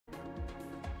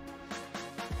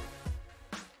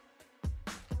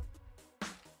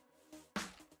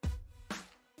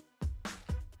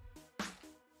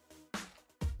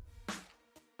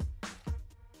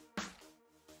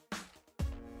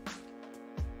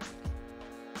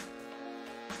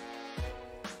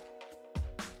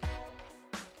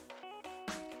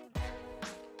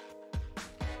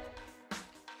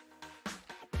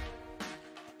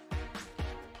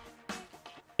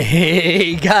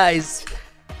Hey guys,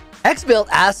 Xbuild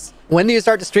asks, when do you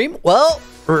start to stream? Well,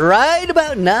 right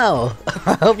about now.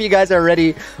 I hope you guys are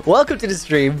ready. Welcome to the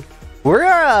stream.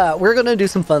 We're gonna do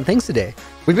some fun things today.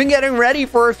 We've been getting ready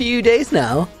for a few days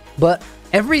now, but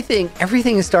everything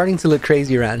is starting to look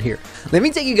crazy around here. Let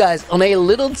me take you guys on a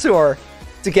little tour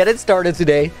to get it started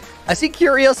today. I see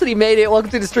Curiosity made it.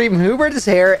 Welcome to the stream. Hubert is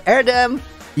here. Erdem,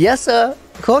 Yessa,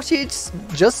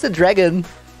 Košić, Just a Dragon.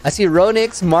 I see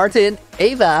Ronix, Martin,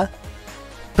 Ava,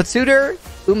 Patsuder,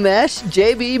 Umesh,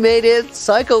 JB made it,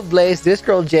 Psycho Blaze,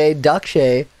 Discroll J,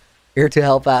 Dakshay, here to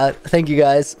help out. Thank you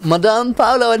guys. Madame,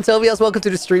 Paolo, and Tobias, welcome to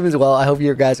the stream as well. I hope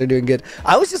you guys are doing good.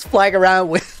 I was just flying around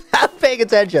without paying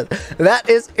attention. That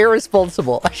is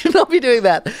irresponsible. I should not be doing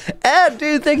that. And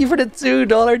dude, thank you for the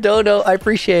 $2 dono. I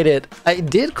appreciate it. I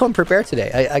did come prepared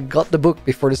today. I got the book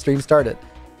before the stream started.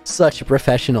 Such a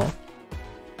professional.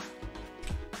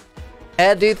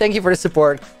 And dude, thank you for the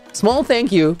support. Small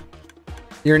thank you.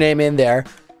 Your name in there.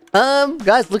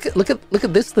 Guys, look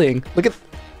at this thing. Look at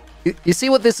you see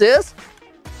what this is?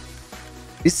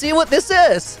 You see what this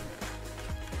is?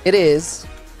 It is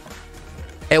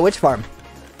a witch farm.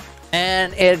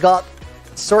 And it got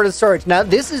sorted storage. Now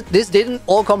this didn't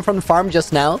all come from the farm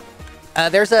just now.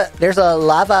 There's a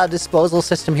lava disposal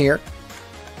system here.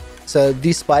 So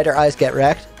these spider eyes get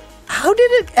wrecked. How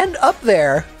did it end up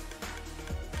there?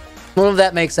 None of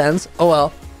that makes sense. Oh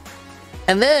well.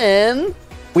 And then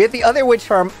we have the other witch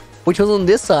farm, which was on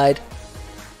this side,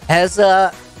 has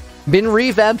been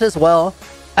revamped as well.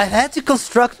 I've had to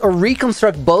construct or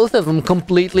reconstruct both of them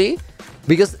completely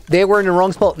because they were in the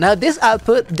wrong spot. Now this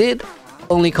output did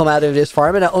only come out of this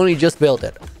farm and I only just built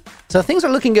it. So things are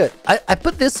looking good. I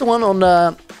put this one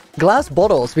on glass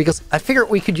bottles because I figured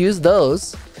we could use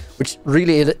those, which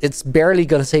really it's barely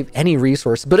gonna save any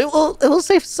resources, but it will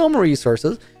save some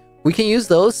resources. We can use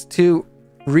those to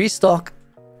restock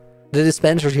the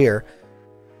dispensers here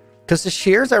because the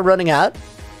shears are running out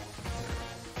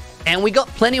and we got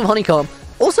plenty of honeycomb.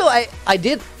 Also, I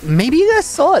did, maybe you guys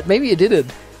saw it, maybe you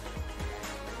didn't,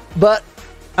 but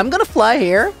I'm gonna fly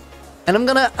here and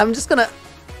I'm just gonna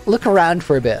look around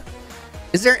for a bit.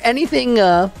 Is there anything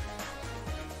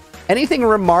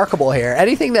remarkable here?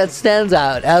 Anything that stands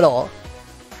out at all?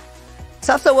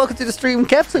 Safta, welcome to the stream.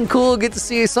 Captain Cool, good to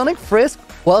see you. Sonic Frisk,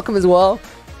 welcome as well.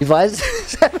 You guys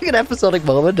having an episodic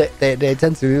moment, they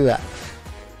tend to do that.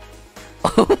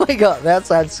 Oh my god, that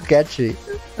sounds sketchy.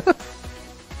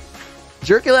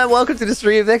 Jerkulan, welcome to the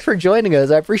stream. Thanks for joining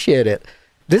us. I appreciate it.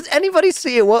 Does anybody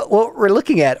see what we're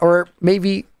looking at? Or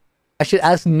maybe I should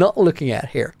ask not looking at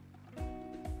here.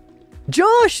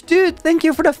 Josh, dude, thank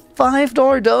you for the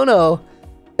 $5 dono.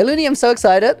 Eluni, I'm so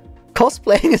excited.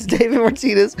 Cosplaying as David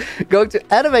Martinez, going to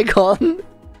AnimeCon.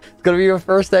 It's gonna be your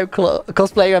first time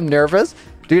cosplaying. I'm nervous,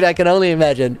 dude. I can only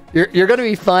imagine. You're gonna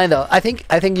be fine though. I think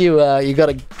you got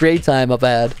a great time up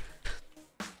ahead.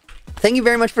 Thank you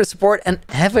very much for the support and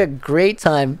have a great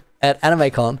time at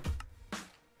AnimeCon.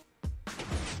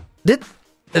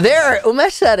 There,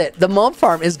 Umesh said it. The mob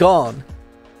farm is gone.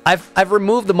 I've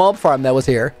removed the mob farm that was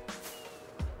here.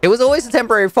 It was always a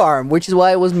temporary farm, which is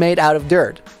why it was made out of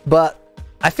dirt. But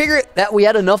I figured that we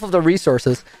had enough of the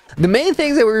resources. The main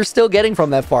things that we were still getting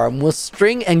from that farm was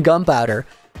string and gunpowder.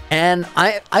 And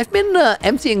I've been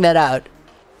emptying that out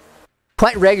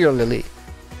quite regularly.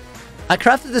 I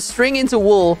crafted the string into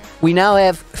wool. We now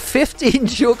have 15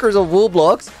 chokers of wool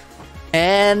blocks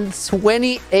and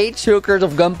 28 chokers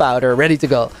of gunpowder ready to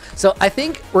go. So I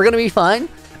think we're going to be fine.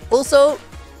 Also,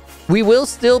 we will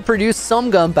still produce some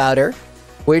gunpowder,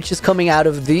 which is coming out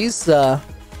of these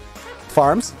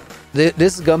farms.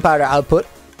 This is gunpowder output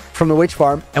from the witch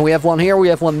farm. And we have one here, we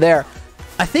have one there.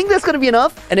 I think that's going to be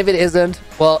enough. And if it isn't,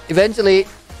 well, eventually...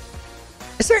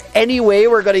 Is there any way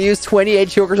we're going to use 28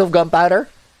 chokers of gunpowder?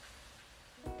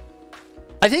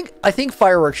 I think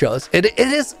fireworks shows. It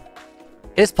is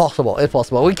possible. It's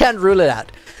possible. We can't rule it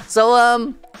out.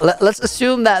 So let's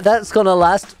assume that that's going to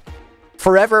last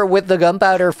forever with the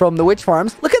gunpowder from the witch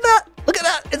farms. Look at that. Look at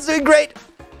that. It's doing great.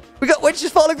 We got witches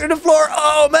falling through the floor.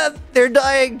 Oh, man. They're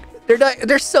dying. They're dying.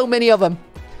 There's so many of them.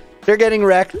 They're getting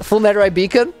wrecked. Full netherite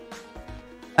beacon.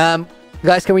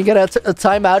 Guys, can we get a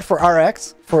timeout for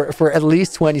RX for at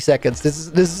least 20 seconds? This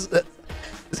is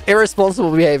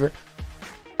irresponsible behavior.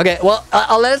 Okay, well,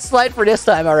 I'll let it slide for this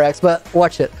time, RX, but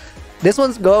watch it. This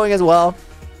one's going as well.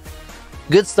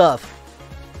 Good stuff.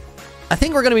 I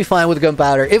think we're going to be fine with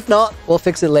gunpowder. If not, we'll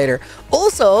fix it later.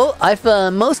 Also, I've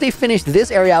mostly finished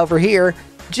this area over here.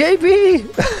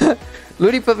 JB!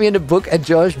 Looney put me in the book at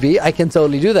Josh B. I can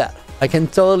totally do that. I can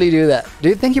totally do that.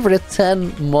 Dude, thank you for the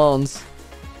 10 months.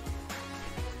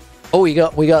 Oh, we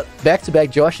got back-to-back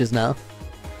Joshes now.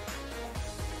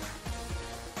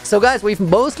 So guys, we've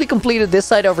mostly completed this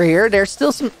side over here. There's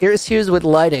still some issues with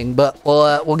lighting, but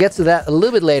we'll get to that a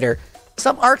little bit later.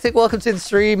 Some Arctic, welcome to the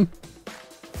stream.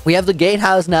 We have the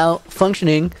gatehouse now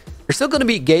functioning. There's still going to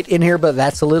be a gate in here, but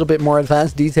that's a little bit more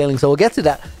advanced detailing, so we'll get to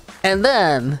that. And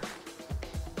then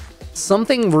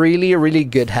something really, really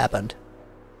good happened.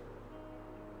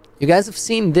 You guys have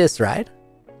seen this, right?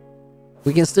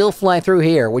 We can still fly through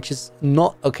here, which is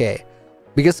not okay.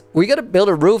 Because we got to build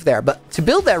a roof there. But to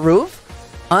build that roof,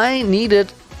 I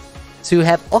needed to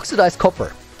have oxidized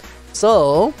copper.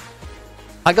 So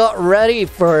I got ready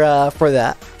for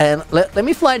that. And let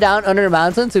me fly down under the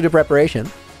mountain to the preparation.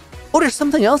 Oh, there's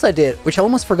something else I did, which I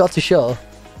almost forgot to show.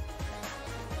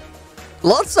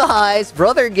 Lots of highs,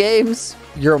 brother games.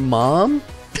 Your mom?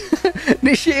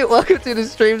 Nishi, welcome to the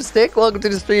stream. Stick, welcome to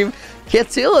the stream.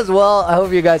 Ketil as well. I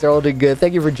hope you guys are all doing good.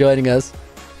 Thank you for joining us.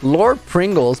 Lord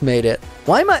Pringles made it.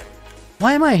 Why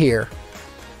am I here?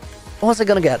 What was I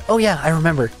gonna get? Oh yeah, I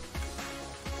remember.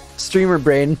 Streamer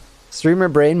brain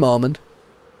moment.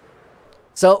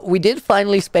 So we did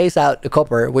finally space out the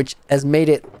copper, which has made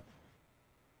it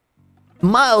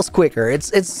miles quicker.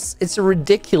 It's a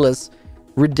ridiculous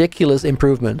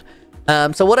improvement.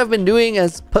 So what I've been doing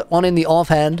is put one in the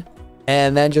offhand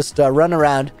and then just run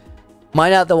around,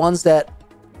 mine out the ones that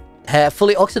have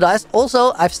fully oxidized.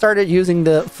 Also, I've started using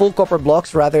the full copper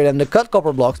blocks rather than the cut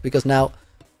copper blocks because now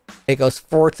it goes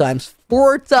four times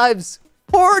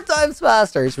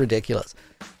faster. It's ridiculous.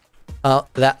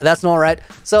 That's not right.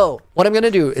 So what I'm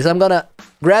gonna do is I'm gonna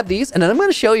grab these and then I'm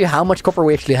gonna show you how much copper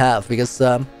we actually have because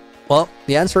well,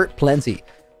 the answer, plenty.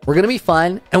 We're gonna be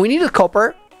fine, and we need a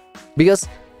copper because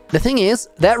the thing is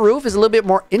that roof is a little bit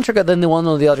more intricate than the one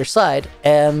on the other side,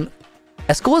 and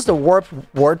as cool as the warped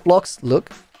ward blocks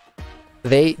look,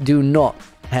 they do not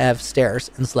have stairs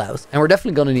and slabs, and we're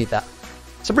definitely gonna need that.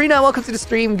 Sabrina, welcome to the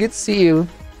stream. Good to see you.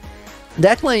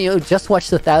 Declan, you just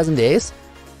watched 1,000 Days.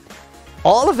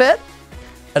 All of it?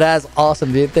 That's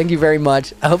awesome, dude. Thank you very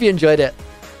much. I hope you enjoyed it.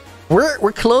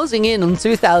 We're closing in on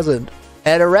 2,000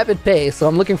 at a rapid pace, so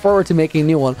I'm looking forward to making a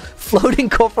new one. Floating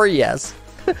copper, yes.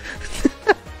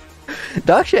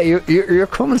 Daksha, your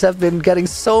comments have been getting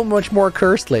so much more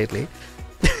cursed lately.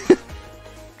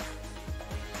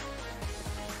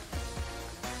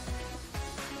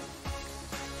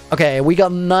 Okay, we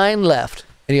got 9 left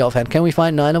in the offhand. Can we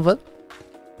find 9 of it?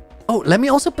 Oh, let me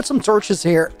also put some torches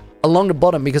here along the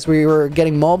bottom because we were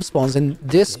getting mob spawns in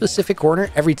this specific corner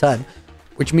every time,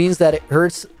 which means that it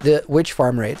hurts the witch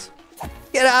farm rates.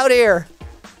 Get out here!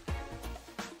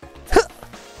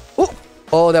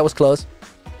 Oh, that was close.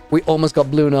 We almost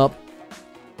got blown up.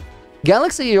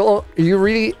 Galaxy, you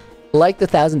really like the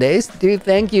 1,000 Days? Dude,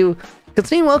 thank you.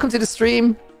 Katrine, welcome to the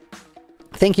stream.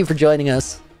 Thank you for joining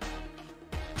us.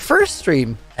 First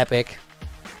stream, epic.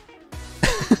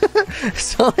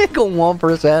 Sonic on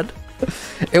 1%.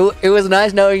 It was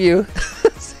nice knowing you.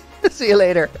 See you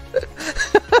later.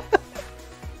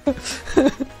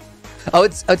 Oh,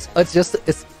 it's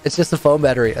just a phone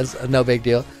battery. It's no big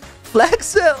deal.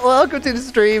 Flex, welcome to the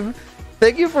stream.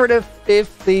 Thank you for the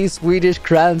 50 Swedish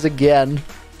crowns again.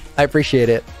 I appreciate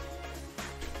it.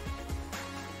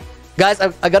 Guys,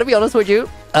 I gotta be honest with you.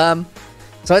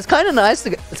 So it's kind of nice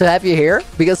to have you here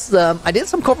because I did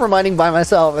some copper mining by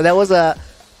myself and that was a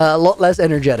lot less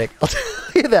energetic. I'll tell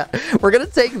you that. We're gonna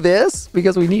take this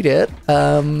because we need it.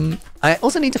 I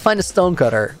also need to find a stone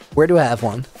cutter. Where do I have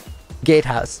one?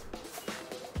 Gatehouse.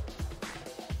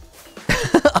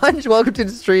 Anj, welcome to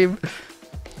the stream.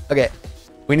 Okay,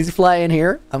 we need to fly in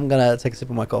here. I'm gonna take a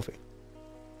sip of my coffee.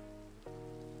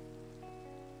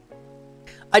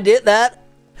 I did that.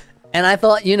 And I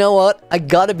thought, you know what? I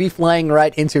gotta be flying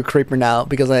right into a creeper now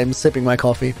because I'm sipping my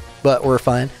coffee. But we're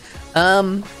fine.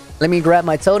 Let me grab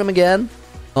my totem again.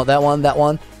 Oh, that one.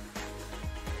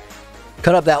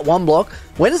 Cut up that one block.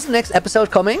 When is the next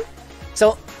episode coming?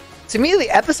 So, to me, the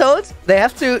episodes, they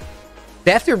have to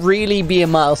really be a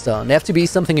milestone. They have to be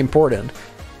something important.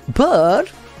 But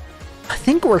I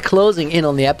think we're closing in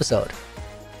on the episode.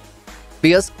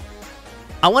 Because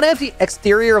I want to have the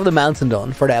exterior of the mountain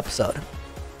done for the episode.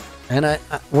 And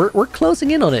we're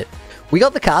closing in on it. We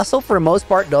got the castle for the most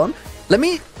part done. Let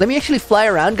me actually fly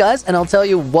around, guys, and I'll tell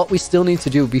you what we still need to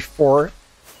do before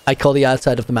I call the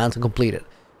outside of the mountain completed.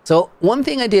 So one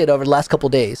thing I did over the last couple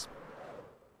days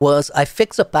was I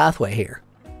fixed a pathway here.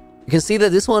 You can see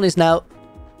that this one is now...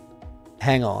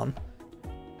 Hang on.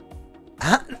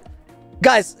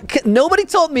 Guys, nobody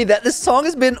told me that this song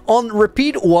has been on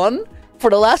repeat 1 for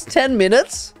the last 10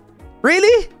 minutes?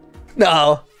 Really?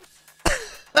 No.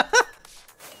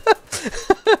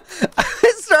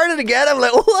 I started again. I'm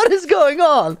like, what is going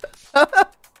on?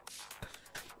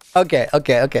 Okay.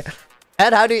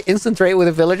 And how do you instant trade with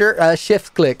a villager?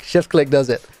 Shift click. Shift click does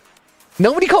it.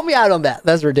 Nobody called me out on that.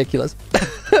 That's ridiculous.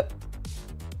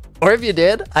 Or if you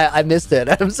did, I missed it.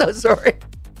 I'm so sorry.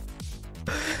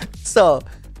 So,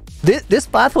 this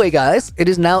pathway, guys, it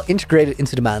is now integrated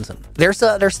into the mountain. There's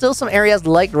still some areas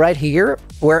like right here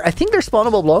where I think there's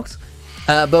spawnable blocks,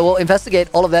 but we'll investigate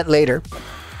all of that later.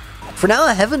 For now,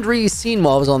 I haven't really seen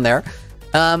mobs on there.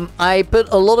 I put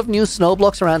a lot of new snow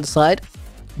blocks around the side,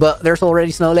 but there's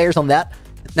already snow layers on that.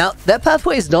 Now, that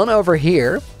pathway is done over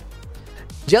here.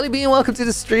 Jellybean, welcome to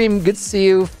the stream. Good to see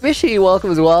you. Fishy, welcome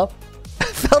as well. I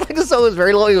felt like the song was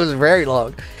very long. It was very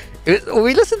long.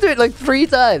 We listened to it like 3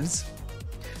 times.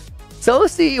 So,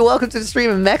 see, welcome to the stream,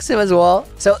 and Maxim as well.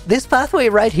 So, this pathway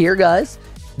right here, guys,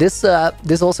 this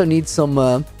also needs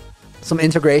some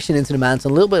integration into the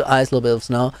mountain. A little bit of ice, a little bit of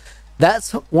snow.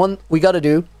 That's one we got to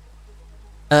do.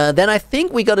 Then I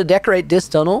think we got to decorate this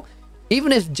tunnel,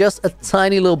 even if just a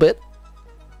tiny little bit.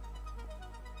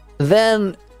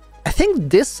 Then I think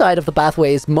this side of the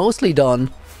pathway is mostly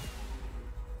done.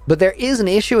 But there is an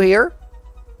issue here.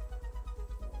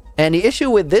 And the issue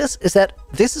with this is that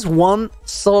this is one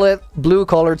solid blue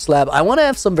colored slab. I want to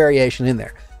have some variation in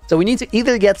there. So we need to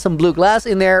either get some blue glass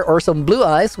in there or some blue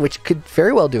ice, which could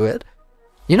very well do it.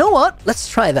 You know what? Let's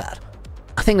try that.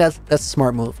 I think that's a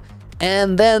smart move.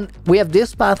 And then we have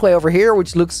this pathway over here,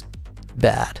 which looks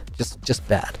bad. Just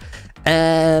bad.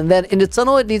 And then in the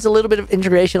tunnel, it needs a little bit of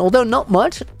integration, although not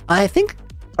much. I think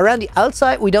around the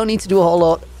outside, we don't need to do a whole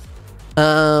lot.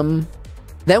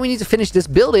 Then we need to finish this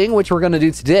building, which we're going to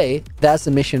do today. That's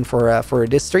the mission for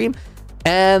this stream.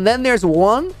 And then there's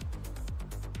one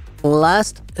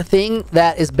last thing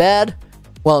that is bad.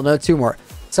 Well, no, 2 more.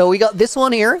 So we got this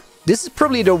one here. This is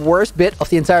probably the worst bit of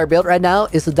the entire build right now,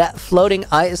 is that floating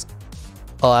ice.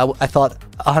 Oh, I thought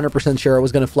 100% sure I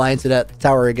was going to fly into that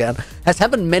tower again. Has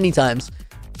happened many times.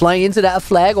 Flying into that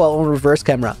flag while on reverse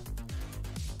camera.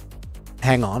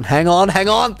 Hang on, hang on, hang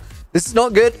on. This is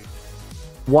not good.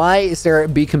 Why is there a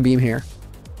beacon beam here?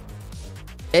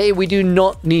 A, we do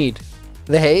not need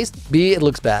the haste. B, it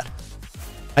looks bad.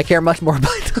 I care much more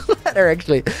about the latter,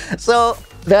 actually. So,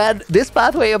 then this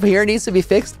pathway up here needs to be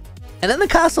fixed. And then the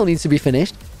castle needs to be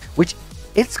finished. Which,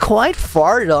 it's quite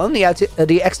far done,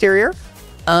 the exterior.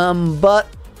 But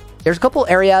there's a couple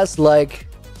areas, like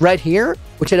right here,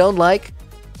 which I don't like.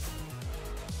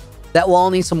 That wall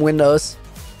needs some windows.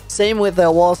 Same with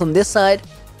the walls on this side.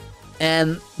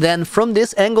 And then from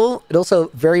this angle, it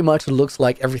also very much looks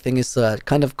like everything is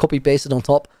kind of copy-pasted on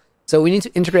top. So we need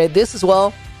to integrate this as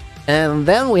well. And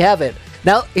then we have it.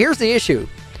 Now, here's the issue.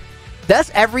 That's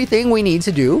everything we need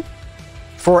to do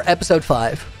for episode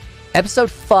 5. Episode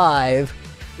 5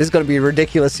 is going to be a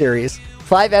ridiculous series.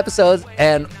 5 episodes,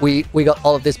 and we got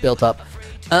all of this built up.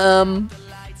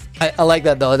 I like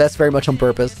that, though. That's very much on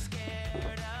purpose.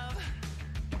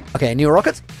 Okay, new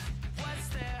rockets.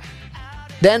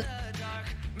 Then...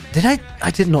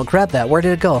 I did not grab that. Where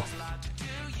did it go?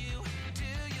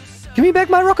 Give me back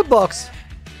my rocket box.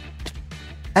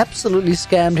 Absolutely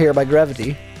scammed here by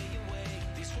gravity.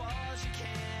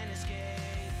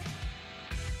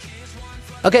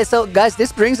 Okay, so guys,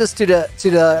 this brings us to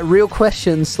the real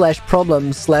question slash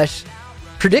problem slash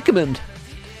predicament.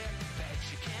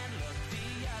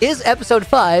 Is episode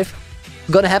 5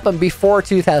 gonna happen before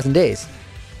 2000 days?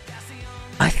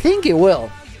 I think it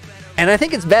will. And I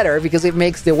think it's better because it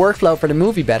makes the workflow for the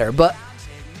movie better. But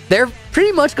they're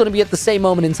pretty much going to be at the same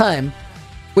moment in time.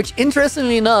 Which,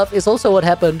 interestingly enough, is also what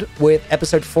happened with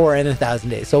episode 4 and 1000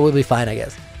 days. So we'll be fine, I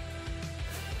guess.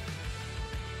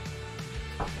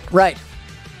 Right.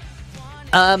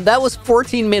 That was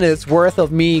 14 minutes worth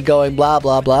of me going blah,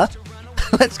 blah, blah.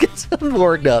 Let's get some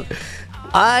work done.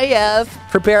 I have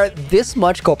prepared this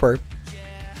much copper.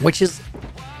 Which is,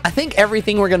 I think,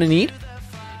 everything we're going to need.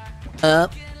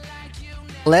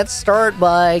 Let's start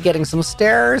by getting some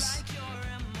stairs.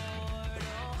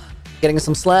 Getting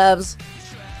some slabs.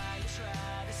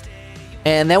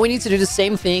 And then we need to do the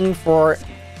same thing for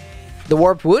the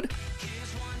warped wood.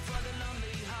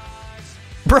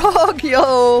 Brock,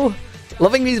 yo!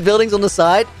 Loving these buildings on the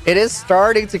side. It is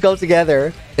starting to come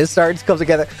together. It's starting to come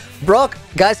together. Brock,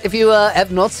 guys, if you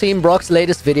have not seen Brock's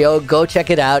latest video, go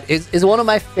check it out. It's one of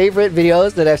my favorite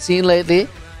videos that I've seen lately.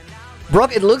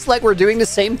 Brock, it looks like we're doing the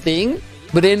same thing,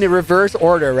 but in the reverse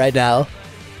order right now.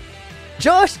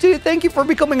 Josh, dude, thank you for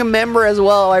becoming a member as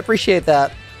well. I appreciate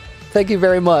that. Thank you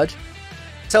very much.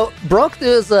 So Brock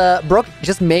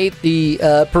just made the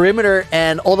perimeter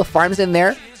and all the farms in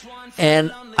there,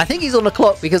 and I think he's on the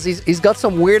clock because he's got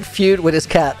some weird feud with his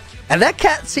cat, and that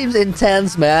cat seems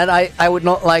intense, man. I would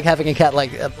not like having a cat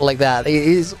like that.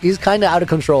 He's kind of out of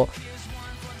control.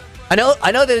 I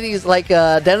know that he's like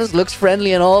Dennis looks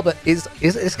friendly and all, but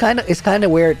it's kind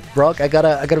of weird, Brock. I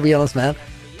gotta be honest, man.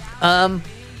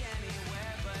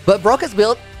 But Brock has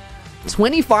built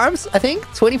 20 farms, I think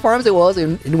 20 farms it was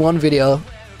in one video.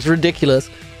 It's ridiculous.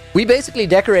 We basically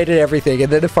decorated everything,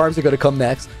 and then the farms are gonna come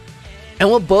next, and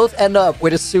we'll both end up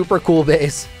with a super cool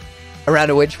base around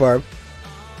a witch farm.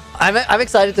 I'm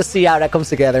excited to see how that comes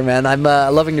together, man. I'm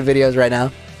loving the videos right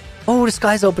now. Oh, the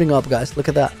sky's opening up, guys. Look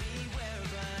at that.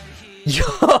 Yo,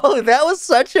 that was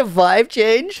such a vibe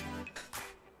change.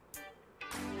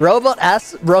 Robot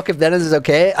asks Brock if Dennis is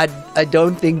okay. I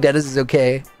don't think Dennis is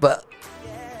okay, but...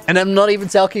 And I'm not even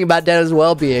talking about Dennis'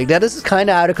 well-being. Dennis is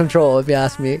kind of out of control, if you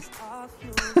ask me.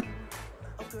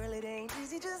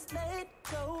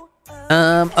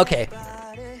 Okay.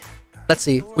 Let's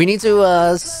see. We need to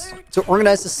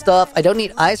organize the stuff. I don't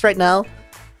need ice right now.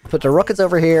 Put the rockets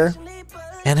over here.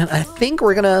 And then I think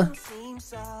we're gonna...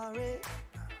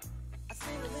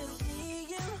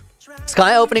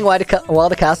 Sky opening while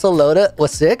the castle loaded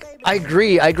was sick. I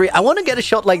agree. I want to get a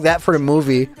shot like that for the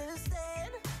movie.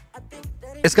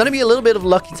 It's gonna be a little bit of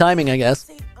lucky timing, I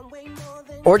guess.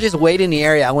 Or just wait in the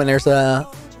area when there's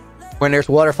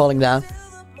water falling down.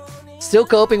 Still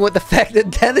coping with the fact that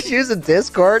Dennis uses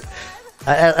Discord.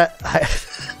 That's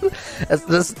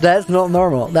not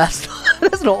normal. That's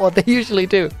not what they usually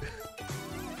do.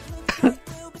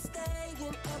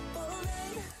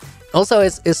 Also,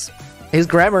 his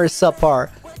grammar is subpar.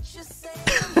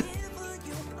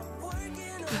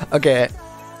 Okay.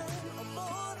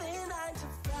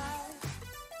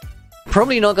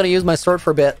 Probably not gonna use my sword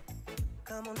for a bit.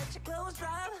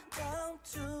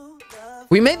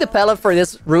 We made the pallet for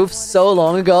this roof so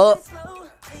long ago,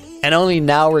 and only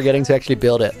now we're getting to actually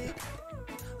build it.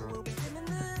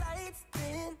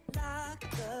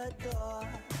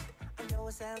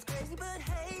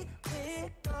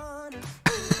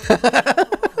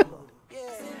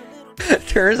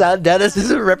 Turns out Dennis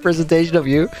is a representation of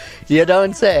you. You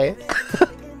don't say.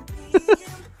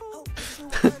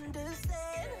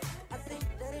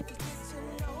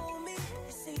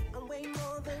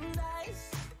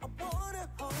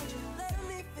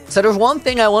 So there's one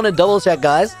thing I want to double check,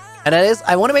 guys, and that is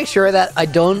I want to make sure that I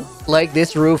don't like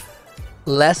this roof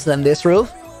less than this roof,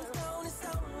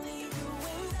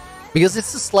 because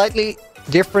it's a slightly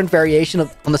different variation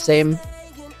on the same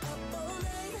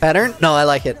pattern. No, I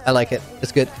like it. I like it.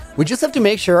 It's good. We just have to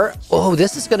make sure... Oh,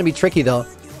 this is going to be tricky, though.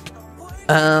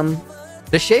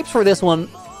 The shapes for this one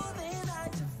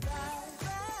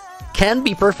can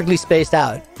be perfectly spaced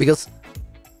out, because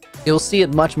you'll see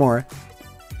it much more.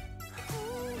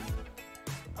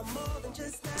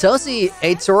 Tosi,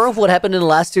 a tour of what happened in the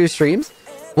last two streams.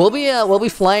 We'll be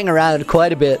flying around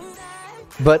quite a bit.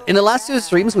 But in the last two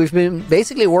streams, we've been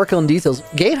basically working on details.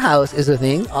 Gatehouse is a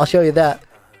thing. I'll show you that.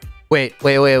 Wait.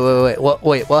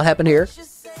 What happened here?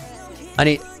 I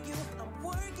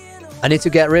need to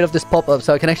get rid of this pop-up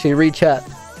so I can actually read chat.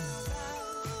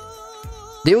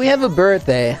 Do we have a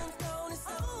birthday?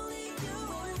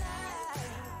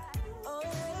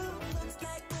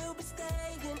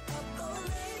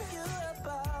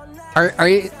 Are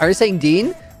you saying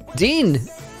Dean? Dean,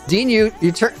 Dean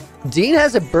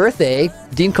has a birthday.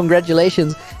 Dean,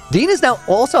 congratulations. Dean is now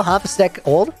also half a stack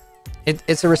old.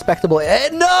 It's a respectable...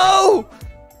 no!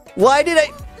 Why did I...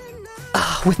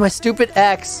 with my stupid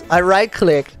X, I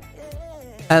right-clicked.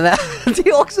 And that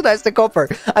deoxidized the copper.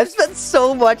 I've spent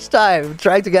so much time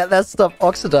trying to get that stuff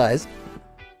oxidized.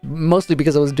 Mostly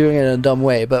because I was doing it in a dumb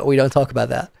way, but we don't talk about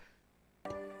that.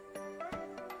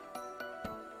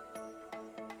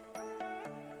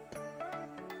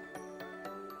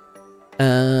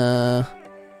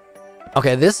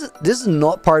 Okay, this is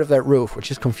not part of that roof, which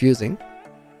is confusing,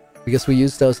 because we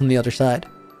used those on the other side.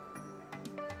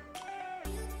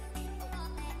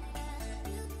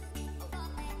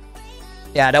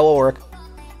 Yeah, that will work.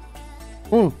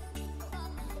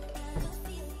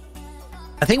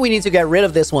 I think we need to get rid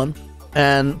of this one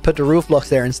and put the roof blocks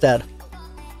there instead.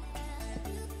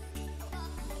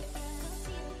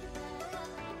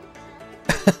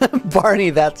 Barney,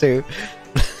 that too.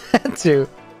 That too.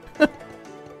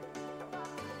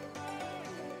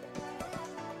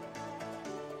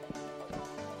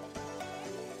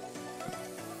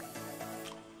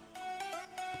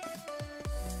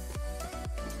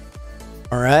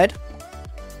 Alright.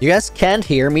 You guys can't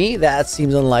hear me? That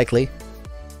seems unlikely.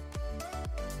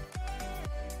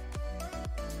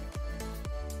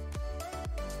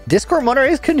 Discord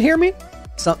moderators couldn't hear me?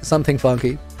 Something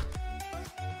funky.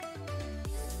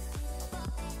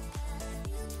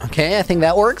 Okay, I think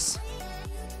that works.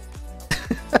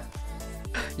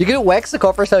 You can wax the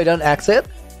copper so you don't exit.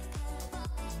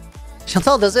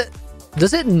 Chantal, does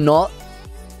Does it not?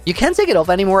 You can't take it off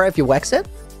anymore if you wax it?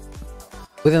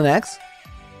 With an X?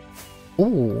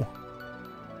 Ooh.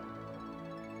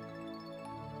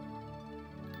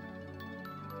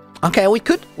 Okay, we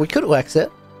could wax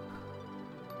it.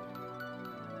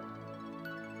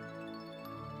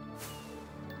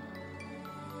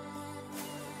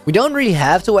 We don't really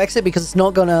have to wax it because it's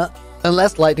not gonna,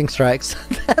 unless lightning strikes,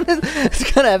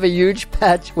 it's gonna have a huge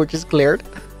patch which is cleared.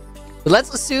 But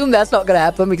let's assume that's not gonna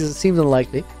happen because it seems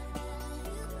unlikely.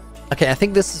 Okay, I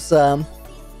think this is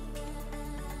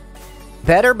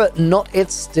better, but not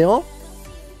it still.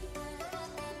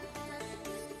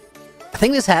 I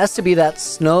think this has to be that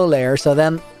snow layer, so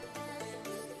then...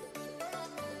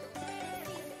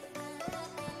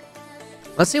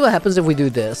 Let's see what happens if we do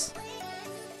this.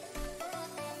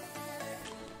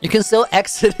 You can still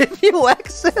exit if you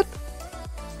exit.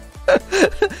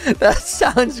 That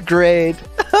sounds great.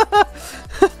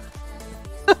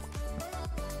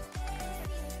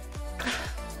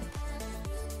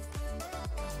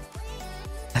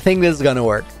 I think this is gonna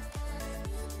work.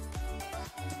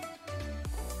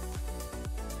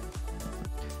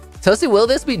 Toasty, will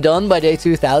this be done by day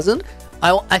 2000?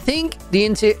 I think the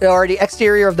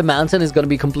exterior of the mountain is gonna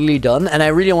be completely done, and I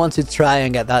really want to try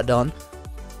and get that done.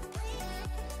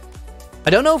 I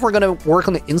don't know if we're gonna work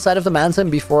on the inside of the mountain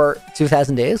before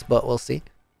 2000 days, but we'll see.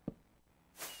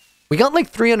 We got like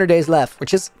 300 days left,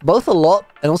 which is both a lot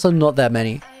and also not that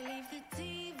many.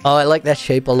 Oh, I like that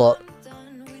shape a lot.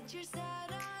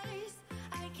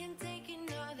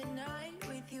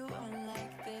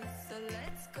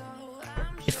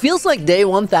 It feels like day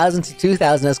 1000 to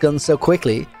 2000 has gone so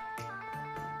quickly.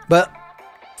 But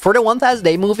for the 1000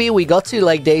 day movie, we got to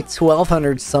like day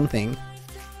 1200 something.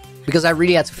 Because I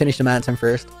really had to finish the mountain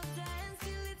first.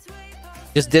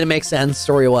 Just didn't make sense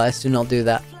story-wise to not do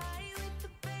that.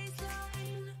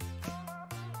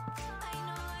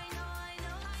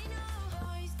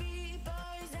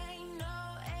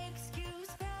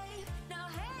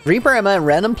 Reaper, am I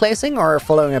random placing or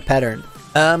following a pattern?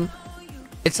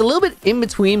 It's a little bit in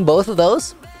between both of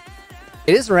those.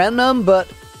 It is random, but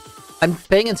I'm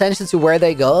paying attention to where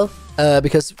they go.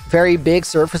 Because very big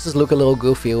surfaces look a little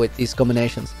goofy with these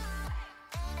combinations.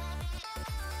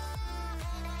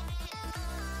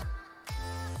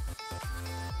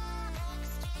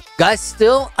 Guys,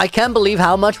 still, I can't believe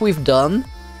how much we've done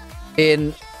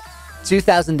in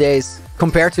 2000 days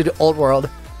compared to the old world.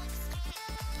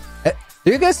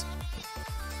 Do you guys...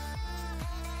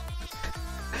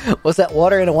 What's that?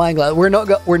 Water in a wine glass? We're not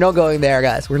going there,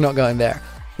 guys. We're not going there.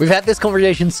 We've had this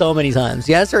conversation so many times.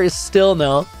 The answer is still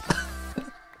no.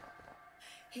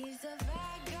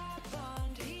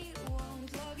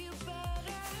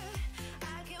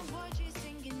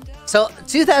 So,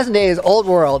 2000 days, old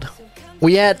world.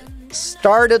 We had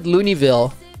started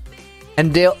Looneyville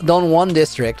and done one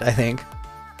district, I think.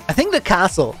 I think the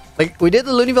castle. Like, we did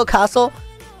the Looneyville castle.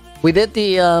 We did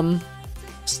the,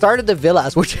 started the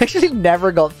villas, which actually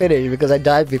never got finished because I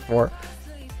died before.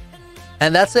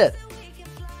 And that's it.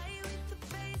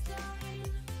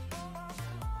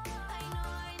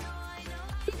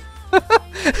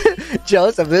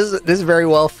 Joseph, this is very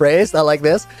well phrased. I like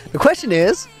this. The question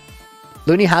is,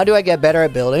 Looney, how do I get better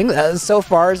at building? So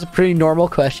far, is a pretty normal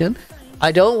question.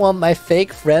 I don't want my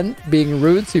fake friend being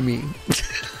rude to me.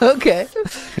 Okay.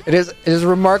 It is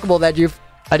remarkable that you've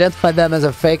identified them as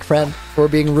a fake friend for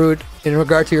being rude in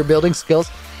regard to your building skills.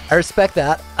 I respect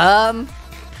that.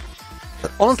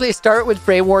 Honestly, start with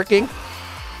frameworking.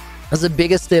 That's the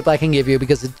biggest tip I can give you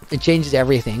because it changes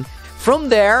everything. From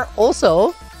there,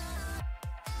 also,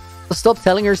 stop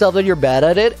telling yourself that you're bad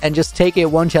at it and just take it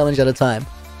one challenge at a time.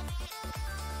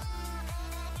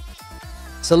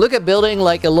 So look at building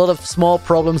like a lot of small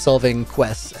problem-solving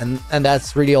quests, and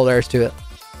that's really all there is to it.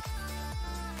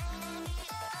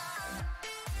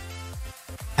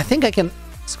 I think I can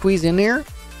squeeze in here.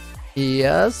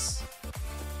 Yes.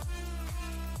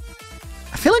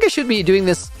 I feel like I should be doing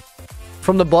this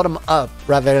from the bottom up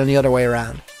rather than the other way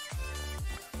around.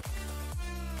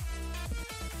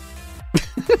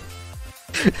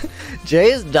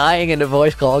 Jay is dying in the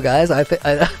voice call, guys. I'm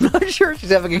not sure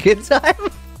she's having a good time.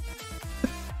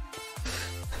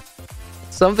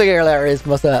 Something hilarious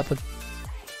must have happened.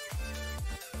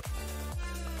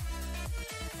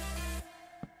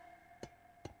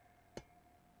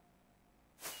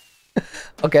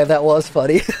 Okay, that was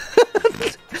funny.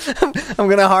 I'm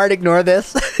gonna hard ignore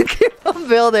this. Keep on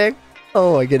building.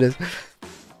 Oh my goodness.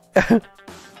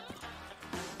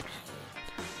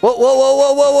 Whoa, whoa, whoa,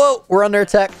 whoa, whoa, whoa. We're under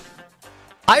attack.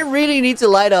 I really need to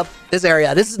light up this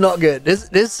area. This is not good.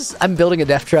 This is... I'm building a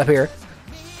death trap here.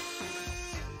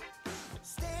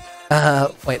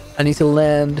 Wait, I need to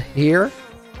land here.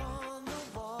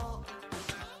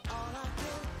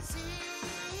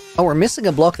 Oh, we're missing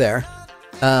a block there.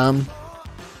 I'm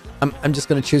just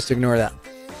gonna choose to ignore that.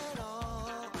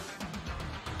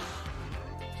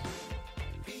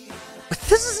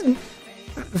 This is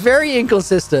very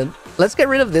inconsistent. Let's get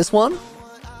rid of this one.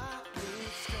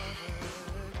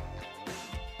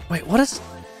 Wait, what is...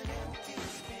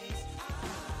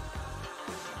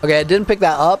 Okay, I didn't pick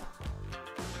that up.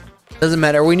 Doesn't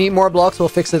matter. We need more blocks. We'll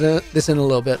fix this in a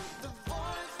little bit.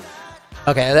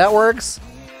 Okay, that works.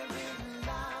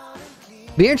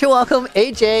 Beard, you're welcome.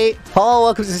 AJ, Paul,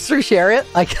 welcome to Street Share It.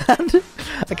 I can't.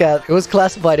 I can't. It was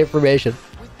classified information.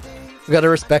 We gotta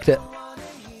respect it.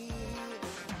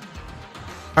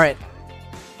 Alright.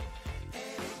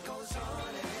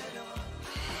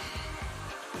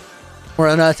 We're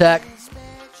on attack.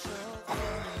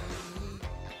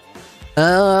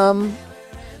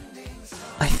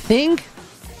 I think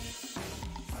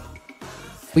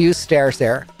we use stairs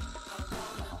there.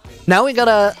 Now we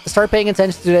gotta start paying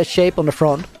attention to that shape on the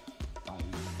front.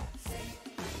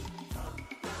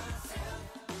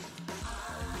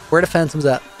 Where the phantom's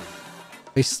at?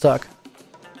 He's stuck.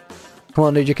 Come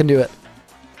on, dude, you can do it.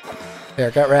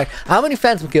 There, got wrecked. How many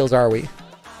phantom kills are we?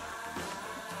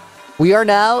 We are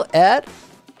now at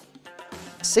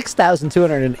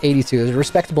 6,282. It's a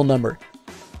respectable number.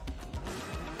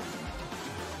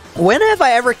 When have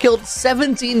I ever killed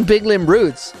 17 big limb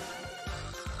brutes?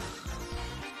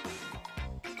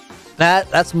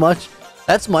 That's much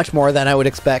more than I would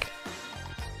expect.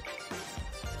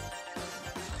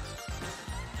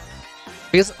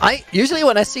 Because usually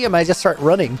when I see him, I just start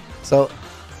running. So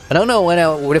I don't know when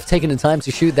I would have taken the time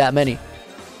to shoot that many.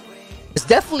 It's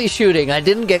definitely shooting. I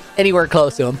didn't get anywhere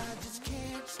close to him.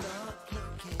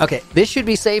 Okay, this should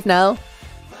be safe now.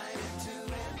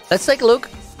 Let's take a look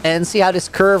and see how this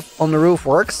curve on the roof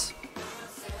works.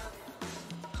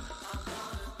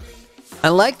 I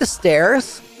like the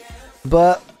stairs,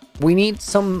 but we need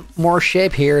some more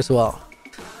shape here as well.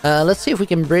 Let's see if we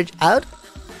can bridge out.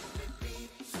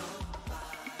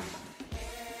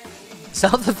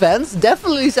 Self-defense?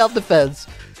 Definitely self-defense.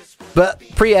 But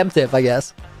preemptive, I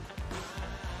guess.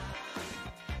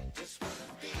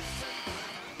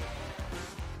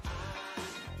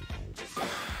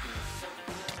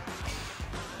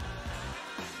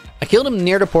 I killed him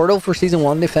near the portal for Season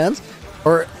 1 defense.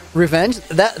 Or revenge.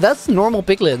 That's normal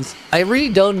piglins. I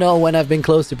really don't know when I've been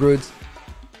close to brutes.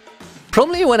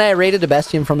 Probably when I raided the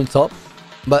Bastion from the top.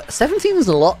 But 17 is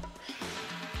a lot.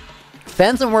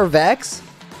 Phantom or Vex?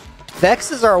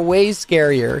 Vexes are way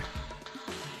scarier.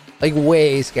 Like,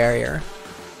 way scarier.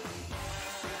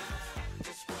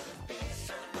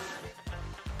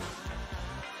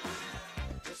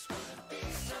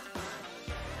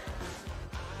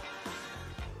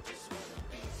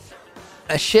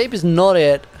 A shape is not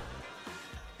it.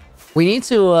 We need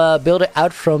to build it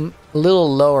out from a little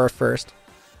lower first.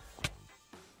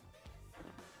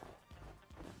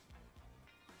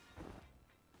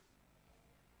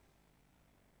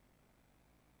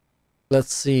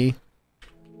 Let's see.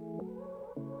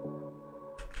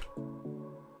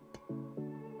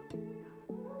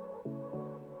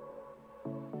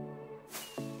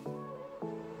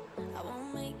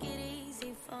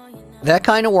 That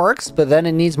kind of works, but then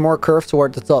it needs more curve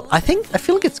toward the top. I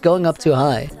feel like it's going up too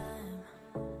high.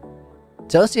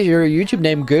 Toast, is your YouTube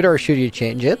name good or should you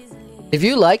change it? If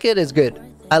you like it, it's good.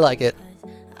 I like it.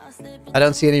 I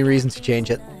don't see any reason to change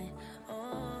it.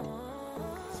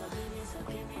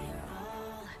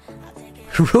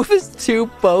 Roof is too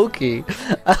pokey.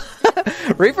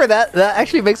 Reaper, that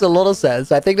actually makes a lot of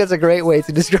sense. I think that's a great way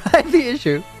to describe the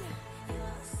issue.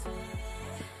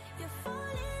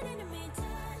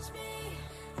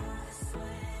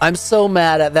 I'm so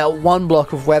mad at that one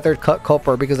block of weathered cut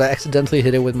copper because I accidentally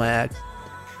hit it with my axe.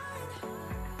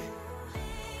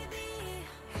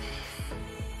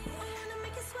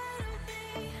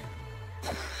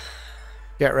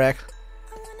 Get wrecked.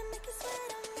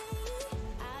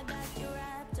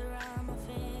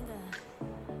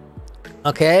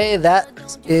 Okay,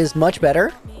 that is much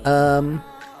better.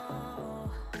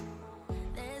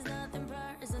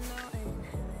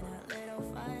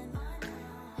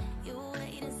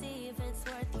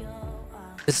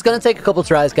 This is gonna take a couple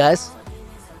tries, guys.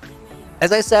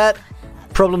 As I said,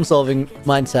 problem-solving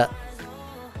mindset.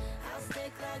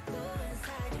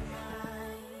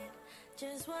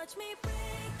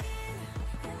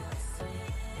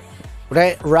 Would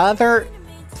I rather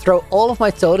throw all of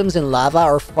my totems in lava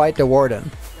or fight the warden?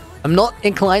 I'm not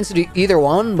inclined to do either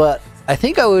one, but I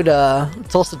think I would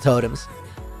toss the totems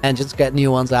and just get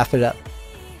new ones after that.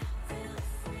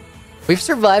 We've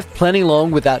survived plenty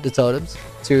long without the totems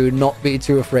to not be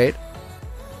too afraid.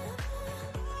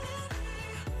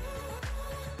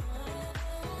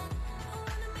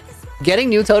 Getting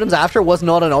new totems after was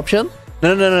not an option?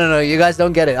 No. You guys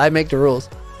don't get it. I make the rules.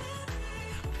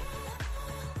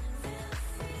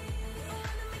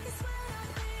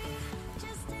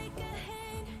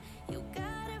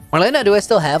 Marlena, do I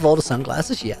still have all the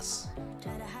sunglasses? Yes.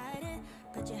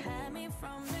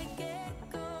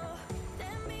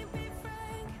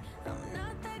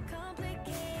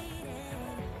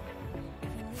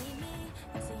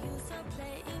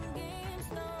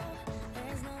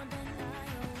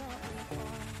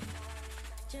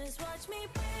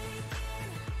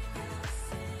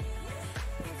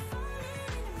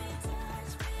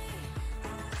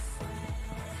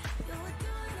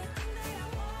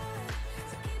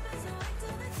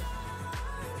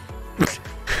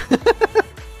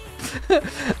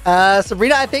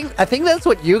 Sabrina, I think that's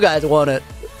what you guys wanted.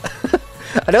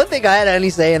 I don't think I had any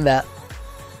say in that.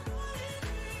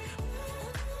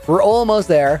 We're almost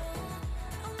there.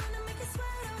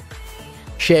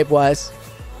 Shape-wise.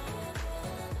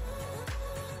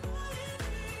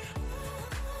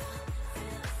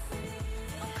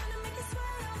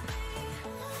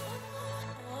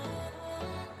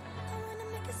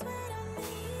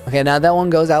 Okay, now that one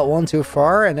goes out one too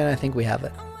far, and then I think we have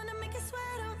it.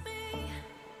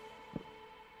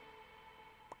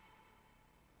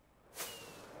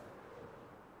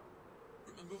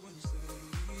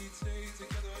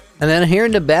 And then here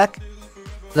in the back,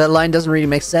 that line doesn't really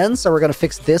make sense, so we're gonna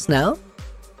fix this now.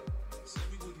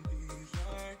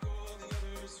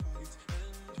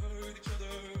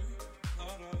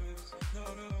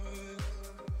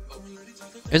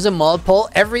 There's a mod poll.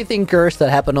 Everything cursed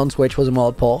that happened on Twitch was a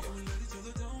mod poll.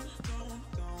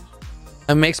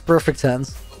 It makes perfect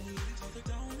sense.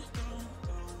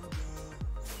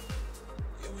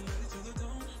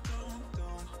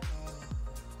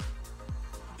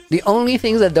 The only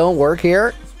things that don't work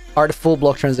here are the full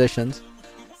block transitions.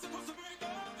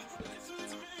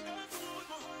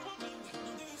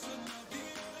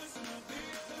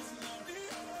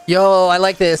 Yo, I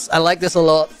like this. I like this a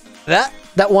lot.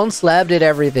 That one slab did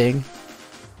everything.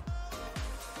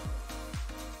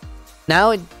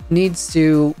 Now it needs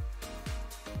to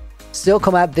still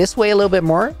come out this way a little bit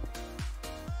more.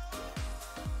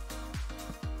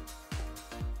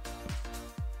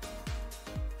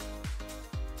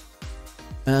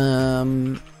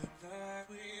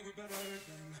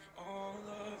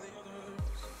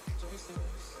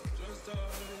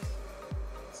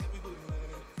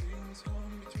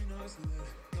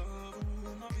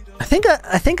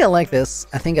 I think I like this.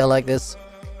 I think I like this.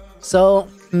 So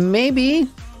maybe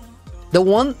the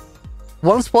one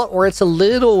spot where it's a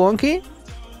little wonky.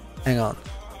 Hang on.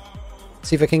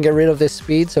 See if I can get rid of this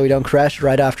speed so we don't crash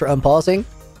right after unpausing.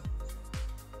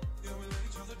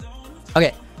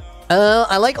 Okay.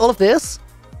 I like all of this.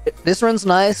 This runs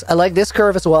nice. I like this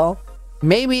curve as well.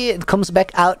 Maybe it comes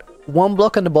back out one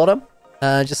block on the bottom.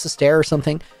 Just a stair or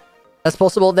something. That's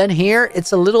possible. Then here,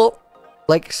 it's a little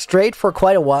like straight for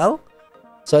quite a while.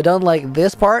 So I don't like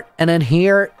this part. And then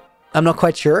here, I'm not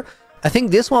quite sure. I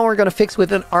think this one we're going to fix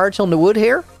with an arch on the wood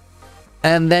here.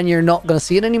 And then you're not going to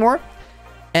see it anymore.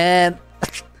 And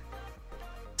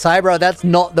Cybro, that's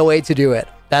not the way to do it.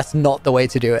 That's not the way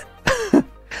to do it.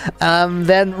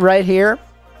 Then right here,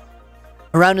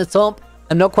 around the top,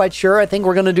 I'm not quite sure. I think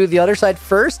we're going to do the other side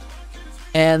first.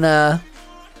 And then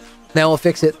we'll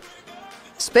fix it.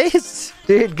 Space,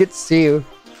 dude, good to see you.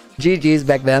 GG's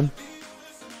back then.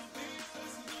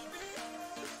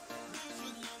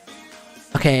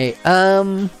 Okay,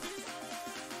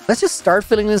 let's just start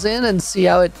filling this in and see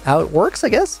how it works, I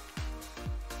guess.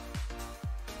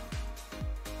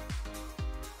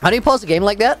 How do you pause the game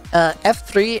like that?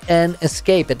 F3 and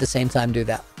escape at the same time do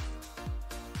that.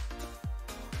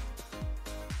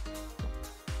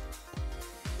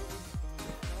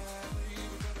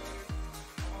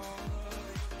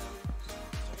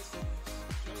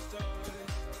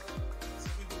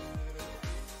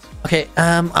 Okay,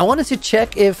 I wanted to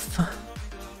check if...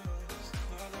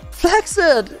 Flaxed!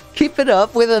 Keep it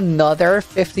up with another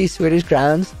 50 Swedish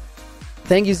crowns.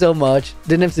 Thank you so much.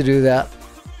 Didn't have to do that.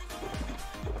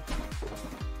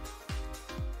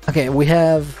 Okay, we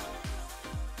have...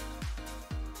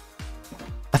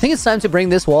 I think it's time to bring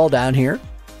this wall down here.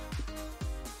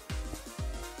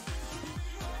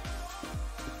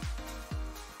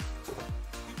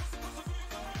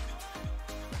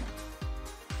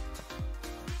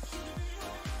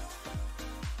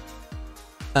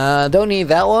 Don't need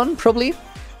that one, probably.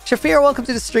 Shafir, welcome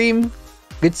to the stream.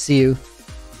 Good to see you.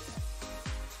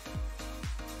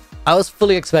 I was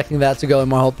fully expecting that to go in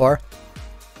my whole bar.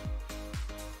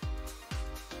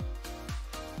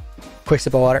 Quick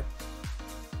sip of water.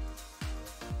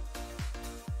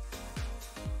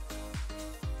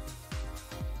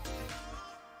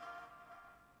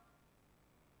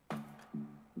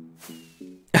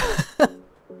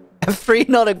 F3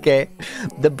 not okay.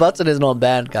 The button is not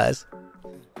banned, guys.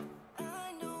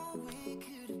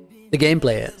 The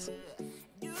gameplay is.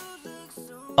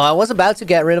 Oh, I was about to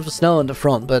get rid of the snow in the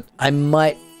front, but I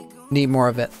might need more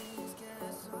of it.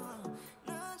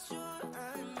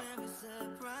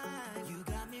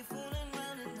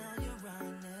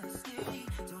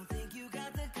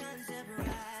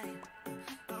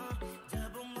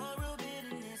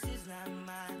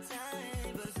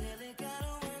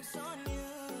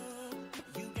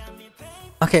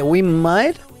 Okay, we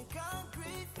might.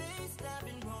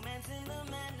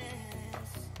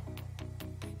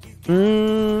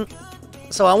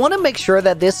 So I want to make sure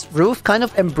that this roof kind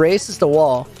of embraces the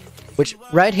wall, which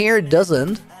right here it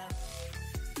doesn't.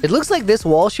 It looks like this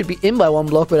wall should be in by one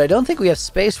block, but I don't think we have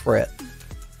space for it.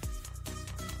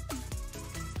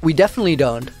 We definitely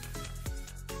don't.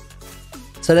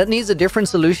 So that needs a different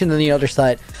solution than the other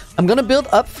side. I'm gonna build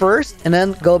up first and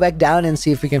then go back down and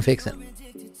see if we can fix it.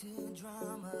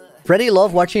 Freddy,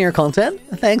 love watching your content.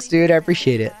 Thanks, dude. I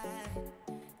appreciate it.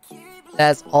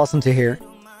 That's awesome to hear.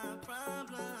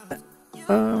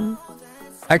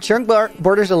 Are chunk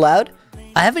borders allowed?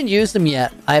 I haven't used them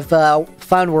yet. I've found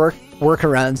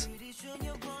workarounds.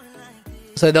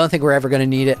 So I don't think we're ever going to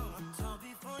need it.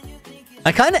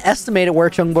 I kind of estimated where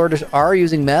chunk borders are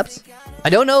using maps. I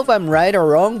don't know if I'm right or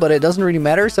wrong, but it doesn't really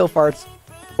matter. So far, it's...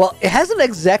 Well, it hasn't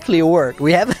exactly worked.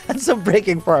 We have had some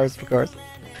breaking parts, of course.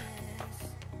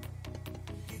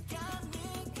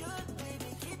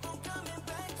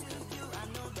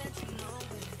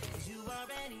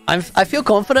 I feel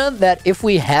confident that if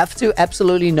we have to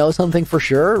absolutely know something for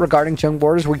sure regarding chunk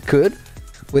borders, we could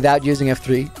without using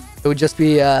F3. It would just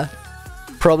be a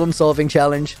problem-solving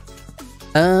challenge.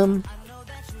 Alright.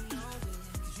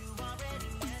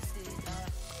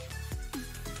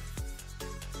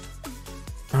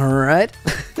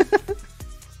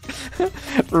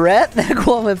 Red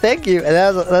Neckwoman, thank you. And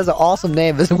that's an awesome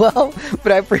name as well,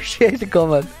 but I appreciate the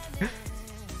comment.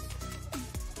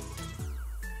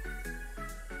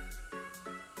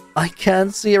 I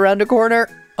can't see around the corner.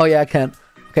 Oh yeah, I can.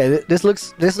 Okay, this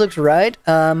looks right.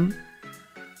 Can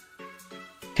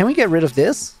we get rid of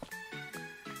this?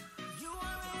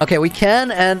 Okay, we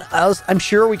can, and I'm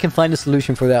sure we can find a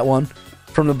solution for that one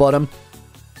from the bottom.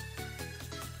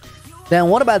 Then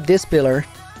what about this pillar?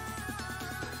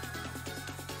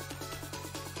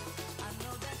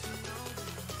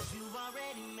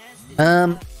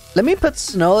 Let me put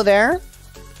snow there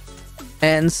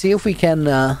and see if we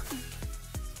can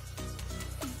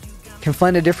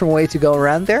find a different way to go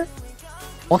around there.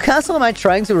 What castle am I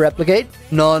trying to replicate?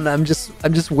 None. I'm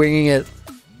just winging it.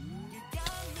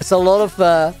 It's a lot of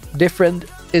different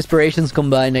inspirations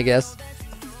combined, I guess.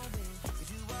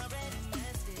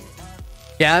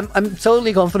 Yeah, I'm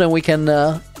totally confident we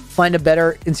can find a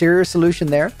better interior solution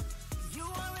there,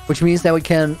 which means that we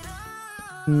can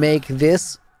make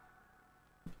this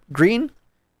green,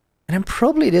 and then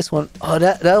probably this one. Oh,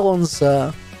 that one's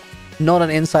not an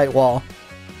inside wall.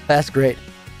 That's great.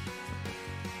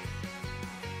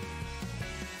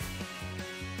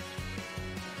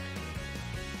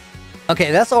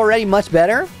 Okay, that's already much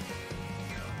better.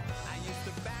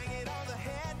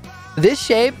 This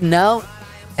shape now...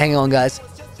 Hang on, guys.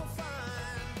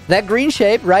 That green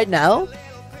shape right now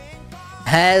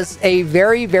has a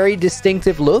very, very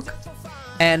distinctive look.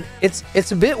 And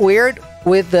it's a bit weird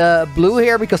with the blue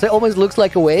here because it almost looks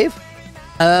like a wave.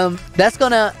 That's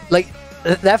gonna... like.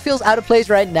 That feels out of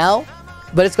place right now,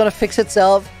 but it's gonna fix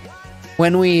itself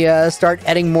when we start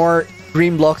adding more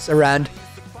green blocks around.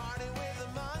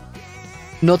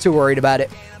 Not too worried about it.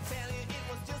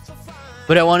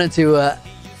 But I wanted to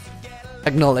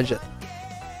acknowledge it.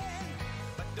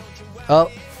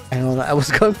 Oh, hang on. I was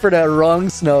going for the wrong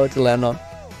snow to land on.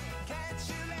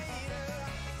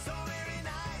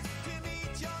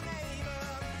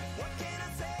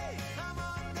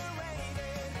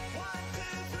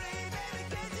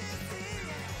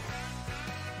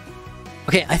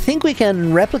 Okay, I think we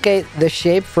can replicate the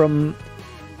shape from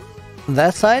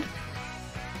that side.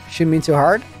 Shouldn't be too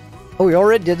hard. Oh, we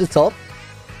already did the top.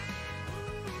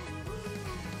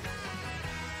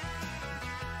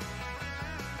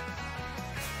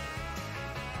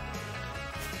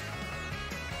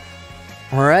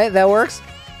 Alright, that works.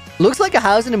 Looks like a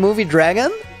house in the movie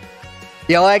Dragon.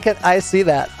 Yo, I see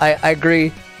that. I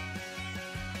agree.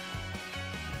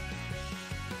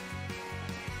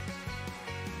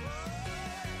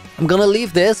 I'm gonna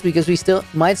leave this because we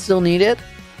might still need it.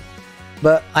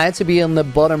 But I had to be on the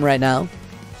bottom right now.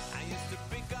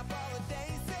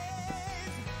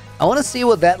 I want to see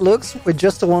what that looks with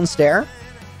just the one stair.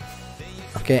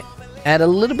 Okay, add a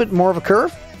little bit more of a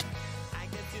curve.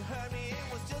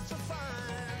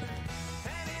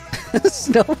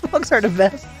 Snowflakes are the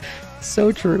best.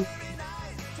 So true.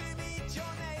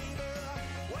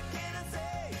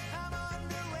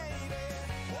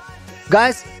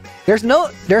 Guys, there's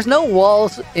no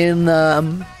walls in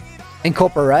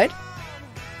Copper, right?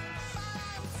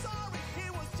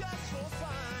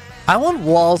 I want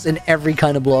walls in every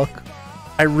kind of block.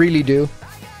 I really do.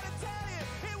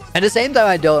 At the same time,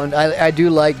 I don't. I do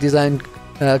like design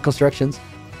constructions.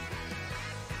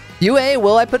 UA,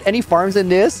 will I put any farms in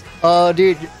this? Oh,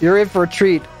 dude, you're in for a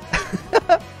treat.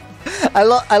 I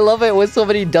love it when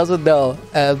somebody doesn't know.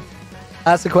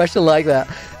 Ask a question like that.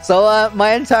 So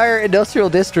my entire industrial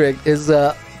district is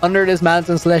under this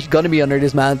mountain / gonna be under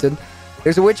this mountain.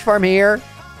 There's a witch farm here.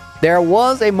 There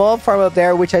was a mob farm up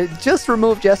there, which I just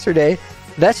removed yesterday.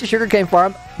 That's the sugarcane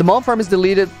farm. The mob farm is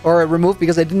deleted or removed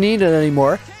because I didn't need it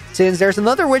anymore. Since there's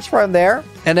another witch farm there,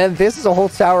 and then this is a whole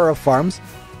tower of farms.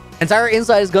 Entire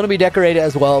inside is going to be decorated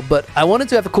as well, but I wanted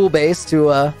to have a cool base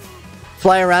to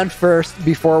fly around first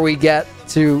before we get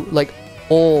to like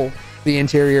all the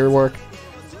interior work.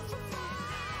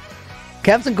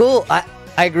 Captain Cool, I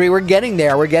agree. We're getting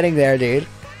there. We're getting there, dude.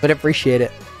 But I appreciate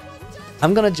it.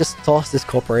 I'm gonna just toss this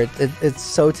copper. It's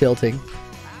so tilting.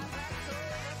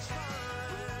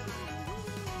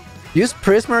 Use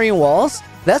prismarine walls.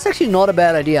 That's actually not a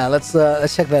bad idea. Let's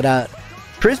check that out.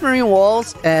 Prismarine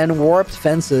walls and warped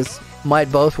fences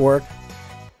might both work.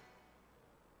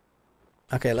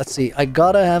 Okay, let's see. I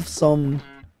gotta have some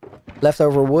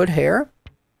leftover wood here.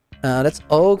 That's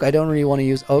oak. I don't really want to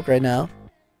use oak right now.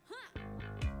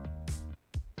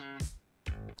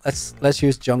 Let's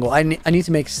use jungle. I need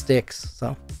to make sticks,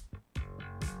 so.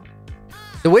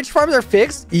 The witch farms are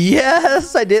fixed?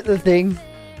 Yes, I did the thing.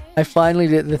 I finally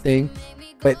did the thing.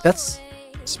 Wait, that's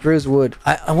spruce wood.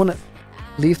 I want to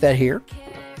leave that here.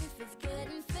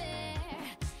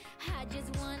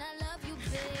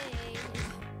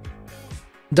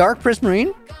 Dark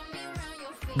prismarine.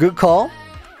 Good call.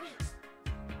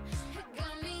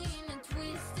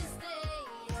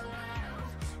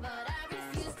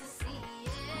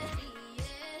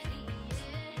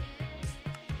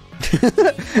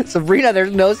 Sabrina,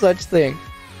 there's no such thing.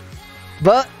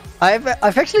 But I've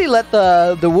actually let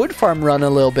the wood farm run a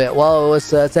little bit while I was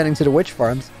sending to the witch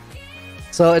farms.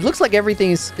 So it looks like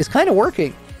everything is kind of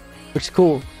working, which is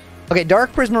cool. Okay,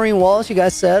 dark prismarine walls, you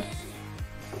guys said.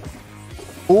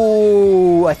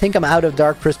 Ooh, I think I'm out of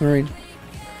dark prismarine.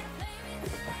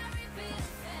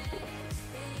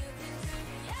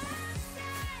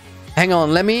 Hang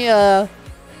on, let me I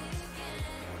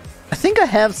think I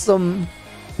have some.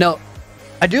 No,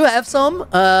 I do have some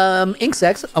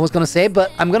insects, I was gonna say,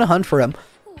 but I'm gonna hunt for them.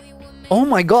 Oh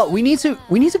my god, we need to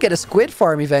get a squid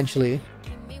farm eventually.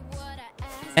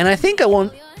 And I think I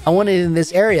want it in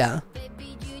this area.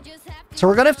 So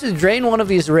we're gonna have to drain one of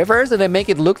these rivers and then make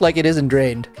it look like it isn't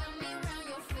drained.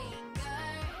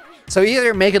 So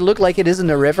either make it look like it isn't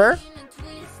a river.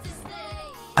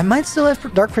 I might still have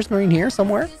dark prismarine here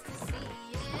somewhere.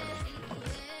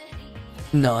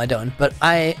 No, I don't. But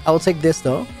I will take this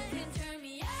though.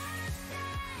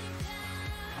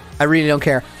 I really don't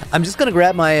care. I'm just gonna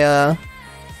grab my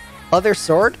other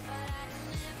sword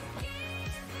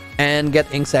and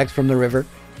get insects from the river.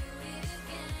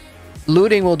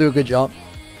 Looting will do a good job.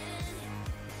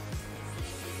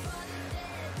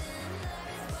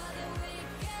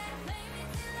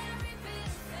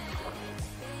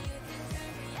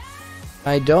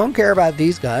 I don't care about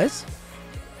these guys.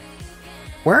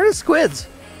 Where are the squids?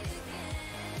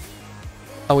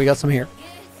 Oh, we got some here.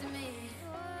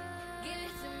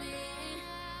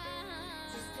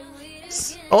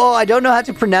 Oh, I don't know how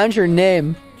to pronounce your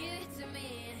name.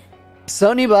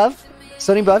 Sony Buff.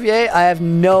 Sony Buff, yay. I have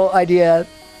no idea.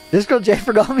 This girl Jay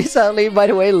forgot me sadly. By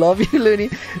the way, love you, Looney.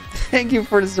 Thank you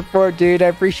for the support, dude. I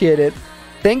appreciate it.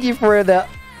 Thank you for the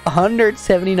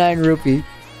 179 rupee.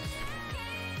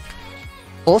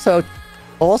 Also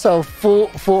full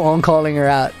on calling her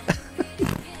out.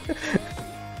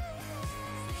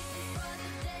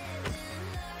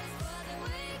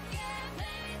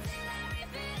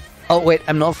 Oh wait,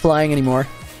 I'm not flying anymore.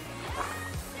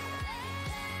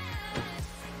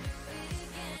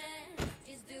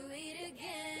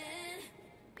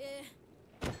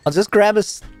 I'll just grab a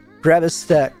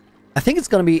stack. I think it's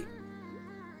gonna be.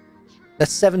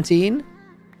 That's 17.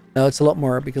 No, it's a lot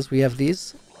more because we have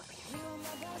these.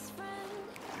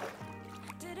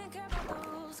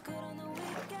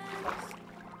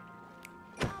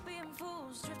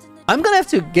 I'm gonna have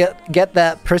to get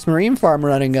that Prismarine farm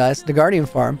running, guys. The Guardian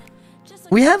farm.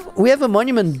 We have a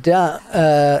monument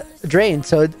drained,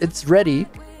 so it's ready.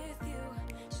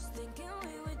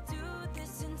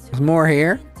 There's more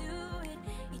here.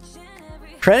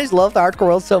 Trannies love the hardcore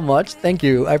world so much. Thank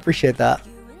you. I appreciate that.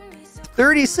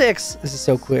 36. This is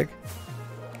so quick.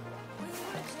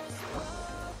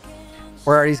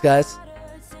 Where are these guys?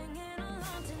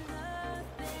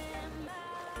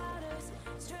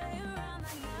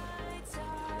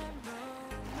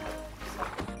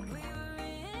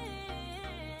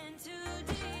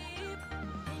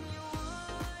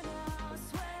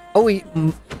 Oh,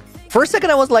 for a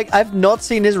second I was like, I've not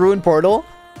seen this ruined portal.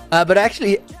 But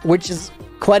actually, which is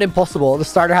quite impossible. The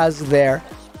starter house is there.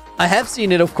 I have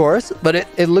seen it, of course, but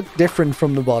it looked different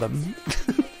from the bottom.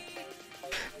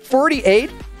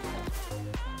 48?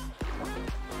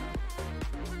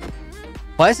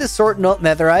 Why is this sword not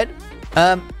netherite?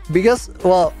 Because,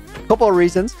 well, a couple of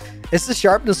reasons. It's the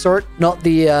sharpness sword, not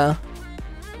the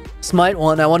smite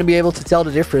one. I want to be able to tell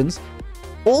the difference.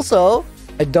 Also,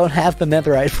 I don't have the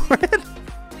netherite for it.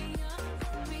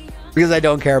 Because I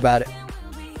don't care about it.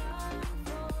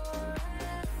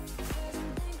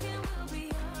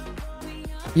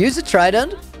 Use a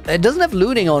trident. It doesn't have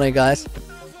looting on it, guys.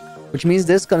 Which means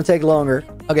this is going to take longer.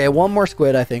 Okay, one more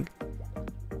squid, I think.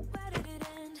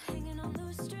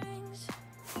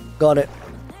 Got it.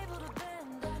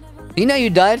 Nina, you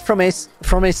died from a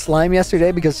slime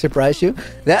yesterday because it surprised you.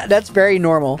 That's very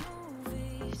normal.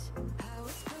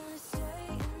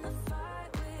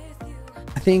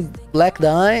 I think black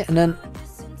dye, and then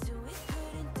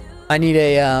I need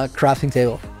a crafting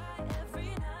table.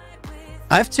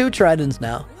 I have 2 tridents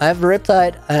now. I have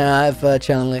Riptide and I have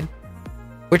channeling,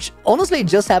 which honestly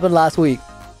just happened last week.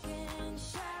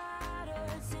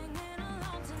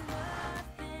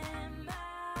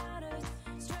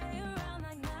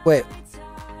 Wait.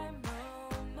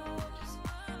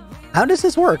 How does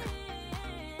this work?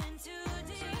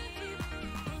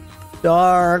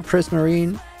 Dark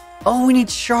Prismarine. Oh, we need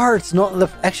shards, not the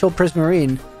actual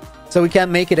Prismarine. So we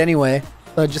can't make it anyway.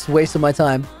 So I just wasted my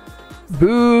time.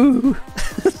 Boo!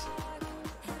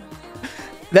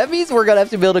 That means we're gonna have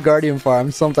to build a Guardian farm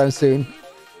sometime soon.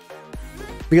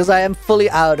 Because I am fully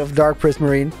out of Dark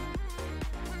Prismarine.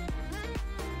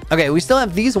 Okay, we still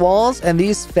have these walls and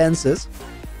these fences.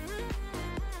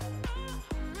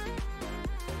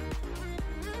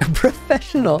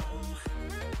 Professional.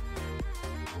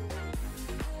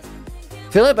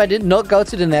 Philip, I did not go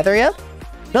to the nether yet?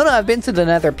 No, I've been to the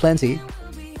nether plenty.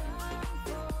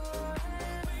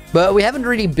 But we haven't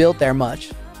really built there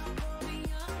much.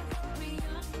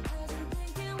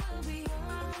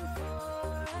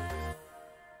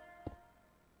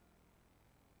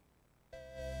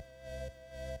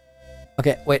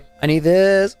 Okay, wait. I need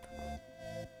this.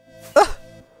 Ah!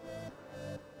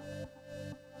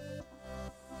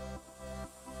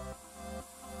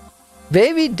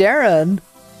 Baby Darren.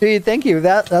 Dude, thank you.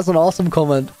 That's an awesome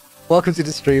comment. Welcome to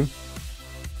the stream.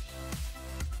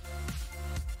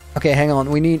 Okay, hang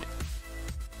on. We need...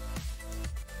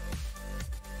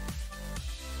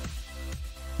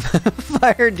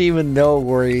 Fire Demon, no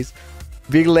worries.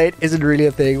 Being late isn't really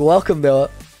a thing. Welcome, though.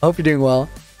 Hope you're doing well.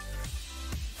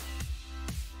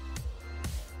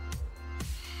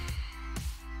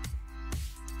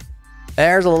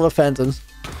 There's a lot of phantoms.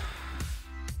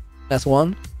 That's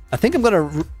one. I think I'm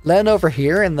gonna land over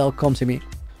here and they'll come to me.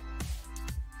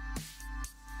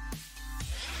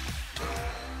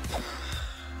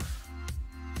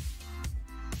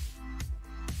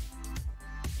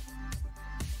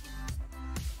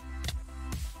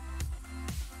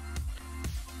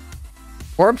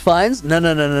 Orb finds? No.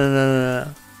 No.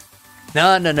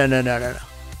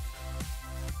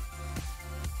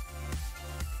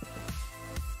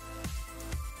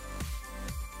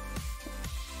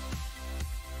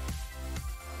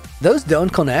 Those don't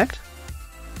connect?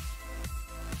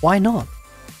 Why not?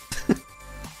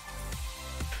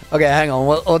 Okay, hang on.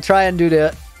 We'll try and do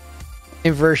the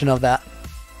inversion of that.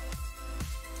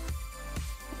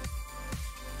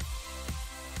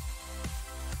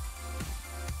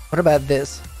 What about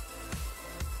this?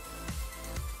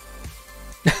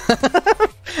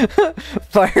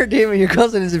 Fire Demon, your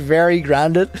cousin is very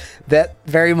grounded. That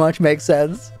very much makes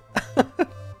sense.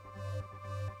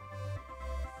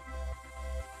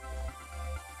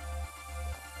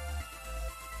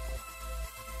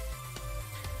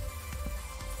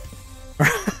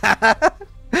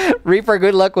 Reaper,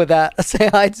 good luck with that. Say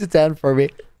hi to 10 for me.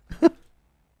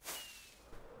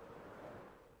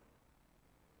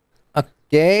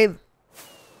 Okay.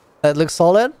 That looks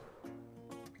solid.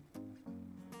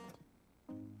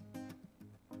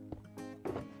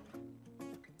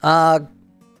 Cup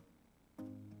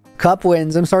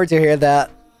wins. I'm sorry to hear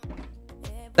that.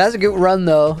 That's a good run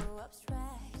though.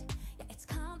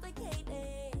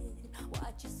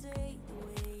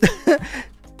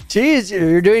 Jeez,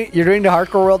 you're doing the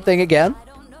hardcore world thing again.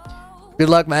 Good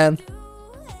luck, man.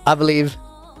 I believe.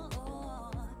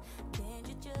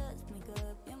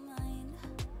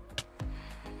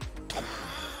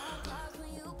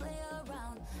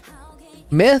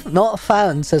 Myth not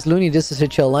found, says Looney. This is a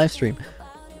chill live stream.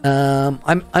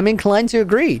 I'm inclined to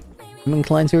agree.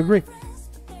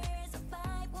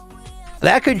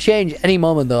 That could change any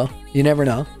moment though. You never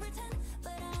know.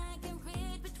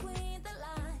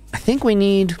 I think we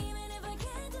need...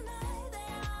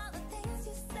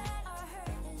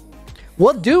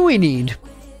 What do we need?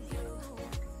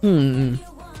 Golden,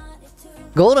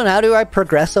 how do I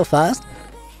progress so fast?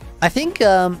 I think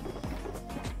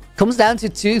comes down to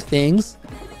two things.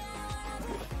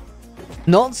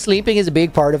 Not sleeping is a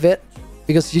big part of it,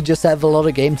 because you just have a lot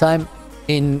of game time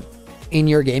in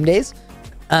your game days.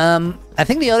 I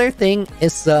think the other thing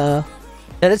is that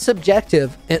it's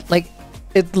subjective.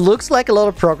 It looks like a lot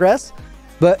of progress,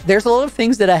 but there's a lot of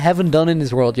things that I haven't done in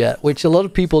this world yet, which a lot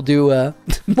of people do.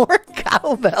 More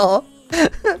cowbell.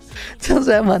 Sounds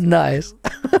nice.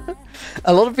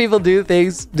 A lot of people do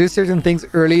certain things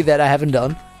early that I haven't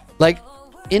done. Like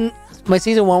in my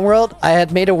season 1 world, I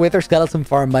had made a wither skeleton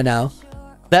farm by now.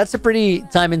 That's a pretty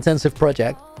time intensive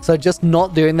project. So just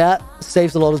not doing that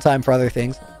saves a lot of time for other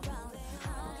things.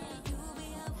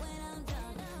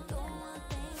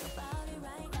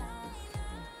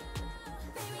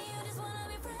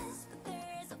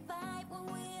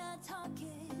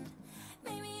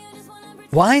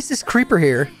 Why is this creeper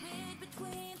here?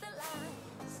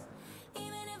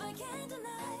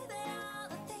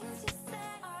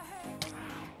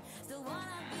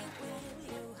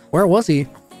 Where was he?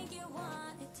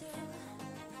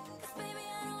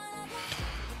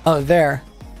 Oh, there.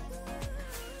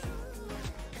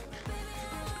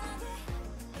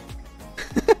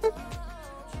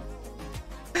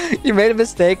 You made a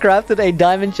mistake, crafted a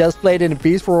diamond chestplate in a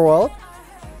peaceful world?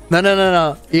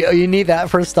 No. You need that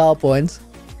for style points.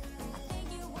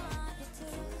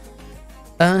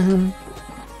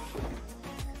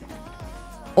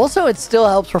 Also, it still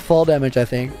helps for fall damage, I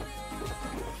think.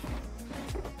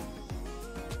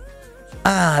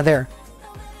 Ah, there.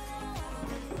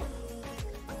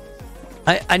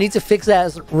 I need to fix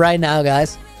that right now,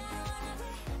 guys.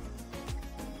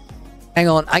 Hang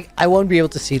on, I won't be able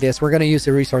to see this. We're gonna use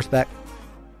the resource pack.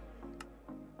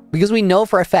 Because we know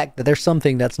for a fact that there's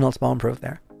something that's not spawn-proof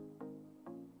there.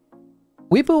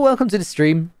 Weepu, welcome to the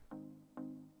stream.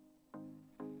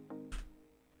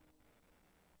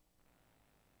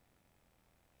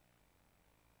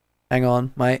 Hang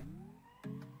on, my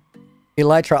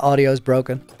Elytra audio is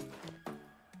broken.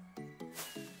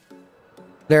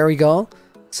 There we go.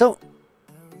 So,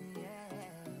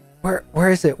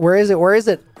 where is it? Where is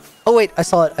it? Oh wait, I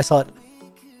saw it.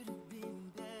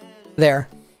 There.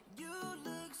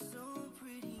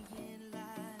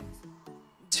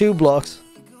 2 blocks.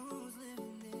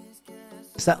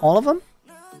 Is that all of them?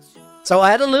 So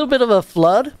I had a little bit of a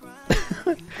flood.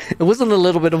 It wasn't a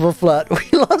little bit of a flood.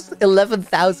 We lost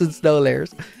 11,000 snow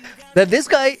layers. That this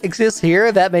guy exists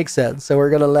here, that makes sense. So we're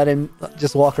gonna let him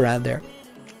just walk around there.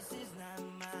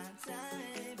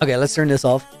 Okay, let's turn this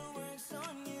off.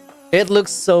 It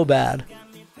looks so bad.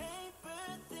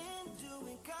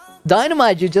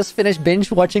 Dynamite, you just finished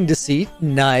binge watching Deceit?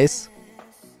 Nice.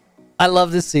 I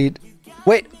love Deceit.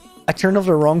 Wait, I turned off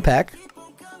the wrong pack.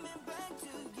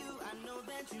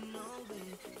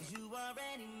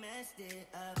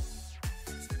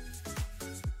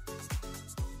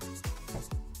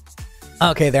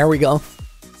 Okay, there we go.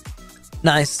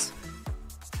 Nice.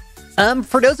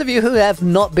 For those of you who have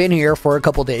not been here for a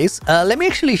couple days, let me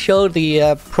actually show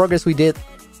the progress we did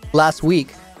last week.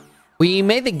 We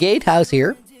made the gatehouse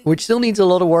here, which still needs a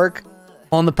lot of work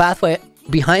on the pathway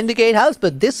behind the gatehouse,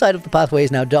 but this side of the pathway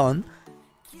is now done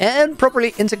and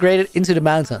properly integrated into the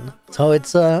mountain. So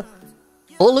it's all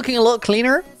looking a lot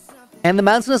cleaner, and the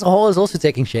mountain as a whole is also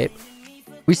taking shape.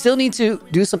 We still need to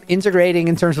do some integrating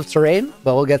in terms of terrain,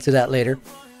 but we'll get to that later.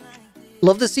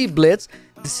 Love to see Blitz.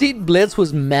 The Seed Blitz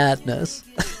was madness.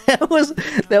 that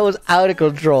was out of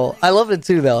control. I love it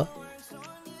too, though.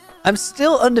 I'm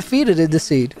still undefeated in the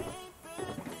Seed.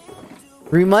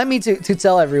 Remind me to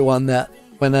tell everyone that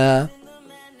when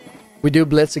we do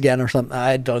Blitz again or something.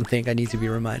 I don't think I need to be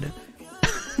reminded.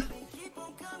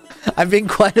 I've been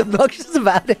quite obnoxious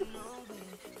about it.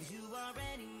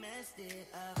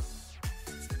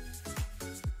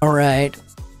 Alright.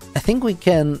 I think we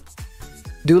can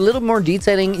do a little more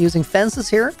detailing using fences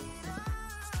here.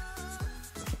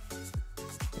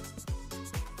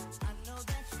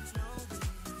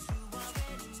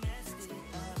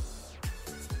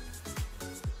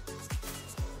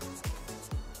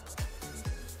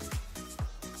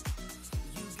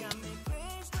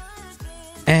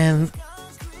 And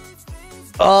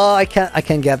oh, I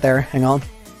can't get there. Hang on.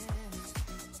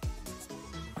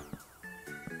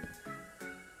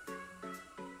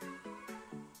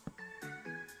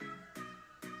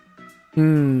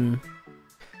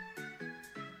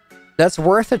 That's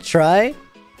worth a try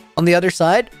on the other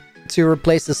side to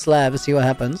replace the slab and see what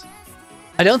happens.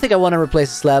 I don't think I want to replace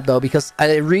the slab though, because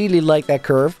I really like that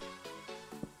curve.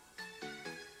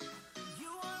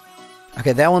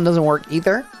 Okay, that one doesn't work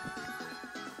either.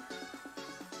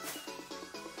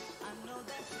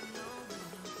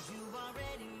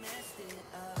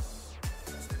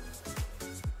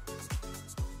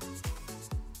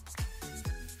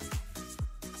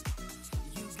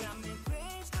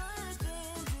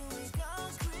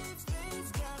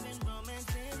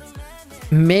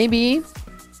 Maybe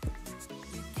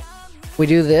we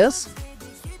do this.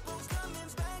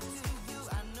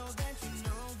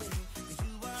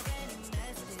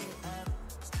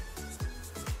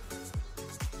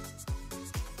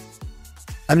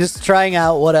 I'm just trying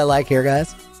out what I like here,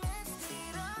 guys.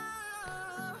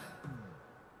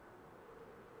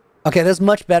 Okay, that's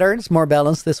much better. It's more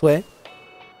balanced this way.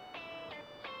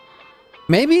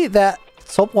 Maybe that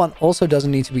top one also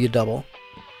doesn't need to be a double.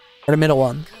 Or the middle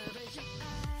one.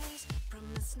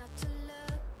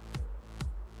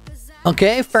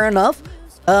 Okay, fair enough.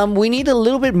 We need a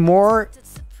little bit more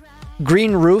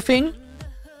green roofing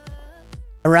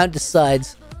around the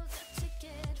sides.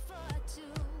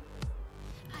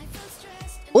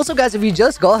 Also, guys, if you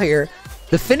just got here,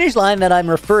 the finish line that I'm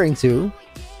referring to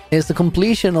is the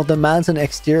completion of the mountain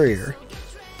exterior.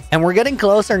 And we're getting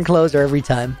closer and closer every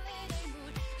time.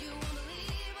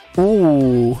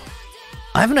 Ooh.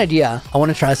 I have an idea. I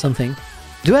want to try something.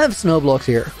 Do I have snow blocks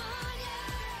here?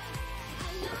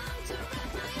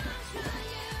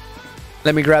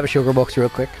 Let me grab a sugar box real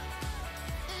quick.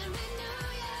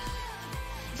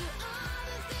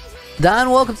 Dan,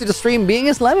 welcome to the stream. Being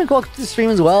Islamic, welcome to the stream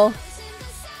as well.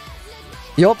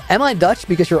 Yup, am I Dutch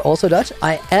because you're also Dutch?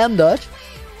 I am Dutch.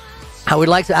 I would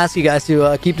like to ask you guys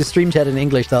to keep the stream chat in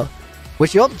English though.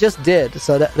 Which Yup just did,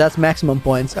 so that's maximum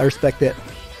points. I respect it.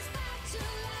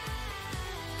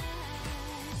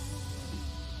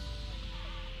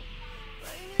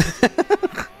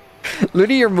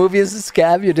 Looney, your movie is a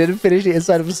scam. You didn't finish the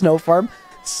inside of a snow farm.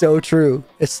 So true.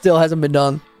 It still hasn't been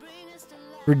done.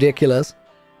 Ridiculous.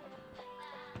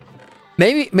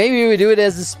 Maybe we do it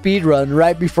as a speed run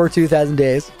right before 2000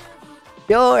 days.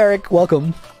 Yo, Eric,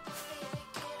 welcome.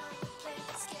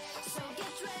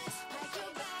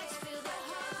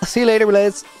 I'll see you later,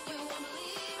 Blaze.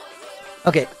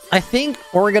 Okay, I think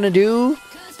what we're gonna do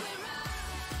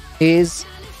is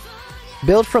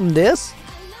build from this.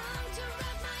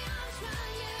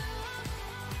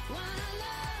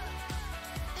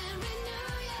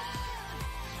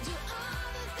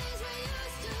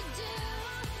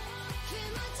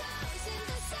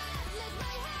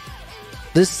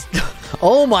 This,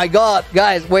 oh my god,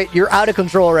 guys, wait, you're out of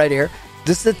control right here.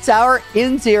 Does the tower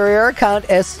interior count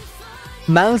as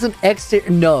mountain exterior?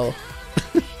 No.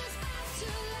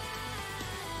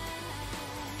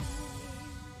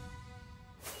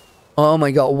 Oh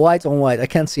my god, white on white. I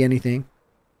can't see anything.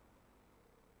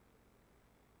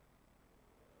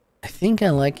 I think I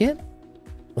like it.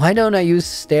 Why don't I use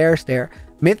stairs there?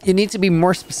 Myth, you need to be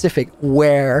more specific.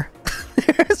 Where?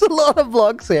 There's a lot of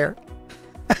blocks here.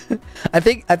 I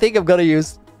think I'm gonna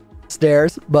use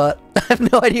stairs, but I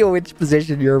have no idea which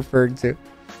position you're referring to.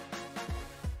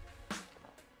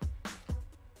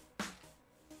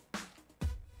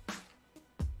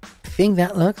 I think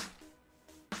that looks...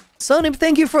 Sonip,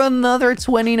 thank you for another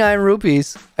 29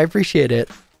 rupees. I appreciate it.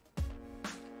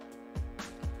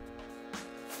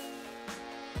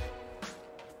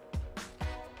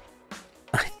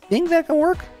 I think that can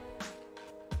work.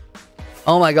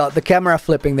 Oh my god, the camera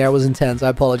flipping there was intense. I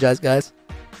apologize, guys.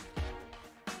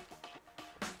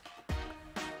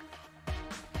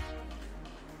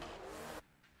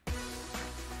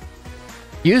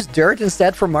 Use dirt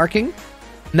instead for marking?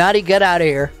 Natty, get out of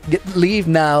here. Leave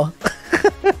now.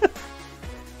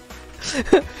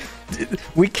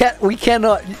 we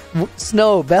cannot...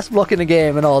 Snow, best block in the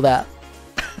game and all that.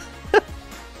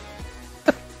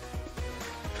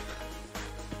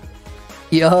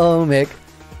 Yo, Mick.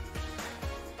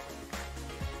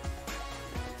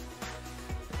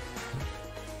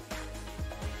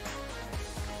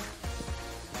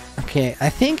 Okay, I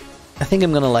think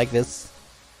I'm gonna like this.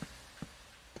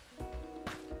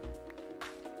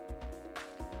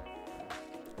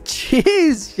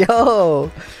 Jeez, yo!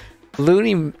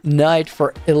 Looney Night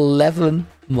for 11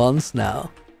 months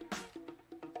now.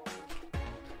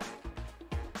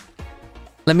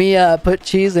 Let me put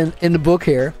cheese in the book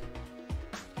here.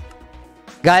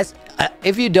 Guys,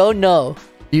 if you don't know,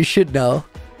 you should know.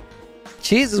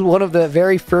 Cheese is one of the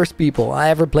very first people I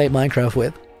ever played Minecraft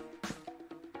with.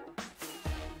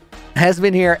 Has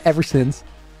been here ever since.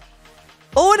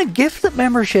 Oh, and a gifted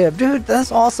membership. Dude,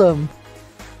 that's awesome.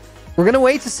 We're gonna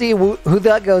wait to see who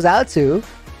that goes out to.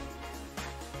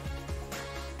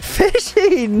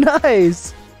 Fishy,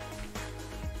 nice.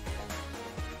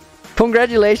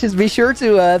 Congratulations. Be sure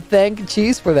to thank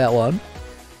Cheese for that one.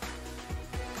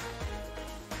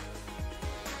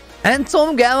 And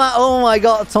Tom Gamma, oh my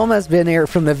god, Tom has been here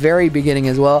from the very beginning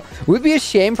as well. Would be a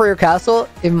shame for your castle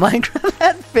if Minecraft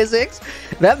had physics.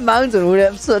 That mountain would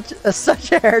have such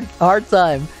a hard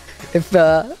time if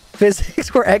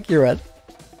physics were accurate.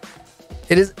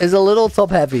 It is a little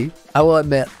top heavy, I will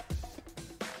admit.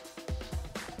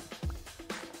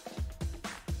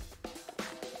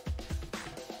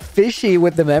 Fishy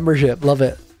with the membership, love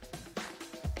it.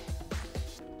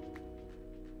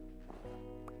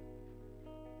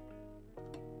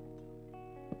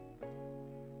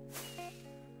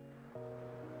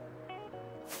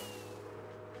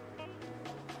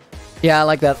 Yeah, I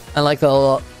like that. I like that a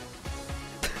lot.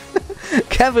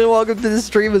 Kevin, welcome to the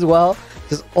stream as well.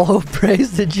 Just all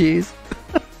praise to Cheese.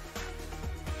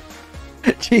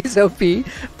 Cheese OP.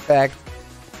 Fact.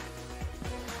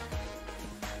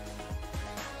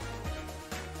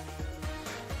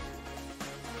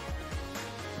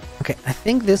 Okay, I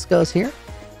think this goes here.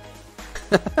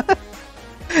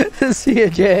 See you,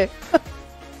 Jay.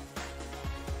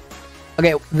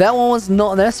 Okay, that one was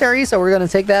not necessary, so we're gonna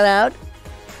take that out.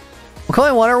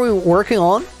 Okay, what are we working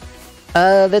on?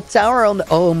 The tower on the...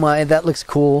 Oh my, that looks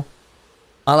cool.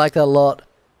 I like that a lot.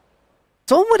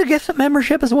 Someone with a gift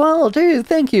membership as well, dude.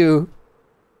 Thank you.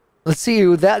 Let's see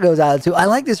who that goes out to. I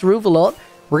like this roof a lot.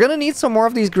 We're gonna need some more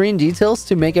of these green details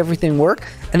to make everything work.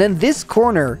 And then this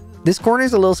corner. This corner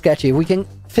is a little sketchy. If we can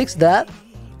fix that,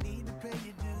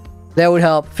 that would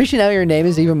help. Fishy, now your name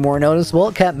is even more noticeable.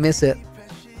 Can't miss it.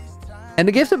 And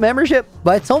the gift of membership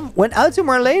by Tom went out to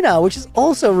Marlena, which is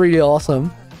also really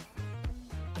awesome.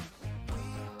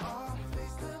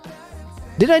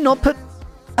 Did I not put...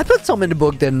 I put Tom in the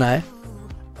book, didn't I?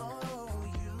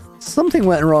 Something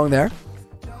went wrong there.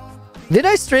 Did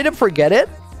I straight up forget it?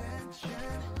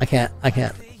 I can't.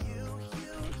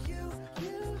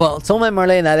 Well, Tom and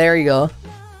Marlena, there you go.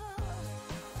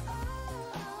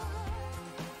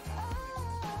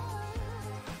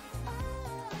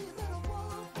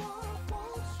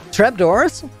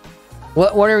 Trapdoors?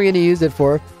 What are we gonna use it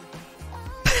for?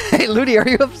 Hey, Ludi, are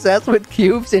you obsessed with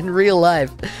cubes in real life?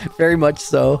 Very much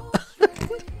so.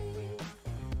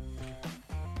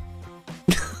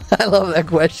 I love that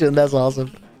question. That's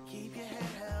awesome.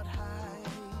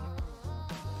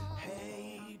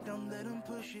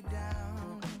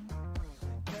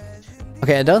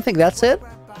 Okay, I don't think that's it.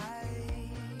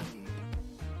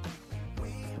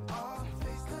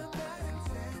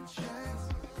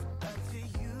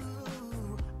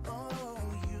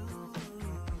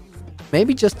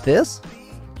 Maybe just this?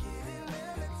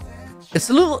 It's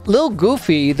a little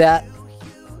goofy that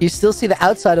you still see the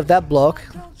outside of that block.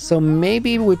 So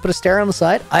maybe we put a stair on the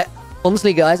side.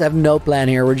 Honestly, guys, I have no plan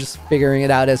here. We're just figuring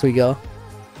it out as we go.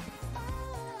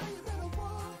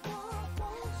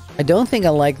 I don't think I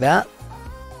like that.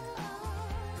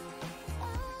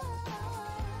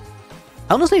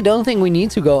 I honestly don't think we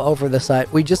need to go over the side.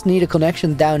 We just need a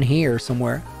connection down here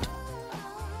somewhere.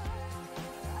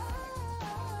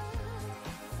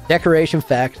 Decoration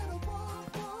fact.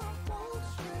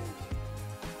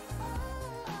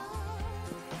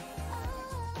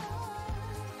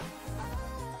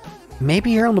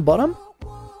 Maybe here on the bottom?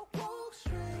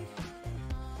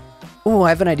 Oh, I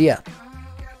have an idea.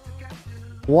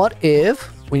 What if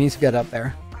we need to get up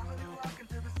there?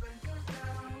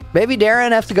 Baby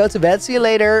Darren, have to go to bed. See you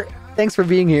later. Thanks for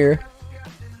being here.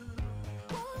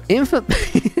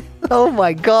 Oh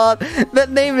my god. That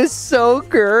name is so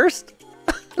cursed.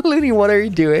 Looney, what are you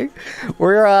doing?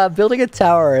 We're building a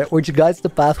tower which guides the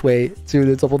pathway to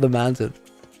the top of the mountain.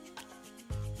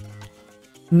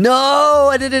 No!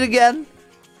 I did it again!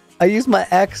 I used my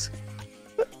axe.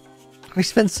 We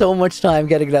spent so much time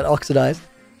getting that oxidized.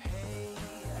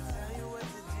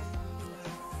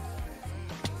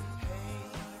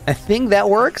 I think that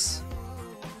works.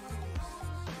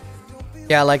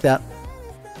 Yeah, I like that.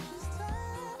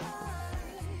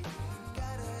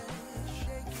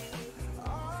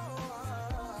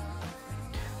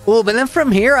 Oh, but then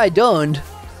from here I don't.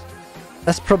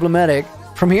 That's problematic.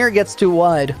 From here it gets too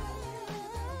wide.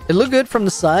 It looked good from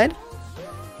the side.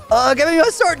 Give me my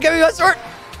sword! Give me my sword!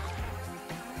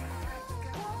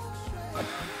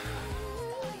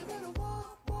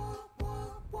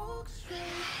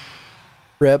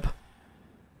 Rip.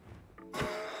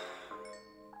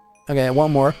 Okay,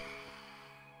 one more.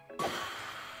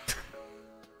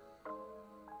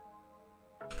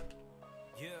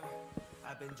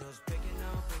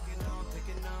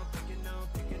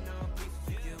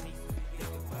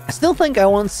 I still think I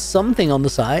want something on the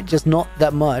side, just not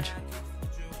that much.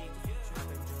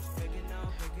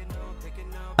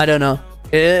 I don't know.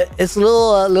 It's a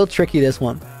little tricky, this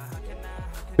one.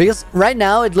 Because right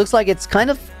now it looks like it's kind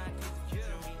of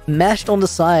meshed on the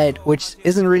side, which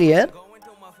isn't really it.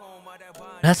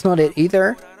 That's not it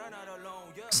either.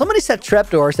 Somebody said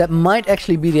trapdoors. That might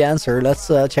actually be the answer. Let's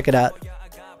check it out.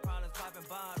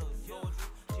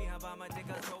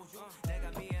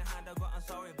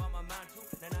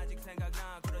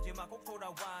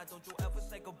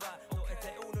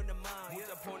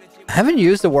 I haven't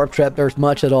used the warp trapdoors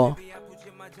much at all.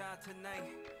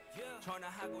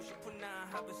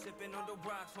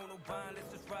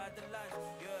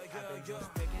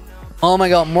 Oh my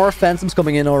god, more phantoms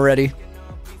coming in already.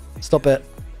 Stop it.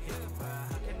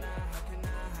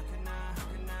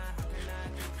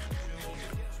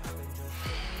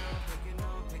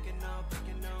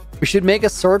 We should make a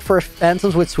sword for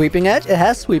phantoms with sweeping edge. It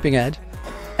has sweeping edge.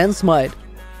 And smite.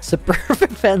 It's a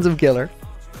perfect phantom killer.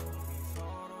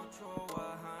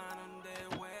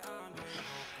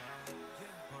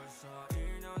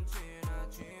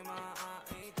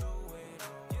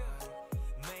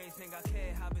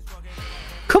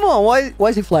 Come on, why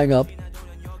is he flying up?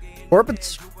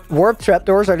 Warp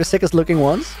trapdoors are the sickest looking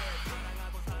ones.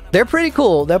 They're pretty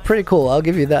cool. They're pretty cool. I'll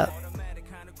give you that.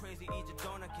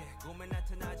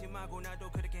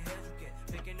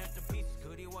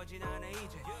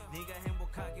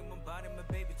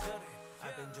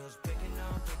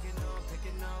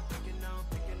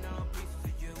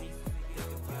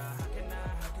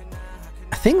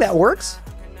 I think that works.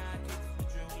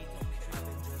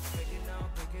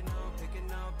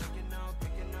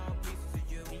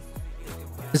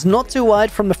 It's not too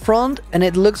wide from the front, and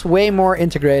it looks way more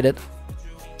integrated.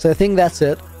 So I think that's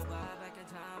it.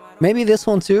 Maybe this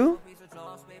one too?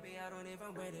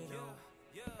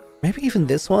 Maybe even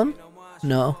this one?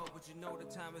 No.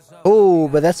 Oh,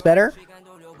 but that's better.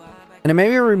 And then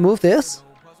maybe remove this?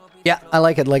 Yeah, I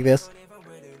like it like this.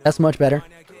 That's much better.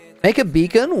 Make a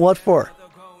beacon? What for?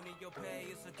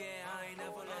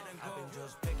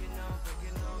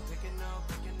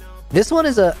 This one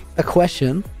is a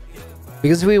question.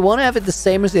 Because if we want to have it the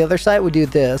same as the other side, we do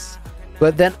this.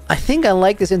 But then I think I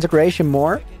like this integration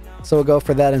more. So we'll go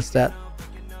for that instead.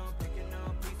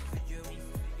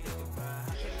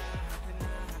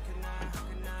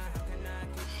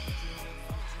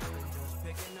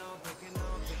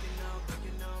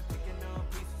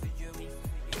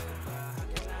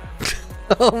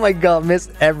 Oh my god, missed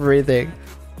everything.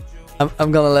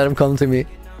 I'm gonna let him come to me.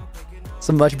 It's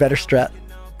a much better strat.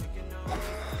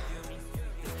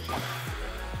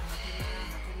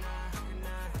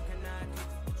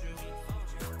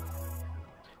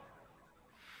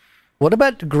 What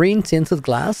about green tinted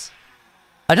glass?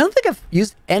 I don't think I've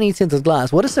used any tinted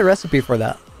glass. What is the recipe for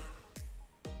that?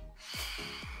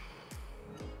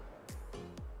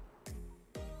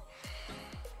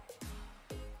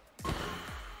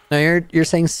 No, you're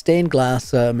saying stained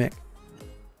glass, Mick.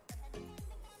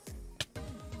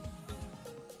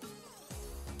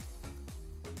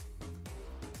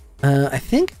 I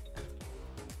think...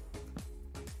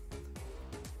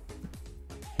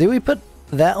 Did we put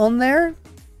that on there?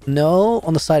 No,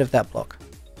 on the side of that block.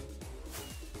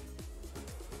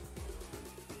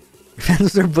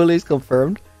 Fans are bullies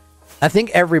confirmed. I think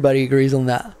everybody agrees on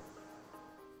that.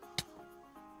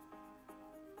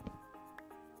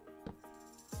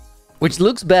 Which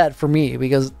looks bad for me,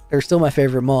 because they're still my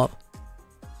favorite mob.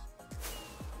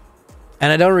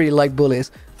 And I don't really like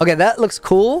bullies. Okay, that looks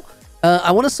cool.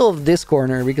 I want to solve this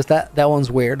corner, because that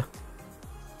one's weird.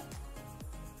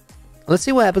 Let's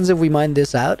see what happens if we mine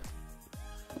this out.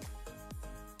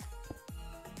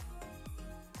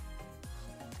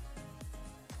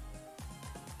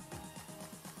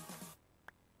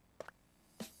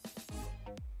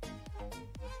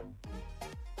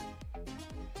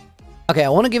 Okay, I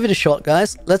want to give it a shot,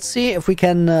 guys. Let's see if we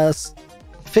can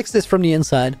fix this from the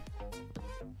inside.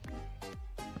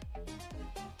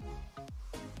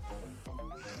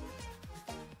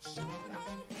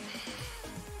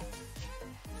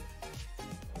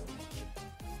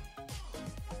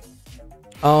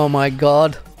 Oh my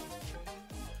god.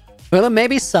 Well,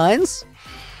 maybe signs?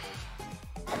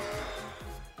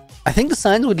 I think the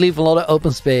signs would leave a lot of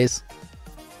open space.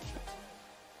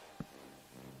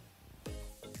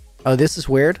 Oh, this is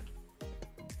weird.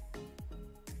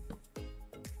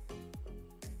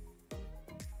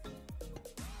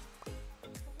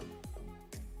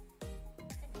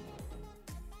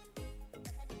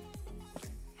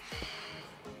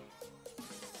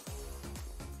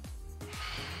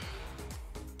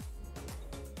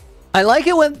 I like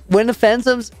it when the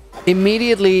Phantoms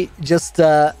immediately just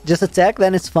attack,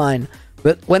 then it's fine.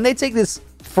 But when they take this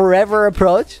forever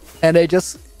approach and they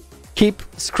just keep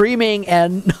screaming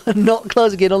and not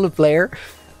closing in on the player,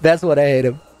 that's what I hate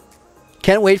them.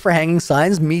 Can't wait for hanging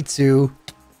signs. Me too.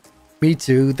 Me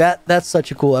too. That's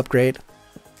such a cool upgrade.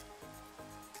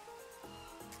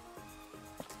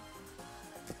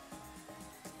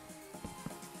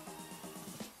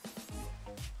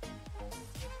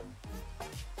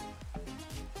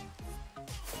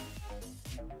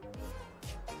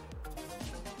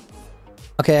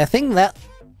 Okay, I think that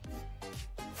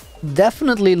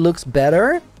definitely looks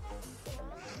better.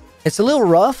 It's a little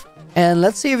rough, and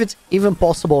let's see if it's even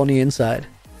possible on the inside.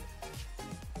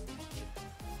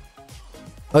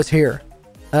 Oh, it's here.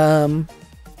 Okay,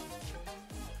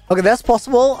 that's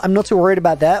possible. I'm not too worried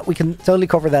about that. We can totally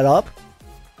cover that up.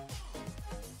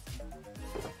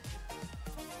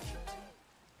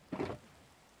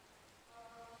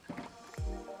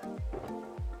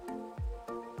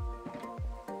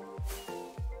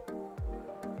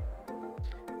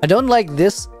 I don't like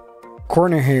this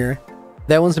corner here.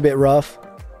 That one's a bit rough.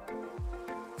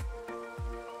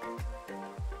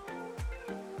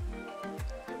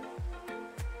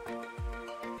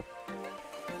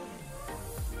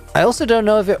 I also don't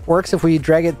know if it works if we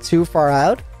drag it too far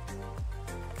out.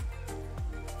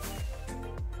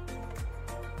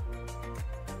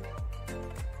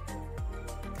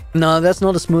 No, that's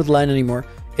not a smooth line anymore.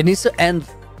 It needs to end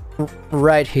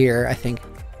right here, I think.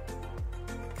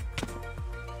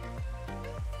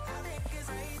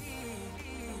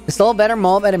 Install better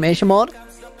mob animation mod.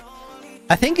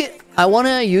 I think I want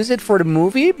to use it for the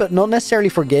movie, but not necessarily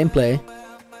for gameplay.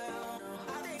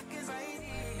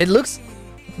 It looks...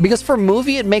 Because for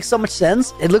movie, it makes so much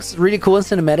sense. It looks really cool and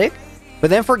cinematic. But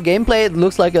then for gameplay, it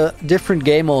looks like a different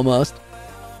game almost.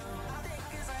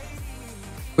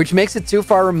 Which makes it too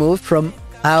far removed from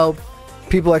how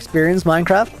people experience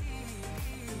Minecraft.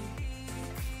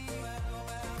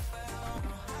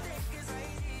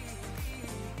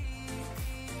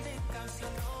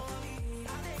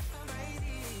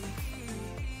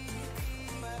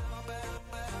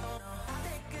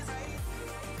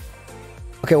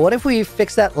 Okay, what if we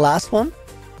fix that last one?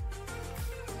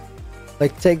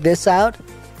 Like, take this out.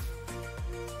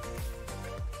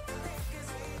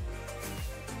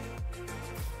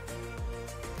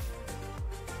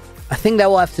 I think that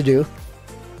will have to do.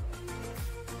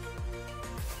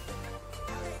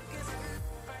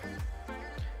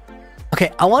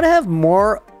 Okay, I want to have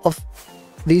more of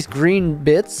these green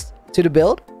bits to the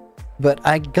build, but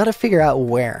I gotta figure out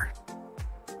where.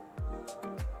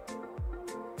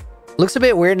 Looks a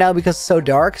bit weird now because it's so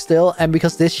dark still, and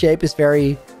because this shape is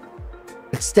very...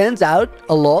 It stands out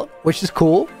a lot, which is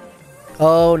cool.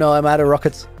 Oh no, I'm out of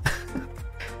rockets.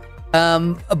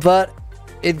 But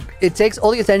it takes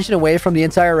all the attention away from the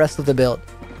entire rest of the build.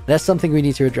 That's something we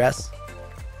need to address.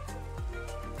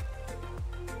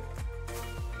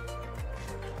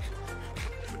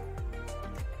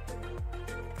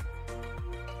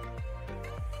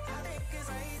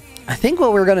 I think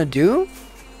what we're gonna do...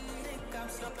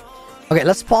 Okay,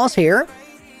 let's pause here.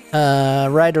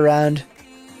 Right around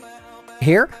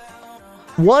here.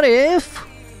 What if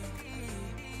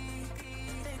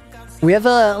we have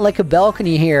like a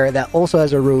balcony here that also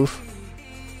has a roof?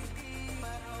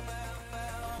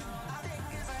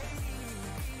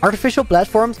 Artificial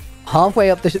platforms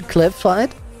halfway up the cliff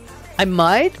side. I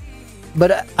might,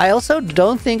 but I also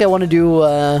don't think I want to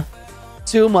do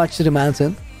too much to the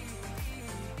mountain.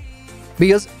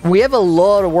 Because we have a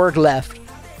lot of work left.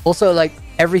 Also, like,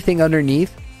 everything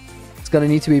underneath is gonna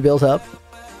need to be built up.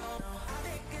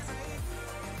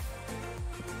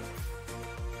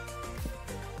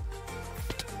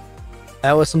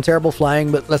 That was some terrible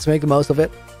flying, but let's make the most of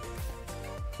it.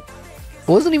 It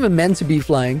wasn't even meant to be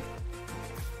flying.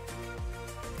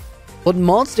 What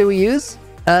mods do we use?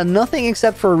 Nothing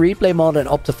except for a replay mod and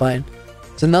Optifine.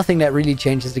 So nothing that really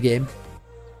changes the game.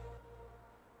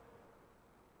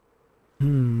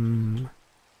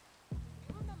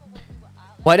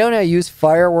 Why don't I use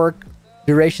firework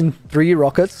duration 3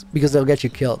 rockets? Because they'll get you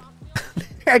killed.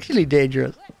 They're actually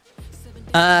dangerous.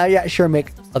 Yeah, sure,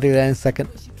 Mick. I'll do that in a second.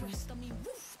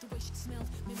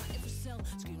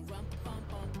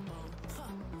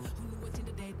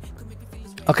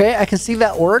 Okay, I can see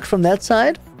that work from that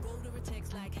side.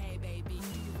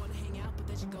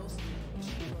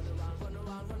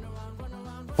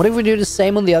 What if we do the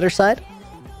same on the other side?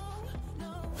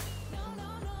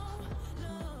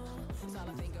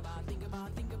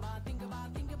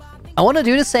 I want to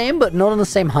do the same, but not on the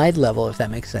same height level, if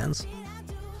that makes sense.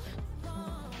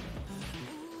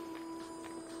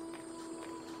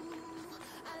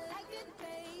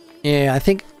 Yeah, I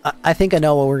think I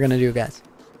know what we're gonna do, guys.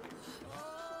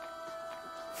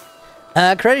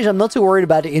 Credits, I'm not too worried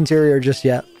about the interior just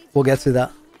yet. We'll get to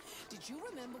that.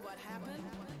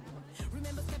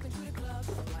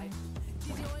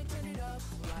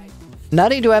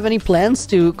 Natty, do you have any plans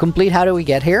to complete How Do We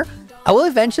Get Here? I will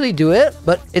eventually do it,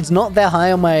 but it's not that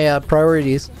high on my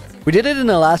priorities. We did it in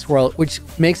the last world, which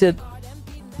makes it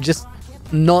just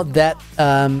not that...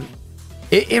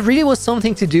 It really was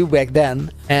something to do back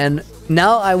then, and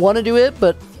now I want to do it,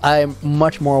 but I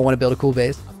much more want to build a cool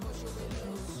base.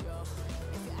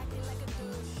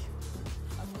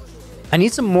 I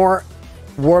need some more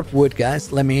warped wood,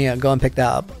 guys. Let me go and pick that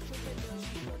up.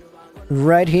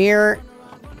 Right here.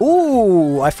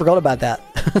 Ooh, I forgot about that.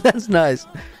 That's nice.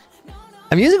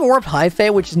 I'm using a warped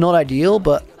hyphae, which is not ideal,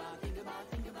 but...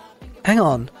 Hang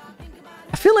on.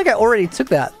 I feel like I already took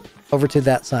that over to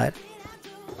that side.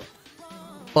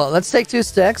 Well, let's take 2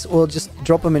 stacks. We'll just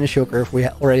drop them in a shulker if we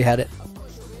already had it.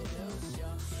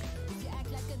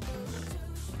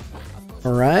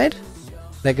 Alright.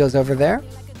 That goes over there.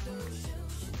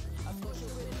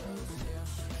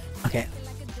 Okay.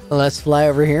 Let's fly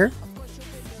over here.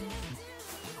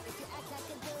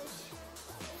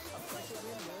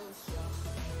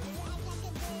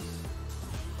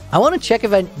 I want to check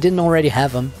if I didn't already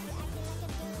have them.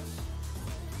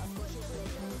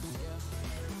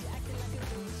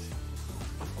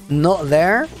 Not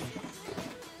there.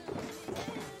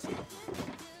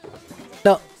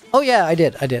 No. Oh yeah, I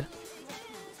did. Okay,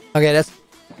 that's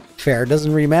fair.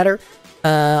 Doesn't really matter.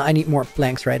 I need more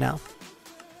planks right now.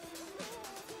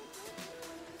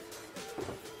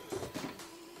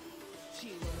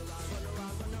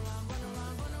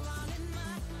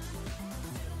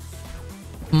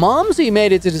 Momsy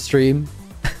made it to the stream.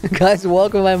 Guys,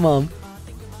 welcome my mom.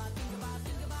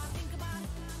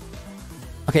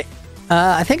 Okay.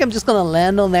 I think I'm just gonna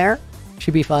land on there.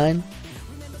 Should be fine.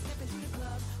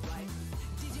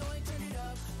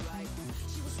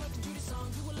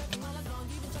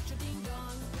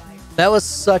 That was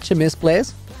such a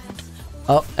misplace.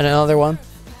 Oh, and another one.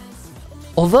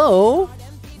 Although...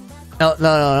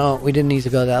 No. We didn't need to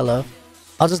go that low.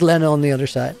 I'll just land on the other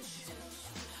side.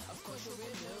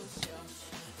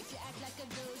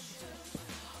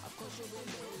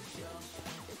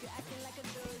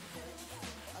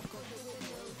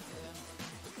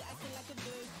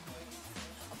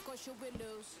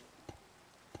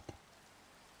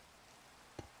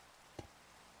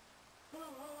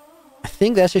 I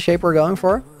think that's the shape we're going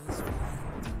for.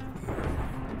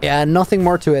 Yeah, nothing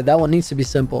more to it. That one needs to be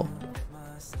simple.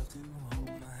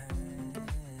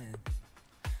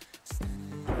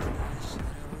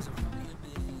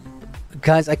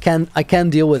 Guys, I can't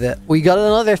deal with it. We got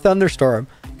another thunderstorm.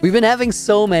 We've been having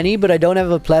so many, but I don't have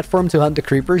a platform to hunt the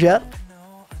creepers yet.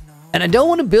 And I don't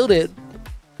want to build it,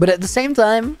 but at the same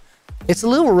time, it's a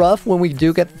little rough when we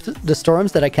do get the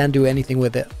storms that I can't do anything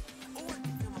with it.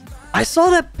 I saw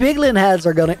that piglin heads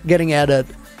are getting added,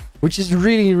 which is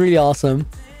really, really awesome.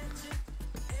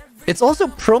 It's also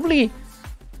probably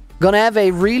gonna have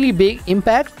a really big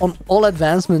impact on all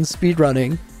advancement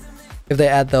speedrunning if they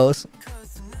add those.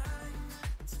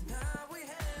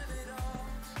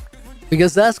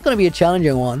 Because that's gonna be a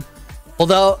challenging one.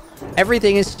 Although,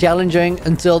 everything is challenging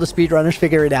until the speedrunners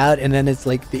figure it out, and then it's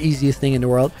like the easiest thing in the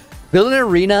world. Build an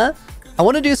arena. I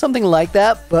want to do something like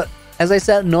that, but as I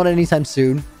said, not anytime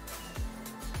soon.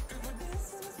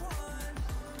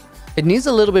 It needs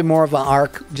a little bit more of an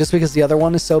arc, just because the other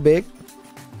one is so big.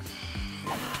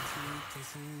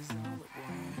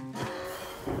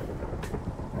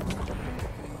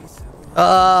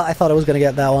 I thought I was gonna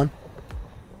get that one.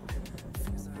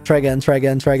 Try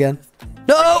again.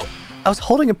 No! I was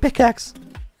holding a pickaxe.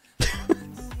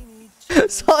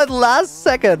 Saw it last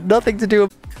second. Nothing to do.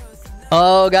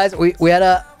 Oh, guys, we had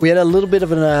a little bit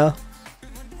of an.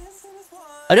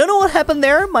 I don't know what happened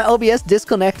there. My OBS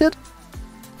disconnected,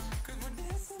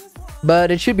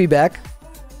 but it should be back.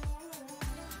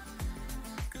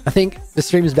 I think the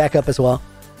stream is back up as well.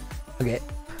 Okay,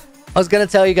 I was gonna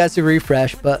tell you guys to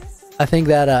refresh, but I think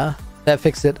that that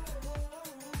fixed it.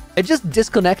 It just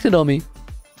disconnected on me.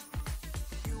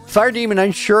 Fire Demon,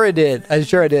 I'm sure it did.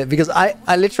 Because I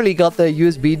literally got the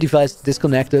USB device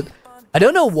disconnected. I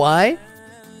don't know why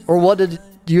or what the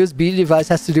USB device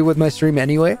has to do with my stream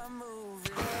anyway.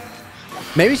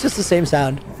 Maybe it's just the same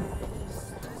sound.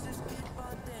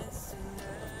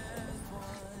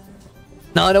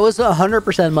 No, that was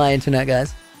 100% my internet,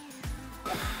 guys.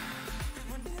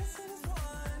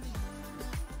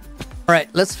 Alright,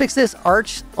 let's fix this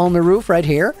arch on the roof right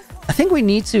here. I think we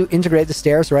need to integrate the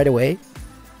stairs right away.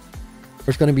 Or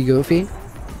it's gonna be goofy.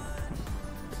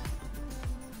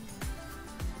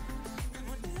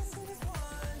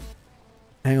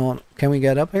 Can we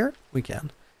get up here? We can.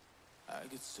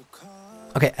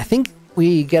 Okay, I think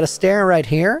we get a stair right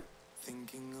here.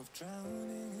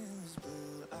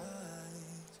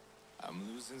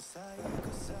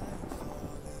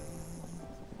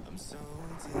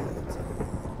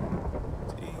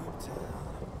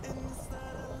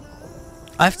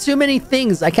 I have too many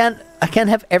things. I can't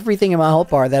have everything in my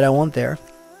hotbar that I want there.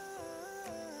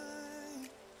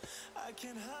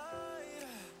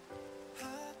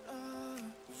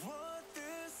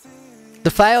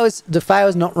 The file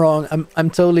is not wrong. I'm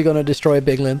totally gonna destroy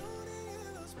Biglin.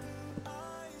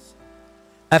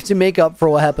 I have to make up for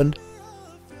what happened.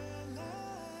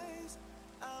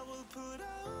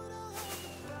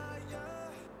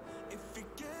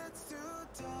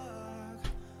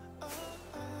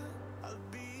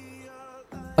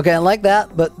 Okay, I like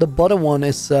that, but the bottom one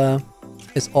is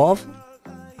off.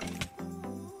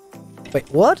 Wait,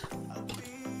 what?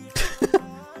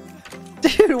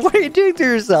 Dude, what are you doing to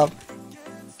yourself?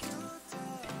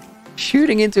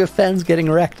 Shooting into a fence,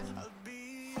 getting wrecked.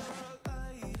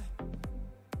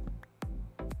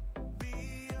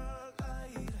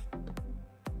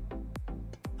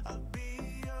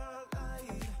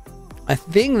 I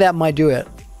think that might do it.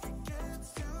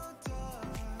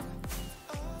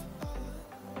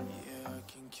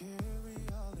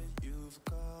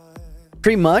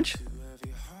 Pretty much.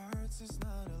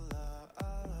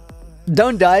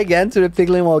 Don't die again to the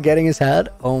piglin while getting his head.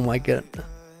 Oh my god.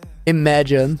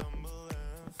 Imagine.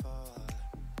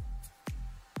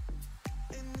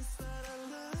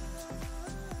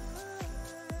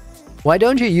 Why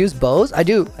don't you use bows? I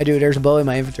do. There's a bow in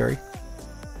my inventory.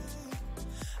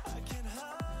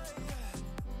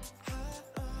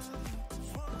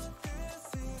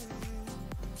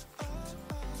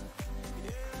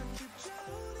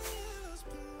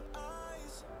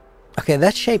 Okay,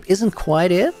 that shape isn't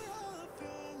quite it.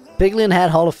 Piglin had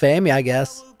Hall of Fame, yeah, I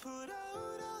guess.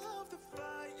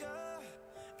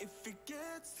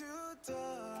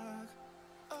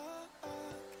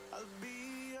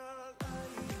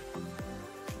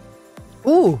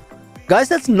 Ooh, guys,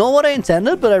 that's not what I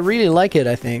intended, but I really like it,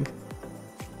 I think.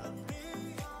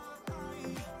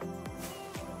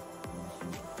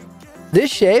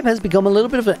 This shape has become a little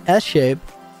bit of an S shape,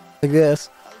 like this.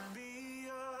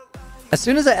 As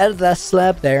soon as I added that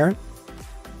slab there,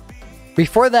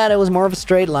 before that it was more of a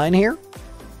straight line here.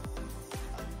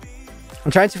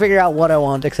 I'm trying to figure out what I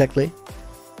want exactly.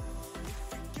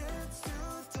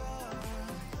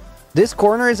 This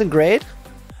corner isn't great.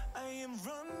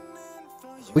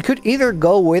 We could either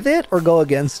go with it or go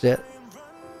against it.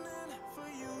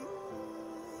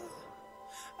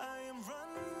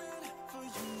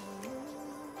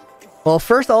 Well,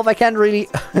 first off, I can't really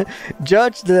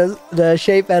judge the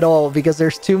shape at all because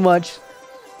there's too much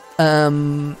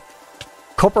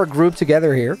copper grouped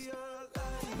together here.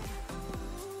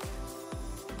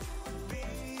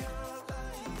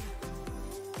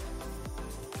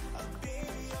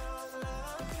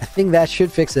 I think that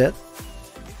should fix it.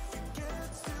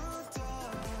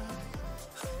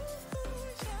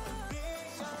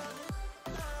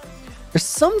 There's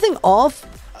something off.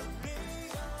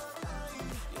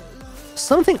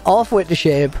 Something off with the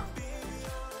shape.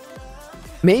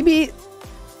 Maybe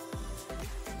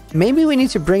we need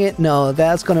to bring it. No,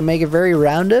 that's gonna make it very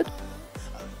rounded.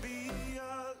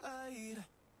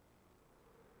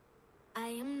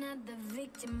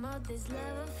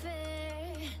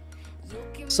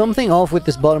 Something off with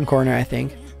this bottom corner, I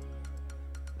think.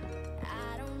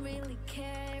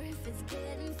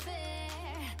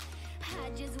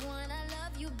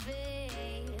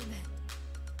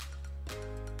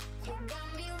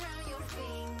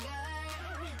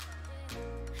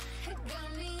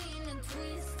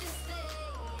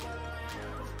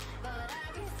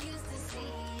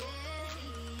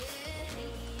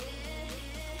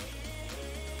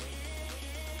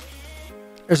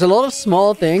 There's a lot of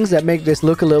small things that make this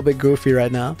look a little bit goofy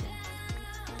right now.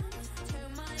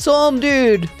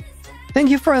 Dude, thank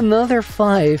you for another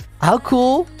 5. How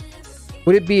cool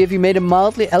would it be if you made a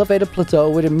mildly elevated plateau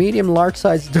with a medium large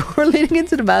sized door leading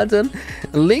into the mountain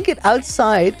and link it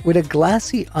outside with a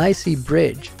glassy icy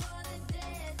bridge?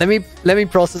 Let me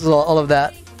process all of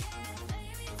that.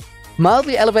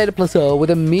 Mildly elevated plateau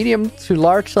with a medium to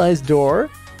large sized door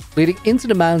leading into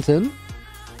the mountain.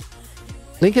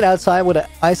 Link it outside with an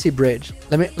icy bridge.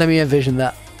 Let me envision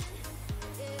that.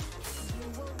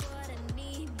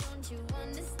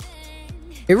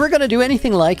 If we're gonna do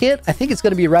anything like it, I think it's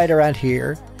gonna be right around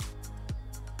here.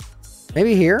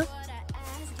 Maybe here.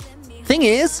 Thing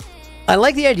is, I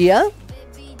like the idea.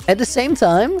 At the same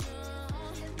time,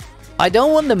 I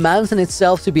don't want the mountain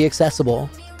itself to be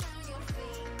accessible.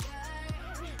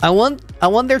 I want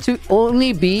there to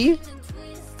only be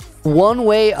one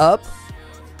way up.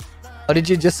 Oh, did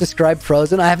you just describe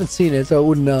Frozen? I haven't seen it, so I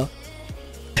wouldn't know.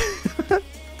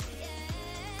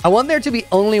 I want there to be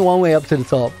only one way up to the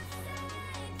top.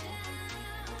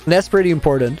 And that's pretty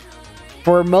important.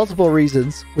 For multiple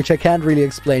reasons, which I can't really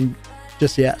explain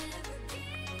just yet.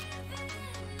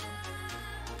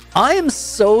 I am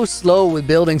so slow with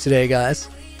building today, guys.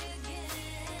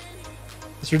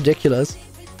 It's ridiculous.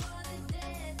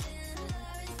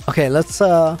 Okay, let's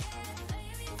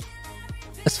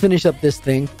finish up this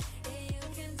thing.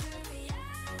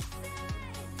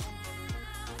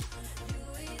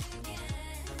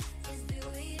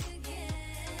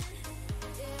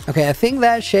 Okay, I think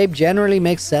that shape generally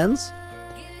makes sense.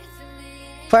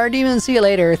 Fire Demon, see you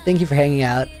later. Thank you for hanging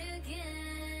out.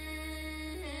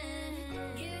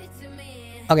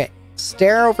 Okay,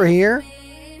 stair over here.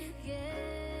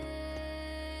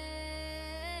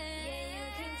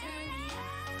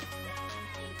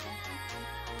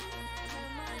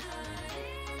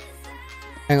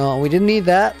 Hang on, we didn't need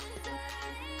that.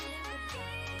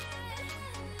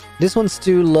 This one's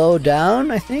too low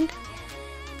down, I think.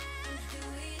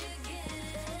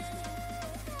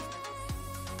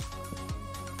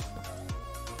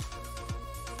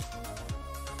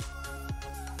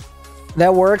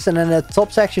 That works, and then the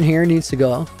top section here needs to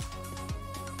go.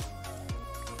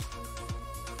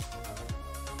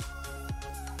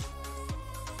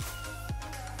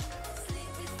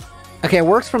 Okay, it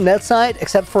works from that side,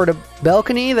 except for the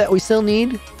balcony that we still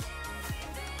need.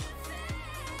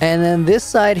 And then this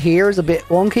side here is a bit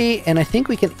wonky, and I think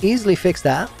we can easily fix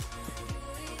that.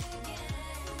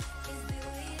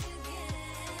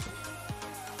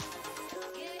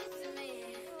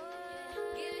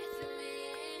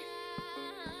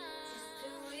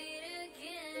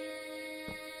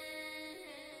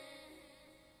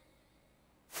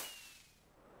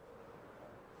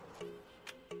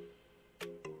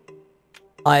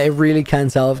 I really can't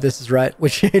tell if this is right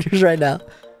with shaders right now.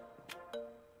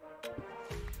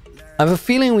 I have a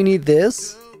feeling we need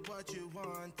this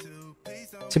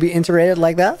to be integrated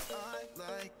like that.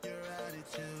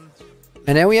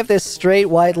 And then we have this straight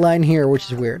white line here,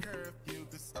 which is weird.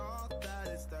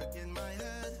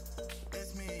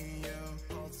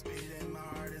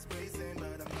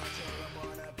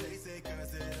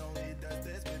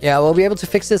 Yeah, we'll be able to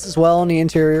fix this as well on the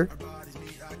interior.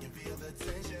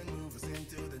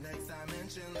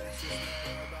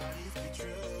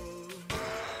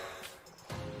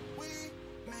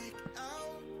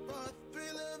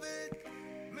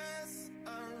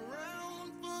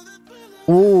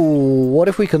 Ooh, what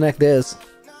if we connect this?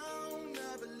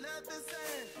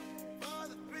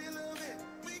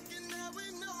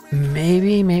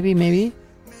 Maybe.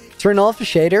 Turn off the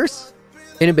shaders.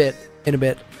 In a bit.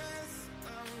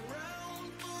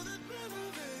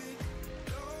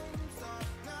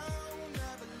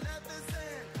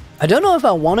 I don't know if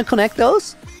I want to connect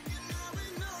those.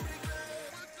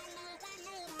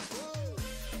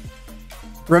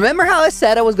 Remember how I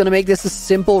said I was going to make this a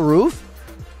simple roof?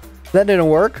 That didn't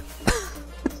work.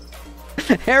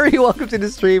 Harry, welcome to the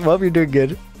stream. Hope you're doing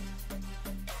good.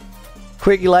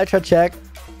 Quick Elytra check.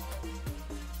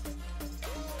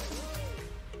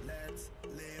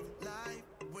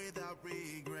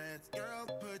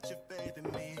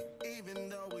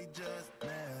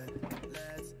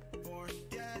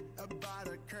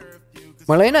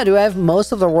 Marlena, do I have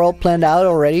most of the world planned out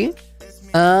already?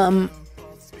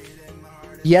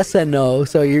 Yes and no.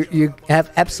 So you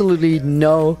have absolutely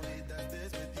no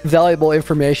valuable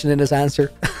information in this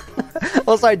answer.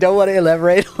 Also, I don't want to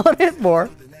elaborate on it more.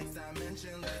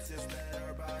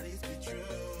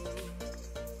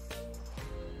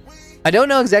 I don't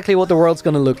know exactly what the world's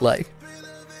gonna look like.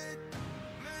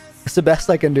 It's the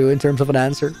best I can do in terms of an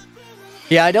answer.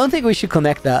 Yeah, I don't think we should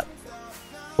connect that.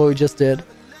 What we just did.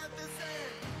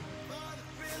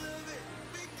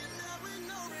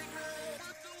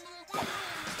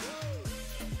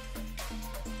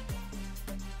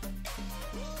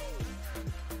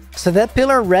 So that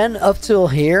pillar ran up till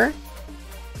here.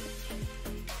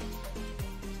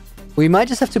 We might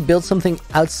just have to build something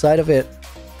outside of it.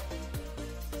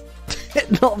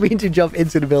 Not mean to jump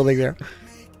into the building there.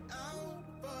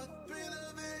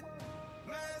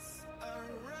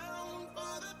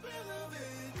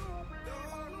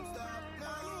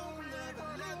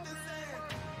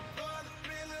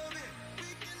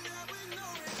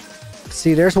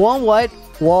 See, there's one white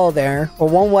wall there, or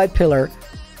one white pillar,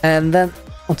 and then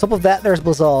on top of that, there's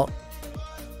basalt.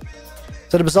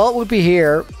 So the basalt would be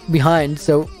here, behind,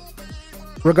 so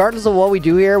regardless of what we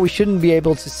do here, we shouldn't be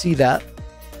able to see that.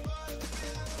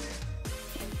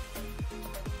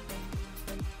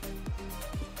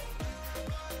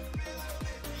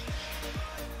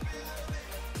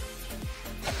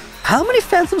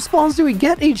 phantom spawns do we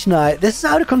get each night? This is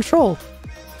out of control.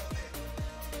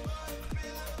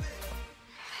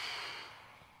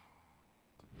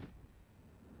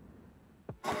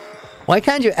 Why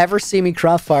can't you ever see me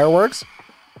craft fireworks?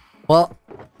 Well,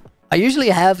 I usually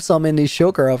have some in the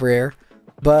shulker over here,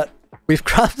 but we've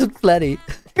crafted plenty.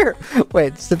 Here,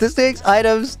 wait, statistics,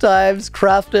 items, times,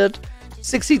 crafted,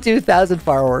 62,000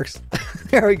 fireworks.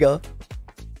 There we go.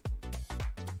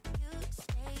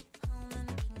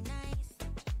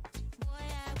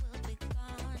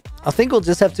 I think we'll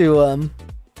just have to,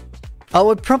 I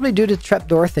would probably do the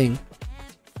trapdoor thing.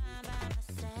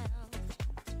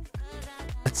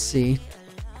 Let's see.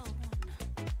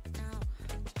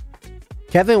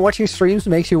 Kevin, watching streams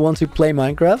makes you want to play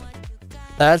Minecraft?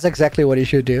 That's exactly what you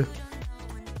should do.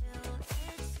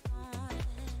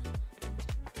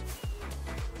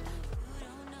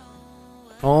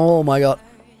 Oh my god.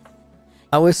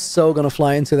 I was so gonna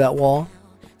fly into that wall.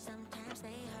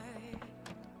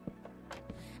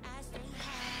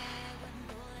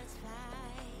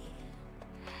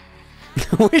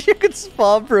 Wish you could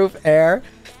spawn-proof air.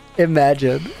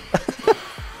 Imagine.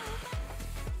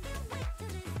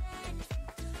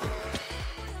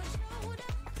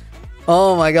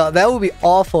 Oh my god, that would be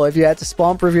awful if you had to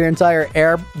spawn-proof your entire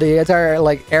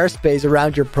like airspace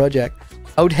around your project.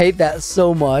 I would hate that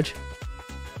so much.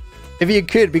 If you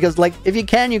could, because like if you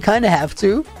can, you kind of have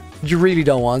to. You really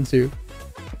don't want to.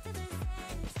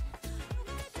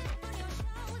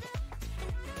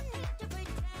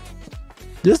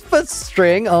 Just put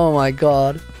string. Oh my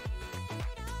god.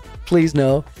 Please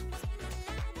no.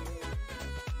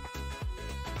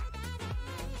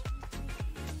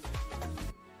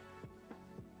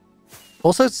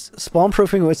 Also, spawn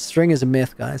proofing with string is a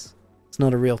myth, guys. It's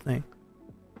not a real thing.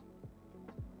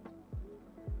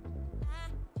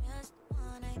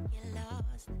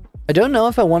 I don't know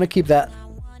if I want to keep that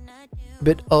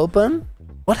bit open.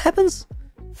 What happens?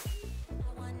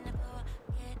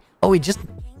 Oh,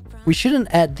 we shouldn't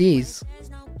add these.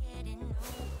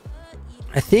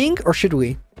 I think, or should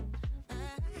we?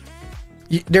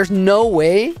 There's no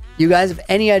way you guys have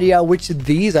any idea which of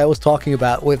these I was talking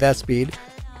about with that speed.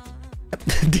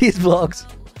 These blocks.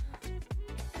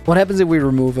 What happens if we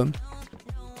remove them?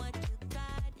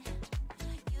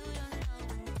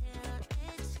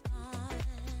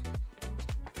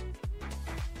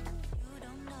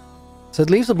 So it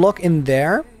leaves a block in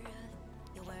there.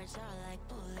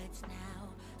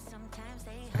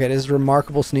 Okay, this is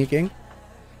remarkable sneaking.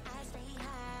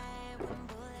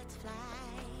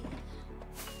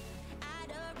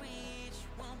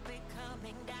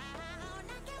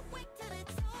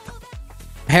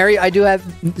 Harry, I do have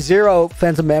 0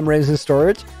 phantom memories in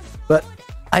storage, but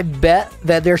I bet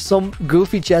that there's some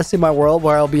goofy chest in my world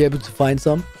where I'll be able to find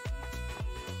some.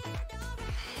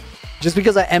 Just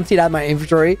because I emptied out my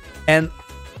inventory, and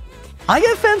I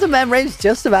get phantom memories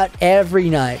just about every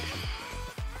night.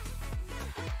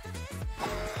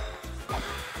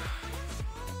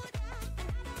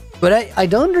 But I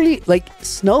don't really, like,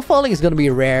 snow falling is going to be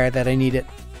rare that I need it.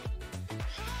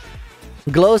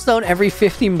 Glowstone every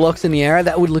 15 blocks in the air,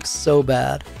 that would look so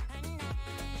bad.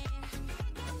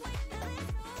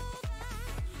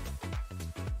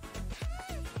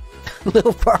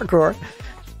 Little parkour.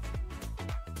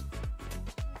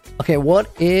 Okay, what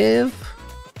if...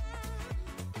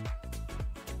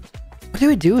 What do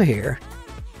we do here?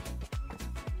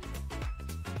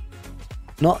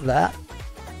 Not that.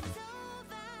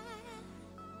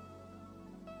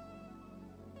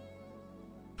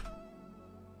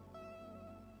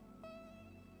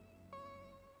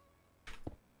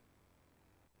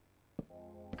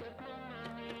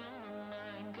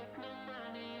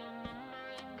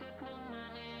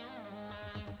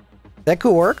 That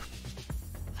could work.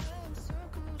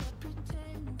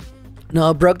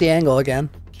 No, I broke the angle again.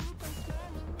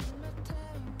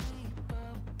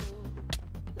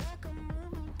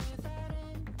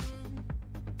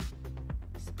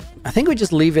 I think we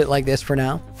just leave it like this for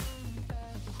now.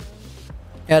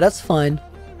 Yeah, that's fine.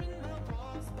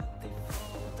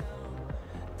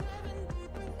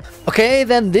 Okay,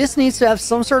 then this needs to have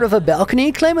some sort of a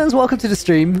balcony. Clemens, welcome to the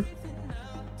stream.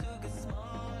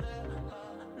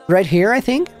 Right here, I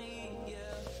think.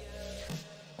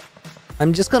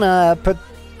 I'm just gonna put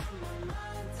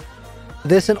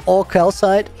this in all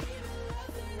calcite.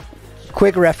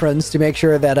 Quick reference to make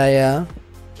sure that I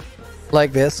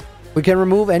like this. We can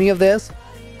remove any of this.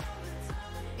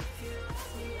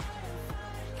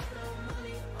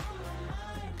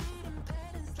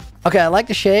 Okay, I like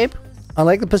the shape. I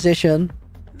like the position.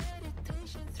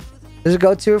 Does it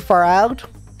go too far out?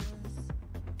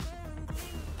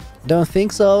 Don't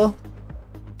think so.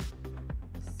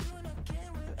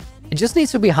 It just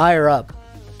needs to be higher up.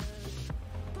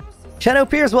 Shadow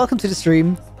Pierce, welcome to the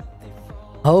stream.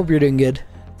 I hope you're doing good.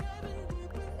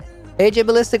 AJ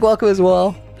Ballistic, welcome as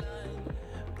well.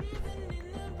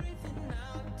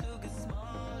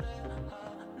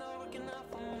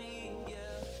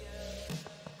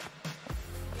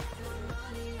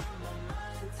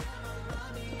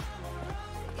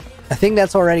 I think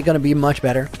that's already going to be much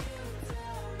better.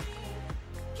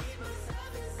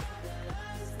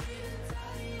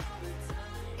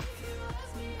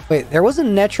 Wait, there was a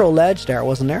natural ledge there,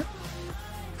 wasn't there?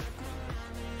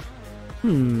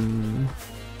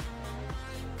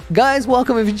 Guys,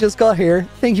 welcome if you just got here.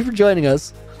 Thank you for joining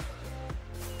us.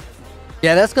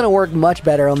 Yeah, that's going to work much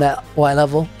better on that Y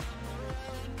level.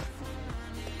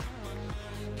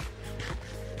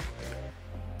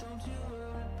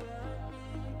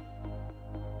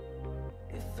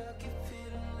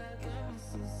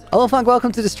 Hello, Funk,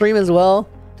 welcome to the stream as well.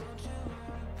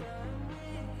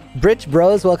 Bridge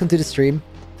Bros, welcome to the stream.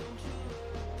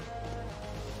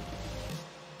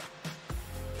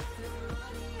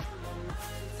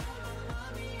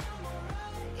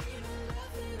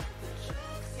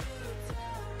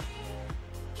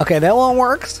 Okay, that one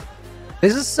works.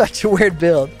 This is such a weird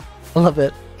build. I love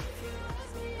it.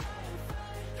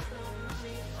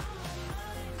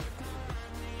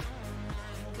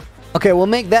 Okay, we'll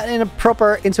make that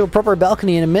into a proper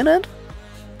balcony in a minute.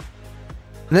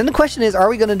 And then the question is, are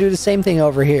we going to do the same thing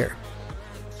over here?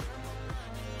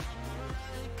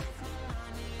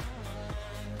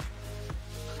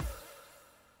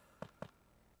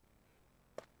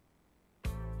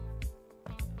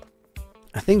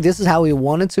 I think this is how we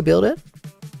wanted to build it.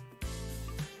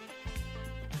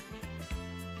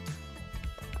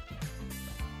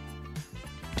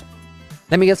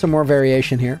 Let me get some more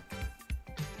variation here.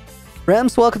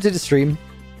 Rams, welcome to the stream.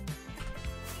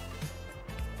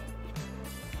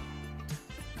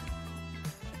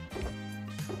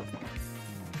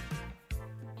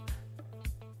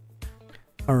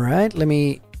 Alright, let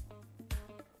me...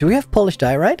 Do we have polished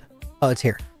diorite? Oh, it's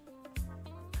here.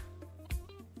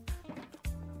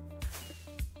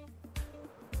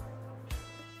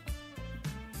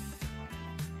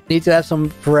 Need to have some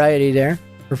variety there,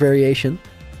 or variation.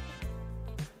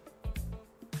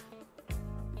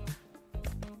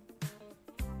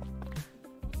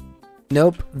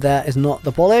 Nope, that is not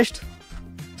the polished.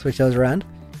 Switch those around.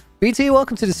 BT,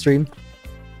 welcome to the stream.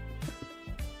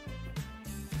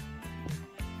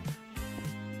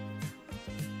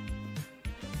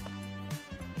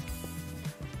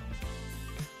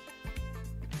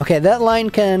 Okay, that line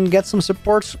can get some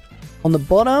supports on the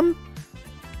bottom.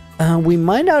 We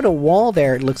mined out a wall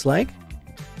there, it looks like.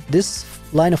 This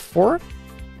line of 4.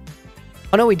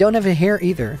 Oh no, we don't have it here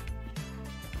either.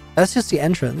 That's just the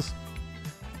entrance.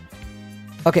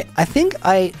 Okay, I think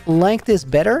I like this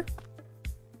better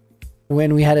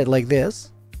when we had it like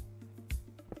this.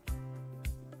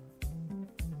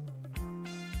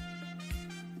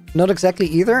 Not exactly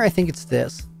either, I think it's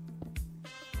this.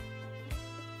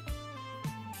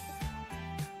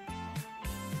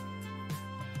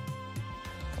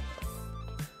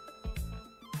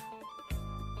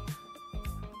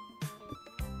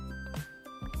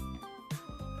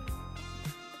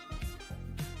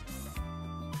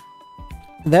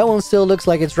 That one still looks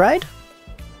like it's right.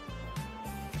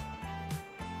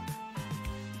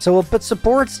 So we'll put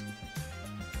supports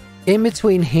in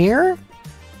between here.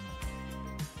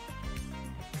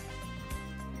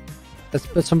 Let's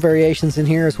put some variations in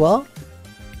here as well.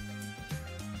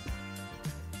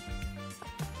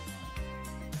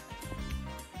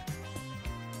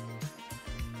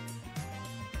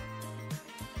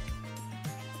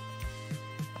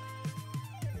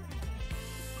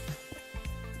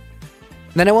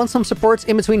 Then I want some supports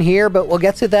in between here, but we'll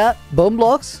get to that. Bone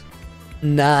blocks?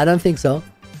 Nah, I don't think so.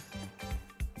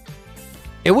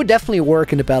 It would definitely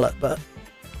work in the pallet, but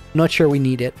not sure we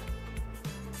need it.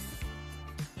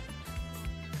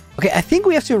 Okay, I think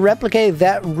we have to replicate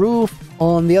that roof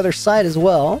on the other side as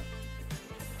well.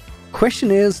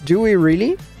 Question is, do we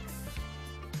really?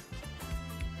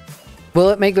 Will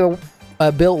it make the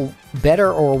build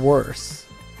better or worse?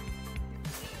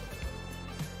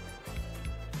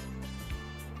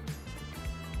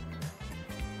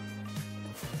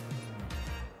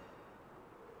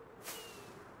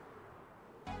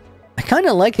 I kind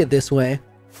of like it this way.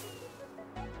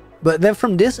 But then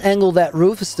from this angle, that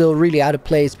roof is still really out of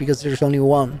place because there's only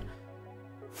one.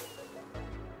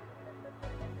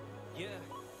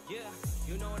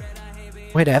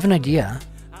 Wait, I have an idea.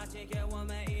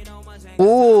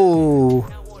 Ooh.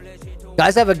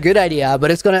 Guys, I have a good idea, but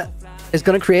it's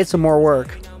gonna create some more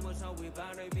work.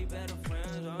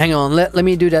 Hang on, let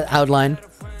me do that outline.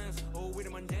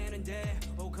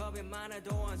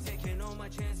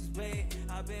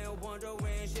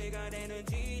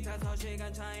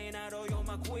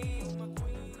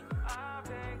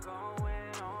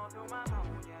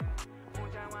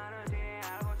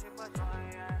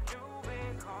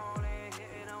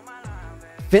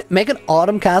 Make an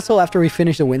autumn castle after we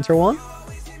finish the winter one?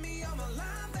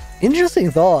 Interesting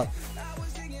thought.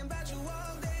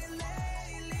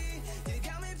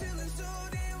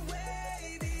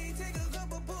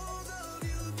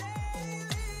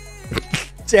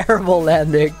 Terrible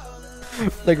landing.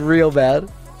 Like real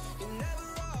bad.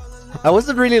 I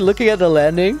wasn't really looking at the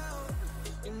landing.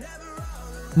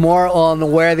 More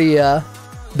on where the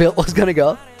build was gonna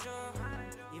go.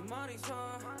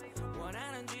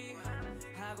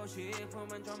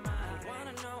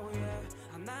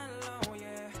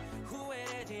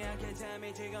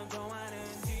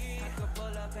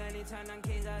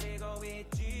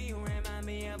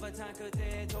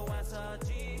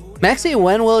 Maxi,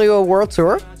 when will your world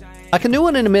tour? I can do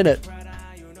one in a minute.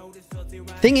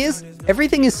 Thing is,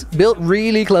 everything is built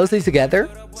really closely together,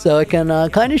 so I can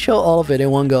kind of show all of it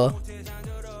in one go.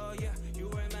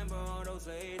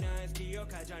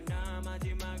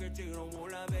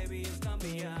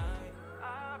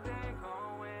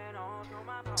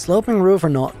 Sloping roof or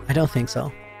not? I don't think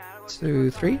so. 2,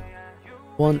 3.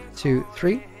 1, 2,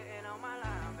 3.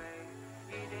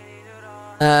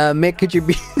 Mick, could you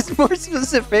be more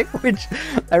specific? Which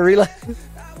I realize.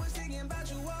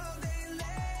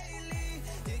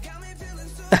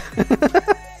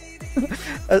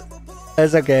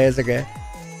 It's okay, it's okay.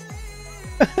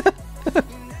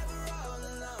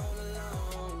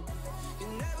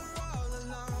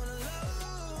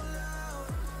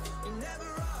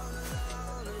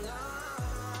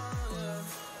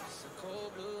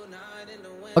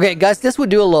 Okay, guys, this would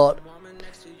do a lot.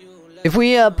 If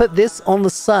we put this on the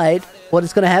side, what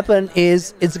is going to happen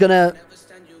is it's going to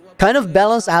kind of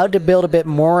balance out the build a bit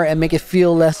more and make it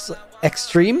feel less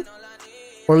extreme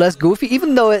or less goofy,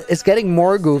 even though it's getting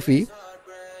more goofy.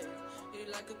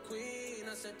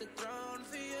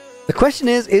 The question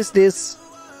is this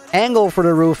angle for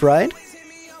the roof right?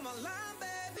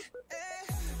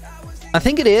 I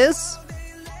think it is.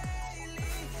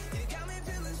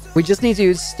 We just need to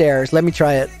use stairs. Let me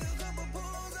try it.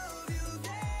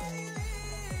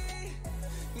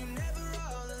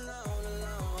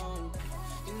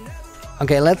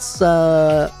 Okay, let's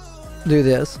do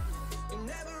this.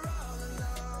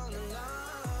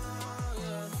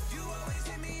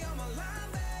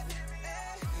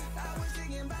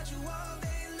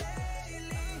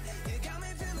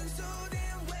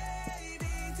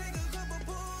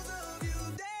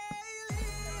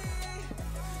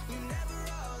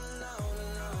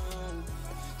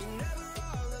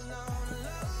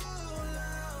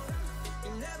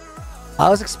 I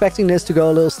was expecting this to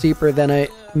go a little steeper than I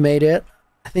made it.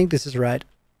 I think this is right.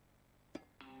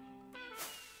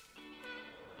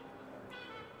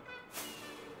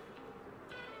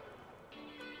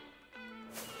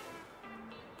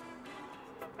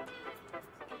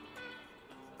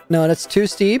 No, that's too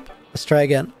steep. Let's try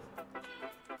again.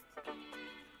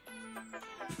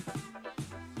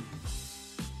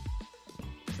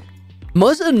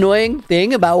 Most annoying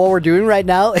thing about what we're doing right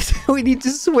now is we need to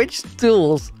switch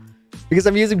tools. Because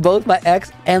I'm using both my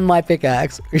axe and my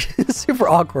pickaxe. It's super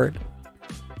awkward.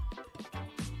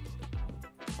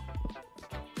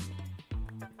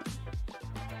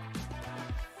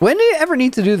 When do you ever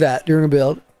need to do that during a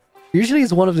build? Usually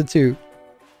it's one of the two.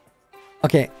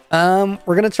 Okay,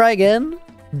 we're gonna try again,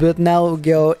 but now we'll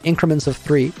go increments of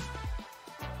 3.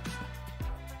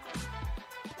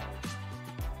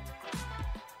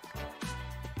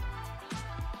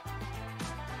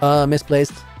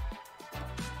 Misplaced.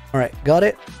 Alright, got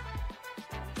it.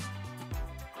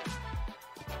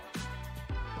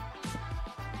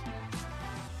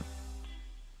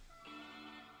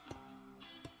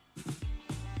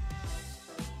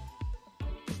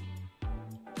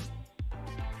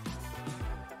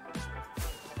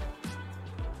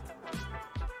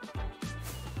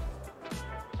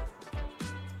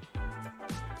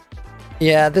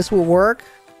 Yeah, this will work.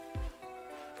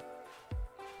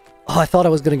 Oh, I thought I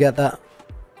was gonna get that.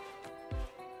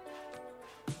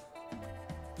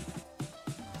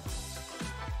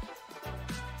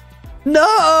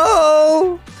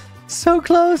 No! So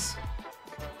close.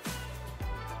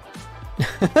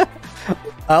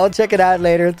 I'll check it out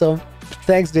later, Tom.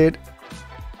 Thanks, dude.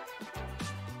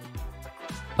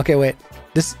 Okay, wait.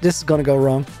 This is gonna go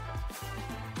wrong.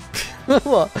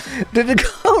 Well, did it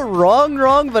go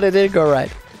wrong, but it did go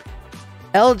right.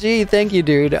 LG, thank you,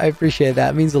 dude. I appreciate that.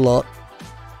 It means a lot.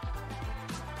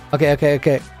 Okay, okay,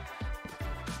 okay.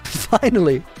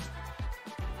 Finally.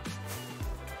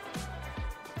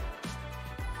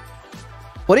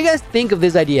 What do you guys think of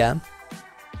this idea?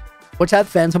 Watch out,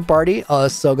 Phantom Party. Oh,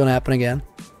 it's so gonna happen again.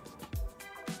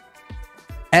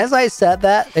 As I said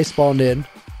that, they spawned in.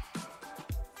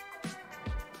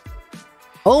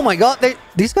 Oh my god,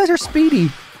 these guys are speedy.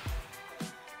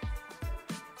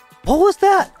 What was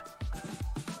that?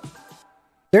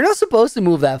 They're not supposed to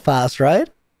move that fast, right?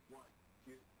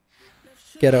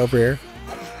 Get over here.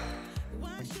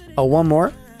 Oh, one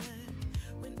more.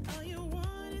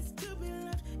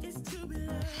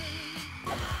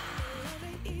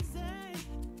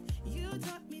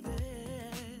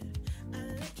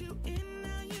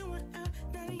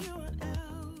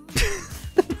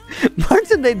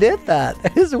 Martin, they did that.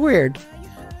 It's weird.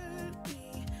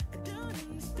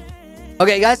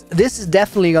 Okay, guys, this is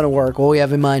definitely gonna work. What we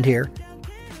have in mind here.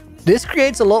 This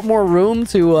creates a lot more room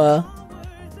to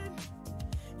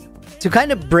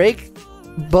kind of break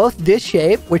both this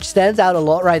shape, which stands out a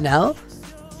lot right now,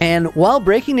 and while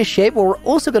breaking the shape, what we're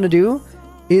also gonna do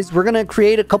is we're gonna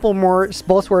create a couple more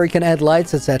spots where we can add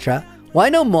lights, etc. Why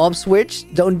no mob switch?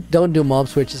 Don't do mob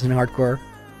switches in hardcore.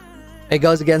 It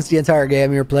goes against the entire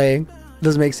game you're playing.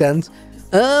 Doesn't make sense.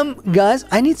 Guys,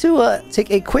 I need to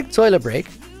take a quick toilet break.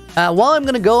 While I'm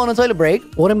gonna go on a toilet break,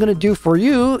 what I'm gonna do for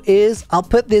you is I'll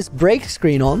put this break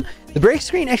screen on. The break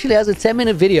screen actually has a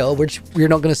 10-minute video, which you're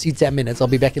not gonna see 10 minutes. I'll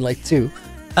be back in like 2.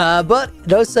 But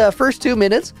those first 2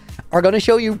 minutes are gonna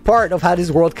show you part of how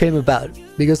this world came about,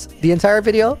 because the entire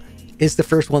video is the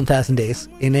first 1,000 days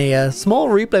in a small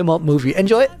replay mod movie.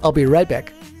 Enjoy it. I'll be right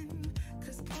back.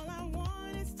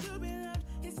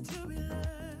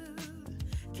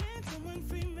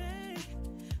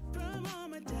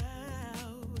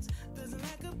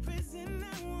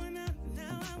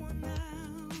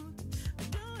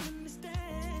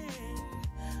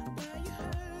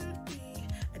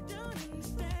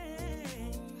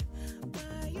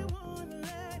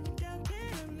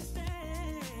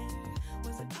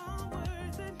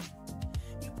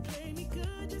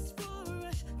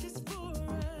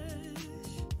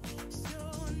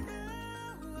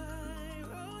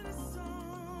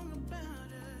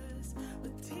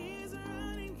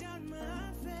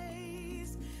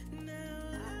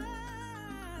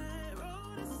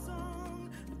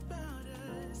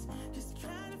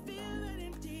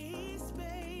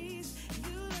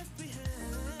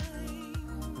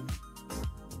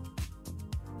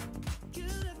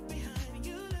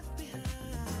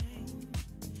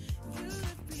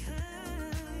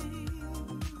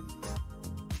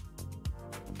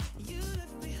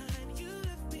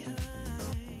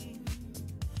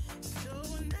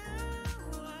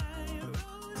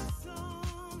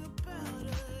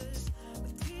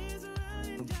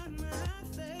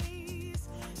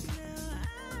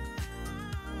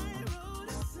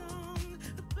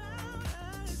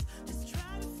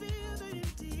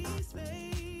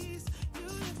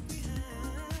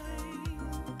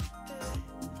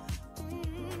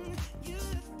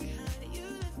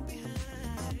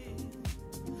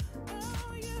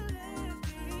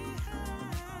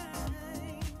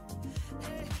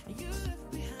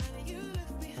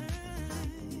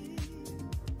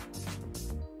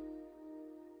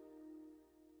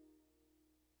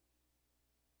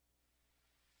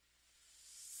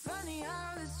 Funny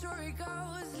how the story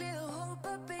goes, little hope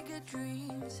but bigger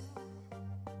dreams.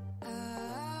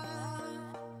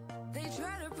 They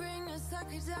try to bring a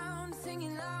sucker down,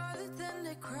 singing louder than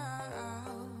the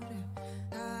crowd.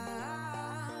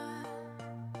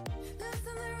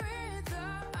 Listen the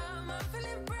rhythm, I'm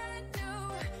feeling brand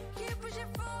new. Keep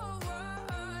pushing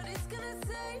forward, it's gonna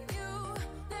save you.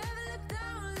 Never look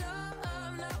down,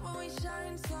 love, not when we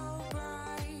shine so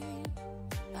bright.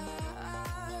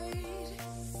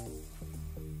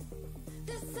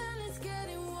 The sun is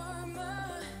getting warmer.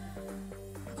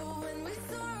 Oh, when we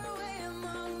soar away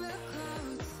among the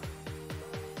clouds.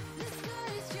 The sky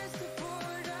is just a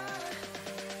border.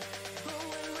 Oh,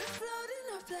 when we're floating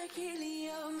up like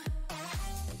helium.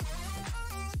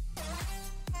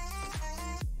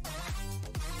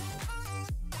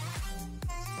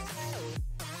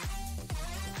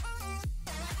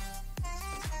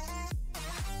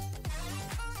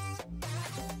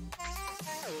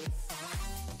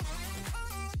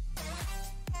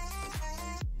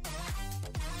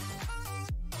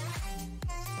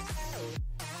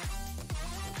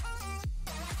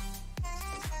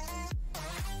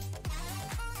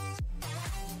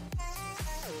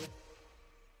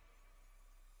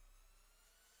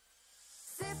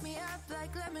 Sip me up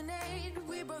like lemonade.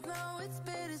 We both know it's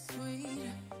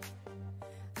bittersweet.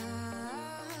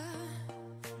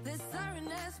 The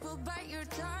sireness will bite your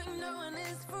time, no one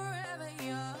is forever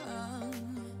young.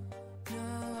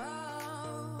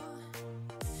 No.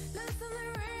 Listen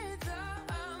the rhythm,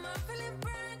 I'm feeling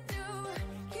brand new.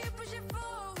 Keep pushing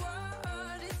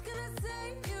forward, it's gonna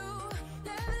save you.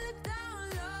 Never look down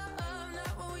low,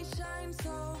 not when we shine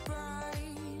so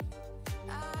bright.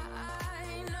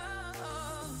 I know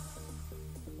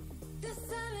the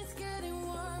sun is getting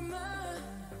warmer,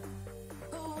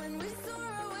 but when we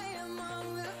soar away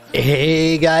among the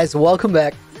Hey guys, welcome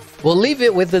back. We'll leave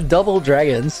it with the double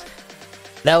dragons.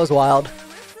 That was wild.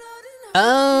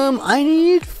 I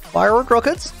need firework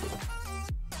rockets.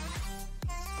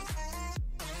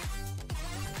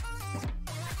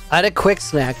 I had a quick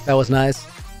snack. That was nice.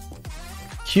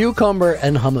 Cucumber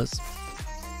and hummus.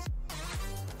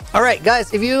 All right,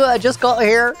 guys, if you just got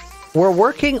here, we're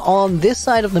working on this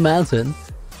side of the mountain.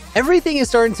 Everything is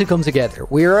starting to come together.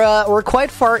 We're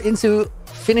quite far into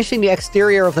finishing the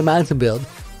exterior of the mountain build.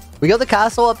 We got the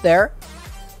castle up there,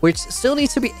 which still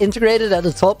needs to be integrated at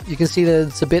the top. You can see that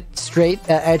it's a bit straight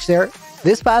edge there.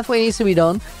 This pathway needs to be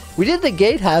done. We did the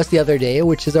gatehouse the other day,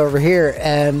 which is over here,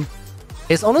 and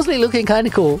it's honestly looking kind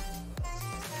of cool.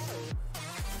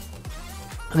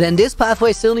 Then this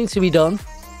pathway still needs to be done.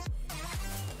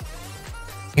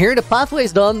 Here the pathway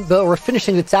is done, but we're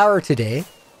finishing the tower today.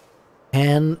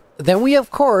 And then we, of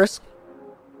course,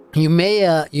 you may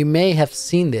have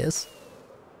seen this,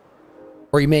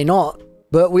 or you may not,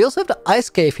 but we also have the ice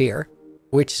cave here,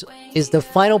 which is the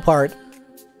final part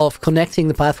of connecting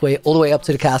the pathway all the way up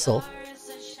to the castle.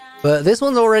 But this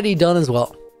one's already done as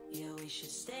well.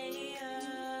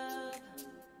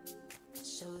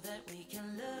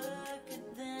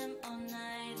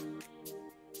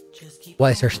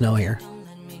 Why is there snow here?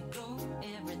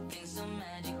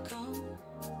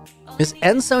 Is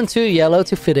endstone too yellow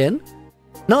to fit in?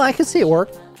 No, I can see it work.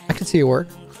 I can see it work.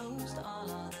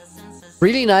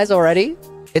 Really nice already.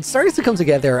 It's starting to come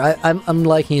together. I'm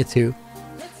liking it too.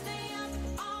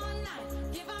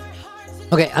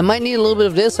 Okay, I might need a little bit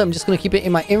of this, so I'm just gonna keep it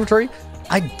in my inventory.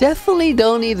 I definitely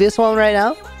don't need this one right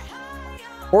now.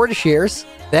 Or the shears.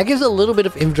 That gives a little bit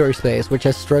of inventory space, which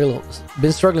I've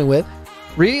been struggling with.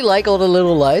 Really like all the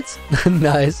little lights.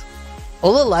 Nice.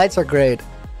 All the lights are great.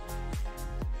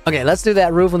 Okay, let's do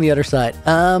that roof on the other side.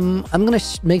 I'm gonna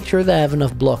make sure that I have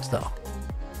enough blocks though.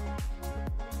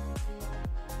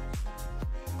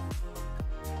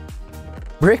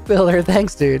 Brick builder,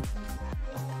 thanks dude.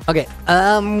 Okay,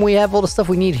 we have all the stuff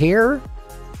we need here.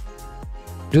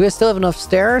 Do we still have enough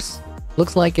stairs?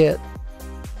 Looks like it.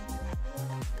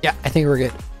 Yeah, I think we're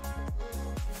good.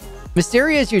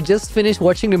 Mysterious, you just finished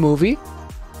watching the movie?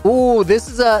 Ooh, this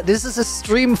is a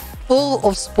stream full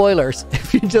of spoilers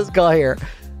if you just got here.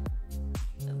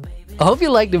 I hope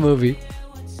you like the movie.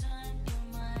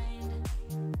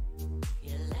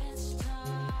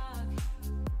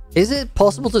 Is it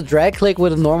possible to drag click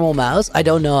with a normal mouse? I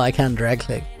don't know, I can't drag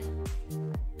click.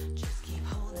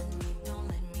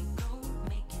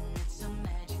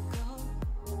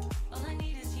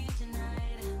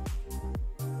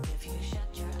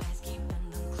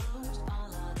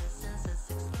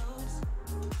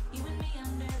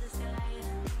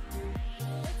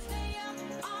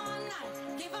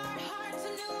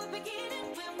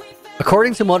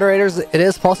 According to moderators, it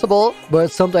is possible,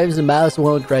 but sometimes the mouse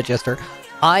won't register.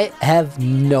 I have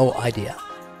no idea.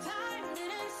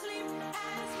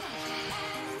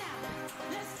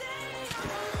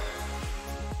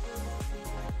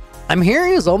 I'm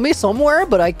hearing a zombie somewhere,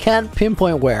 but I can't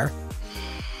pinpoint where.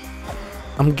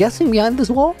 I'm guessing behind this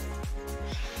wall?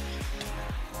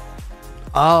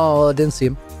 Oh, I didn't see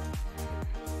him.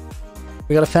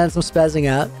 We got a phantom spazzing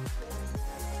out.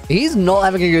 He's not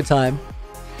having a good time.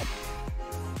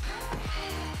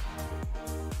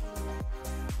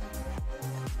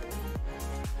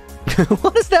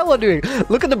 What is that one doing?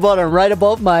 Look at the bottom, right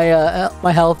above my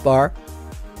my health bar.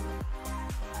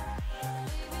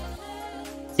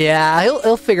 Yeah,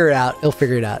 he'll figure it out. He'll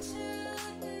figure it out.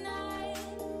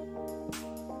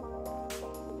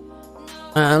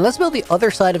 Let's build the other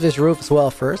side of this roof as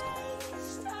well first.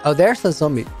 Oh, there's the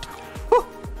zombie. Whew.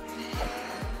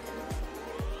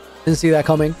 Didn't see that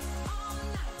coming.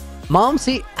 Mom,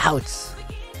 see out.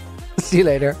 See you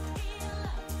later.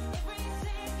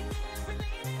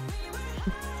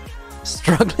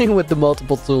 Struggling with the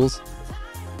multiple tools.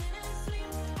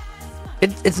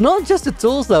 It's not just the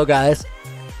tools though, guys.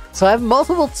 So I have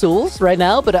multiple tools right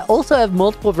now, but I also have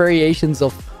multiple variations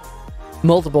of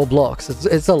multiple blocks.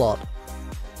 It's a lot.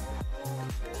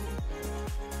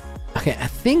 Okay, I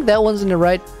think that one's in the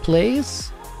right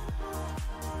place.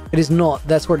 It is not.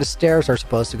 That's where the stairs are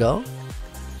supposed to go.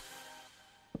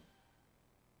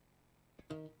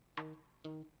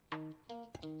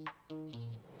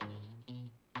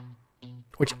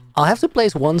 which I'll have to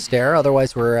place one stair,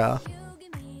 otherwise we're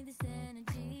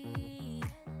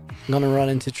gonna run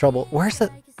into trouble. Where's the...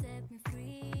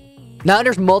 Now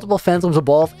there's multiple phantoms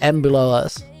above and below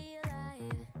us.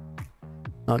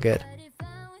 Not good.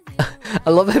 I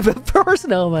love it. Poor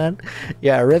snowman.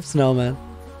 Yeah, rip snowman.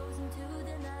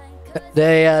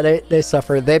 They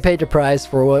suffered. They paid the price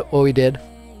for what we did.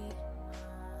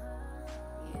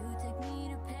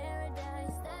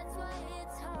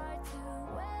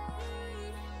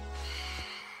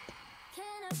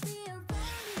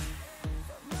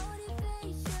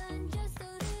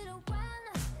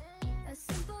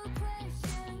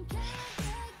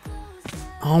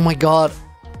 Oh my god.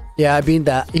 Yeah, I mean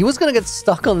that. He was gonna get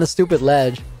stuck on the stupid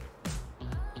ledge.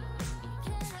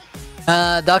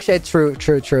 Darkshade,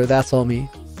 true. That's all me.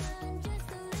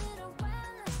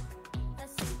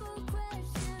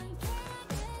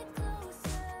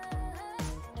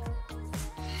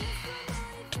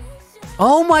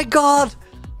 Oh my god!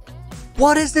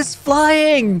 What is this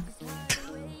flying?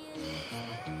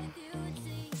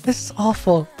 This is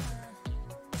awful.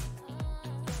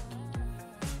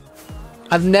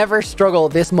 I've never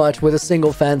struggled this much with a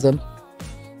single phantom.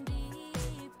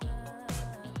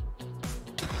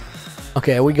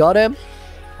 Okay, we got him.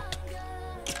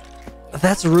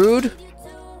 That's rude.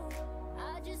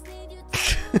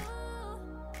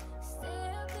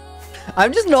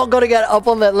 I'm just not gonna get up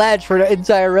on that ledge for the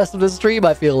entire rest of the stream,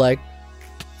 I feel like.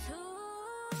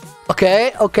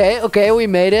 Okay, we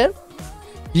made it.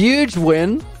 Huge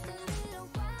win.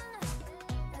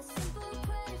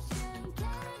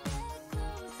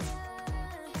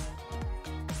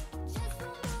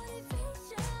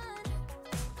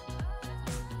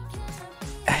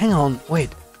 Hang on,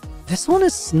 wait. This one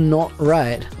is not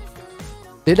right.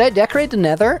 Did I decorate the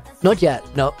nether? Not yet,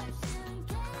 no.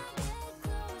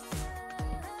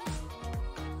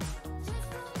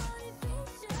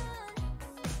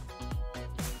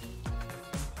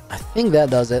 I think that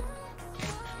does it.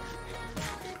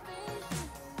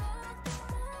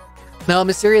 No,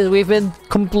 Mysterious, we've been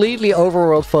completely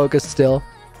overworld focused still.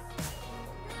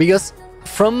 Because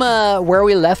from where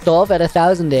we left off at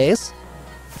 1,000 days,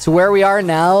 to where we are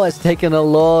now has taken a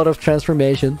lot of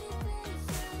transformation.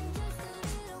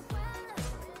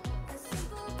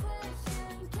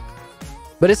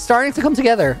 But it's starting to come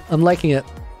together. I'm liking it.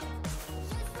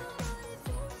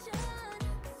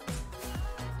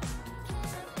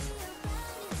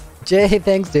 Jay,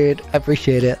 thanks dude. I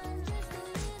appreciate it.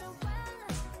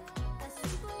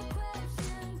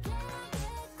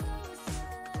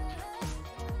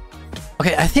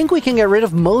 Okay, I think we can get rid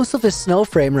of most of this snow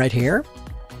frame right here.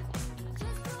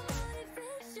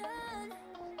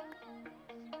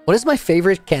 What is my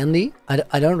favorite candy?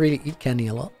 I don't really eat candy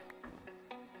a lot.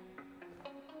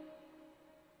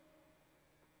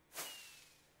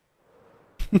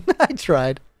 I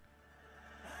tried.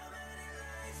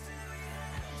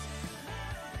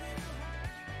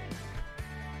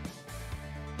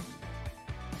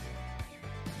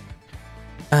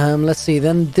 Let's see.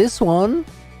 Then this one.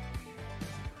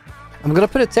 I'm gonna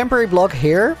put a temporary block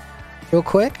here, real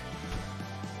quick.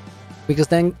 Because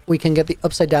then we can get the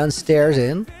upside down stairs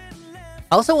in.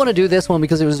 I also want to do this one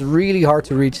because it was really hard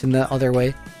to reach in the other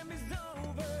way.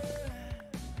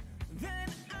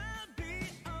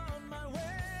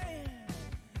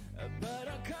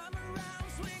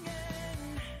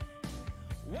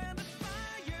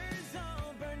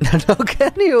 No,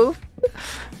 can you?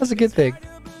 That's a good thing.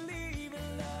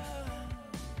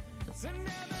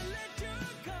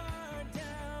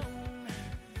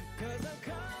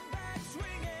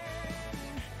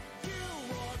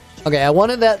 Okay, I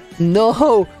wanted that.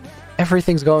 No!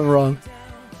 Everything's going wrong.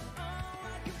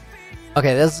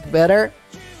 Okay, that's better.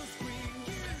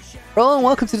 Roland,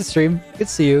 welcome to the stream. Good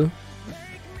to see you.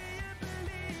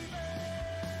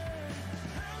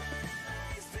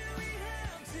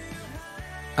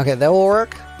 Okay, that will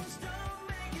work.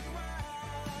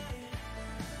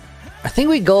 I think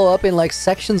we go up in like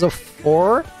sections of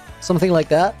 4. Something like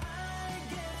that.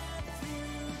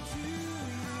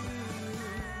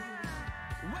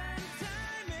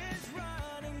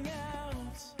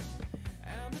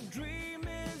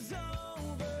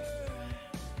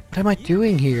 What am I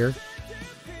doing here?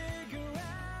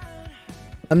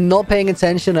 I'm not paying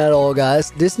attention at all,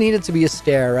 guys. This needed to be a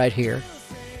stair right here.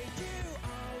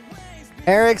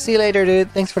 Eric, see you later, dude.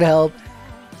 Thanks for the help.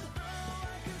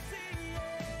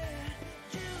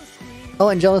 Oh,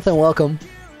 and Jonathan, welcome.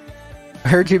 I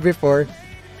heard you before.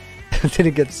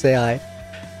 Didn't get to say hi.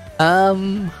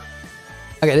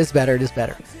 Okay, this is better, this is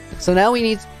better. So now we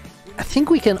need... I think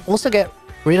we can also get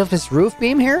rid of this roof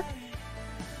beam here.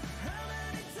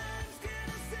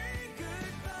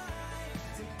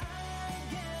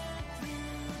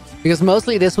 Because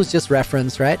mostly this was just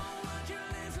reference, right?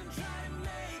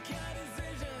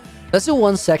 Let's do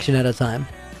one section at a time.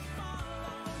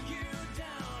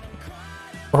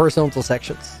 Horizontal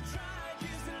sections.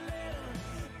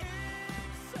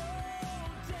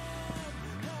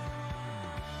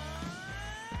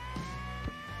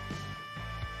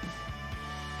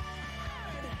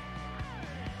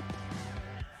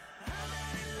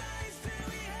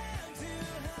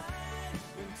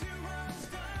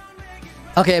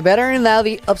 Okay, better now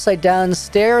the upside down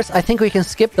stairs. I think we can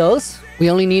skip those.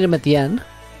 We only need them at the end.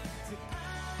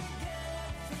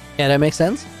 Yeah, that makes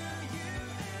sense.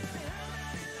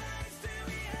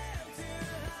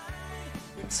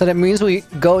 So that means we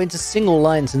go into single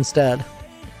lines instead.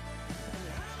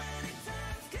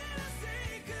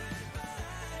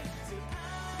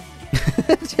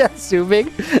 Just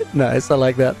zooming. Nice, I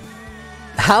like that.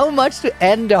 How much to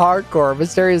end the hardcore?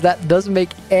 Mysterious, that doesn't make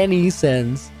any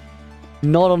sense.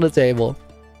 Not on the table.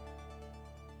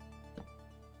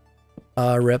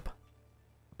 Rip.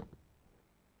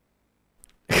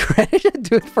 Credit should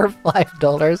do it for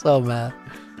 $5. Oh man.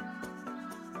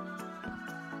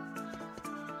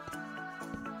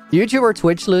 YouTube or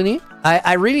Twitch, Looney?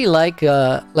 I really like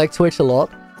Twitch a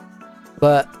lot,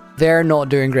 but they're not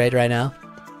doing great right now.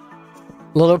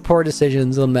 A lot of poor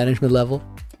decisions on management level.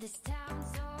 This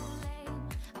town's so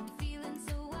lame. I'm feeling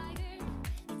so wired.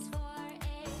 It's 4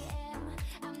 a.m.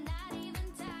 I'm not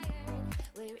even tired.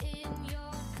 We're in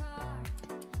your car.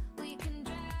 We can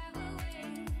drive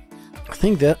away. I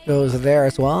think that goes there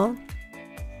as well.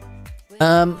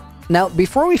 Now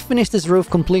before we finish this roof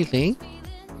completely,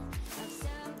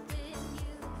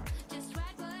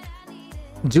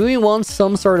 do we want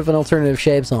some sort of an alternative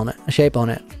shape on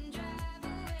it?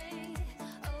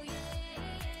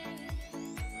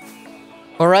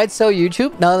 Alright, so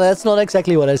YouTube. No, that's not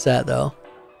exactly what I said though.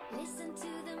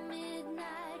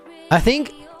 I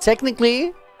think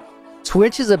technically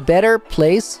Twitch is a better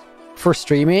place for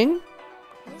streaming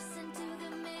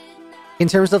in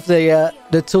terms of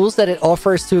the tools that it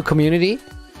offers to a community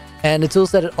and the tools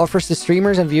that it offers to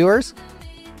streamers and viewers.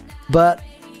 But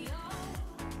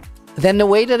then the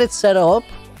way that it's set up,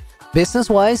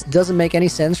 business-wise, doesn't make any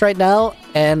sense right now.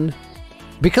 And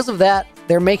because of that,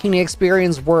 they're making the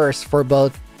experience worse for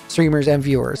both streamers and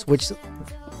viewers, which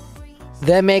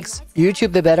that makes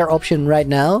YouTube the better option right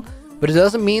now. But it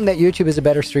doesn't mean that YouTube is a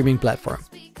better streaming platform.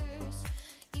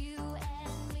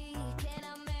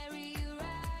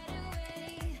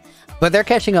 But they're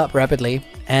catching up rapidly,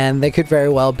 and they could very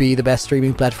well be the best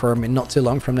streaming platform in not too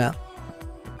long from now.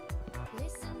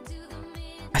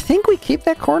 I think we keep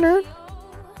that corner.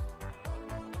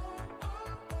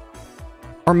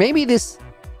 Or maybe this...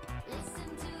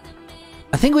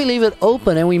 I think we leave it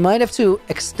open and we might have to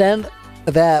extend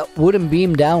that wooden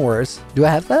beam downwards. Do I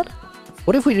have that?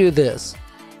 What if we do this?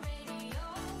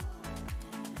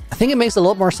 I think it makes a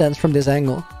lot more sense from this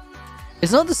angle.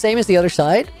 It's not the same as the other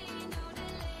side,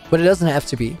 but it doesn't have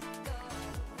to be.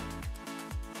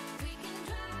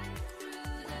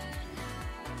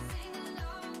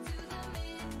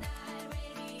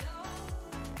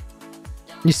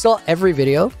 You saw every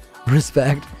video?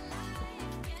 Respect.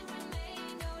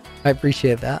 I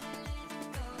appreciate that.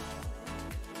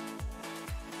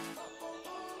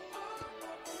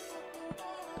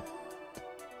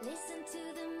 Listen to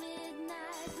the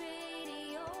midnight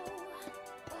radio.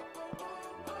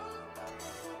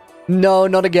 No,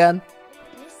 not again.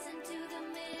 Listen to the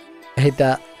midnight I hate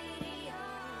that.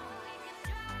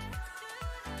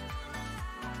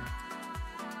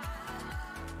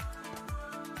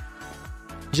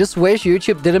 Just wish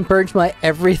YouTube didn't purge my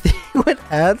everything with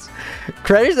ads.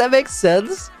 Credits, that makes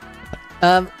sense.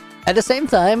 At the same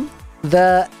time,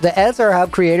 the ads are how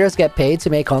creators get paid to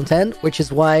make content, which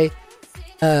is why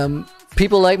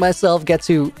people like myself get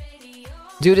to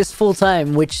do this full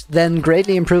time, which then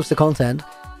greatly improves the content.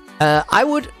 I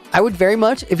would very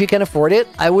much, if you can afford it,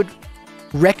 I would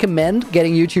recommend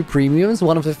getting YouTube Premiums.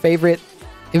 One of the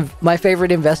my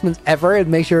favorite investments ever. It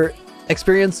makes your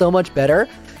experience so much better.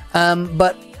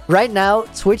 But right now,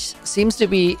 Twitch seems to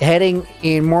be heading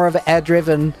in more of an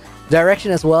ad-driven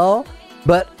direction as well.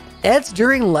 But ads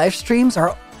during live streams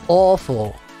are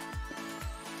awful.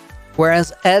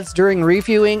 Whereas ads during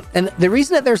reviewing... And the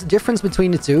reason that there's a difference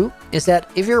between the two is that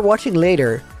if you're watching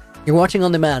later, you're watching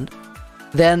on demand,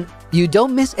 then you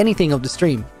don't miss anything of the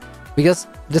stream. Because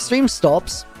the stream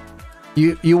stops,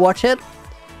 you watch it,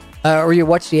 or you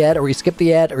watch the ad, or you skip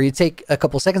the ad, or you take a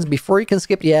couple seconds before you can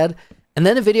skip the ad, and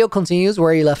then the video continues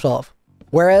where you left off.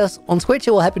 Whereas on Twitch,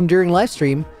 it will happen during live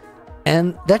stream,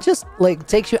 and that just like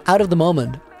takes you out of the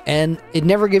moment, and it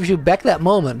never gives you back that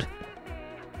moment,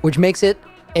 which makes it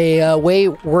a way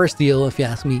worse deal, if you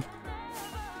ask me.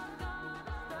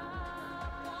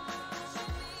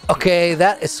 Okay,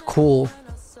 that is cool.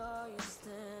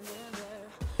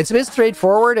 It's a bit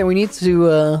straightforward, and we need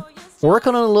to work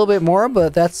on it a little bit more.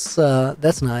 But that's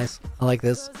nice. I like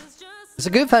this. It's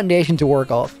a good foundation to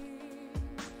work off.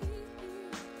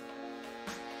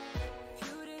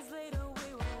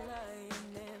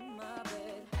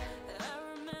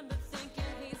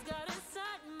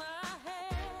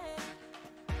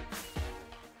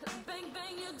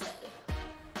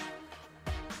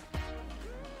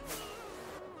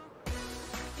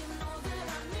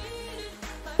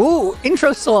 Ooh,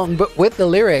 intro song, but with the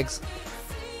lyrics.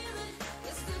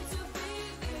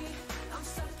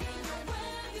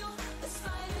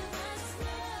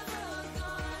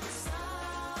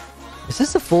 Is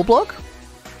this a full block?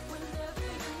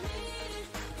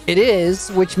 It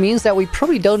is, which means that we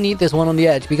probably don't need this one on the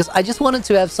edge, because I just wanted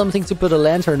to have something to put a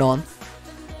lantern on.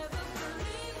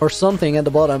 Or something at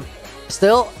the bottom.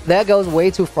 Still, that goes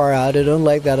way too far out. I don't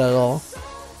like that at all.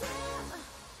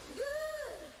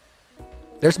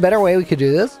 There's a better way we could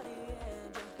do this.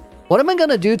 What am I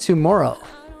gonna do tomorrow?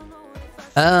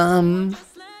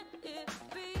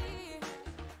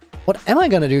 What am I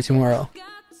gonna do tomorrow?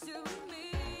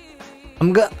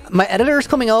 My editor's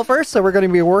coming over, so we're gonna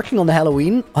be working on the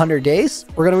Halloween 100 days.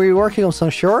 We're gonna be working on some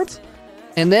shorts.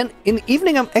 And then in the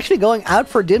evening, I'm actually going out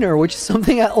for dinner, which is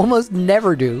something I almost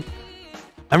never do.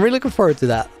 I'm really looking forward to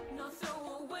that.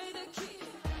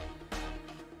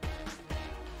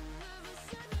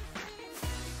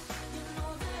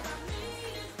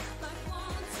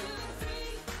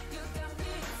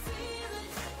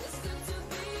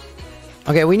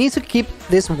 Okay, we need to keep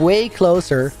this way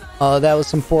closer. Oh, that was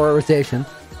some poor rotation.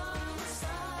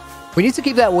 We need to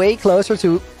keep that way closer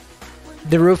to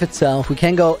the roof itself. We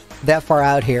can't go that far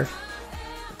out here.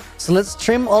 So let's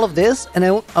trim all of this. And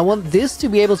I want this to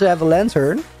be able to have a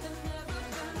lantern.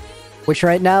 Which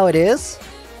right now it is.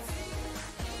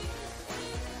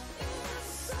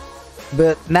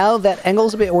 But now that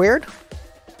angle's a bit weird.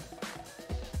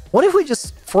 What if we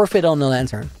just forfeit on the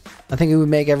lantern? I think it would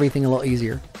make everything a lot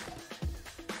easier.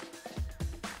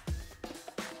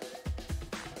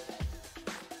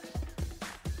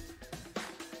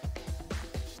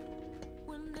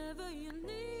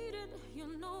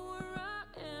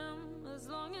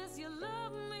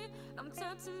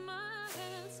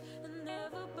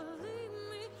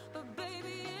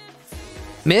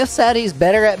 Myth said he's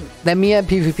better than me at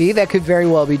PvP. That could very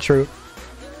well be true.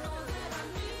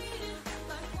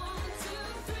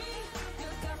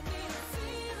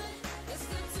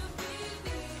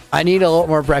 I need a lot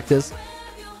more practice.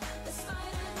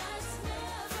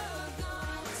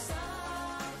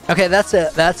 Okay, that's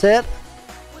it. That's it.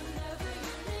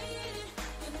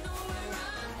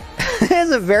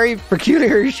 It's a very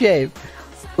peculiar shape.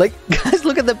 Like, guys,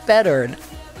 look at the pattern.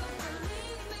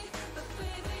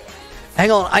 Hang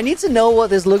on, I need to know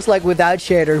what this looks like without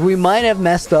shaders. We might have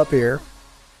messed up here.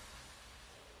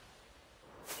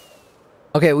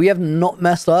 Okay, we have not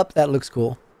messed up. That looks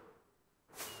cool.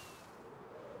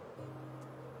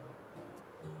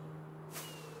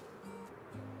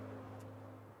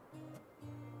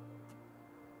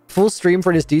 Full stream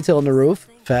for this detail on the roof.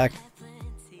 Fact.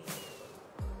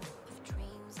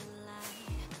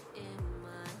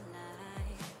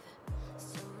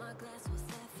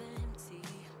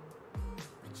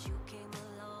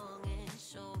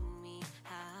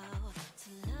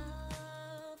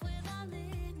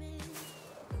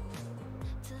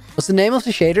 What's the name of the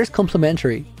shaders?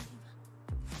 Complementary.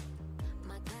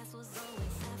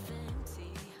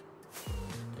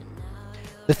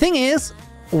 The thing is,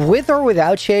 with or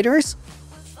without shaders,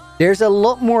 there's a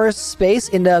lot more space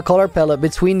in the color palette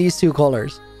between these two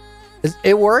colors.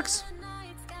 It works.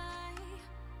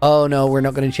 Oh no, we're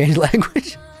not going to change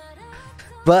language.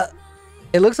 But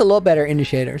it looks a lot better in the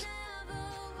shaders.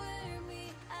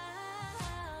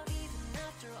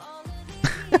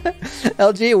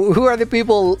 LG, who are the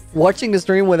people watching the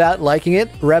stream without liking it?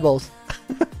 Rebels.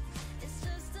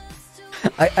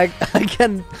 I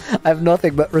have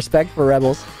nothing but respect for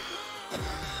rebels.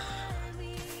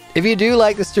 If you do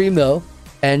like the stream though,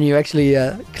 and you actually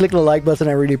click the like button,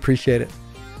 I really appreciate it.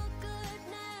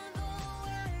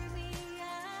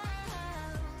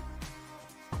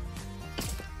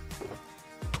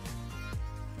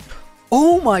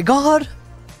 Oh my god!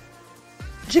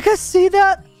 Did you guys see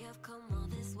that?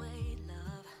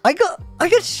 I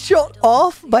got shot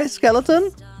off by a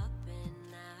skeleton.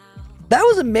 That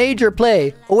was a major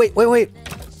play. Oh wait.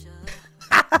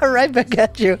 Right back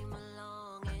at you.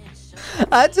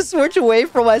 I had to switch away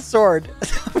from my sword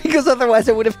because otherwise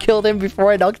I would have killed him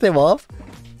before I knocked him off.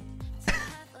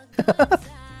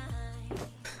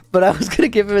 But I was gonna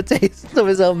give him a taste of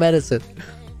his own medicine.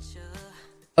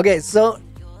 Okay, so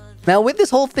now with this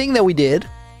whole thing that we did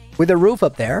with the roof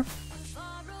up there,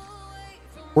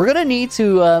 we're gonna need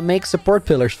to make support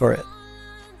pillars for it.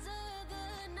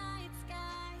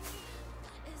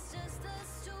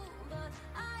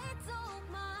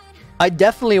 I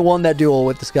definitely won that duel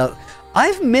with the scout.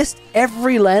 I've missed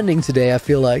every landing today, I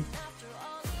feel like.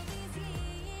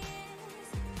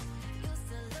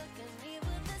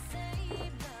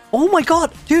 Oh my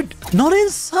god, dude, not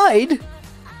inside.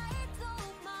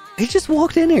 He just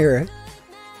walked in here.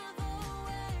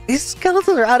 These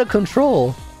skeletons are out of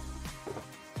control.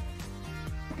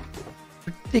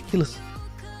 Ridiculous.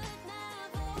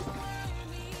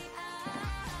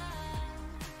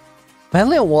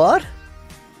 Manly, what?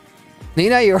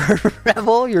 Nina, you're a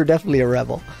rebel? You're definitely a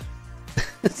rebel.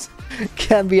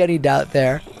 Can't be any doubt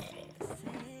there.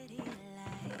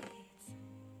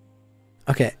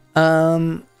 Okay,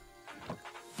 I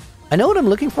know what I'm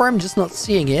looking for, I'm just not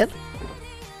seeing it.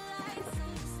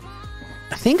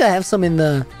 I think I have some in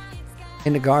the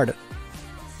garden.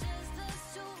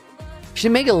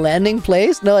 Should make a landing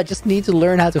place? No, I just need to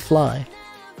learn how to fly.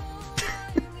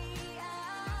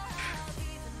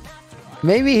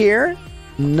 Maybe here?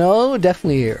 No,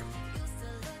 definitely here.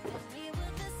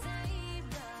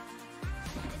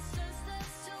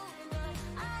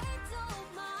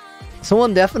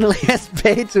 Someone definitely has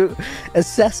paid to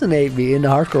assassinate me in the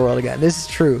hardcore world again. This is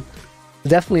true.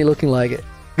 Definitely looking like it.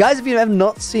 Guys, if you have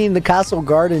not seen the castle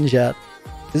gardens yet,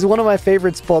 this is one of my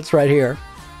favorite spots right here.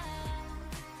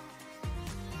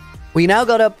 We now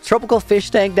got a tropical fish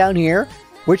tank down here,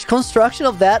 which construction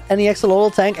of that and the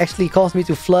axolotl tank actually caused me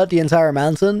to flood the entire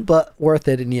mountain, but worth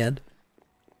it in the end.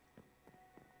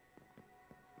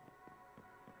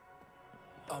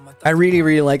 I really,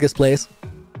 really like this place.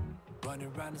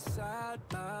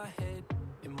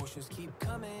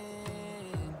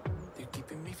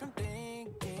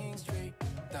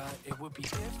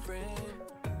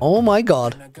 Oh my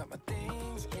god.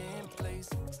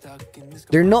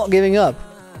 They're not giving up.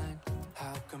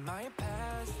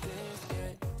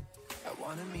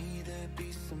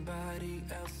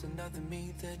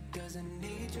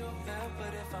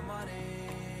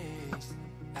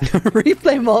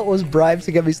 Replay mode was bribed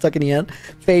to get me stuck in the end.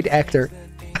 Paid actor.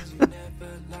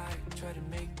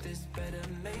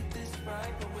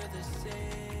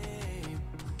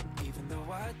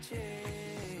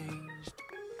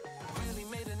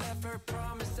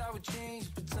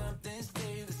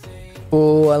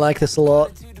 Oh, I like this a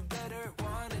lot.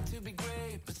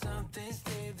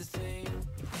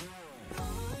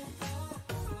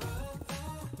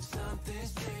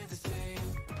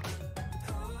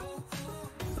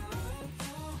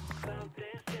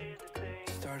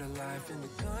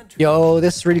 Yo,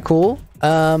 this is really cool.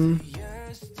 Can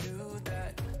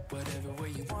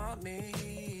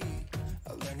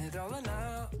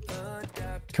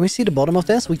we see the bottom of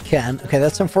this? We can. Okay,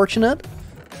 that's unfortunate.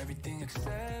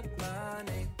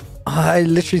 I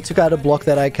literally took out a block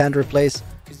that I can't replace.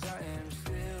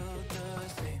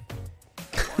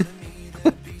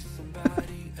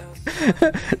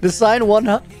 The sign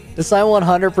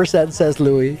 100% says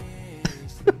Louis.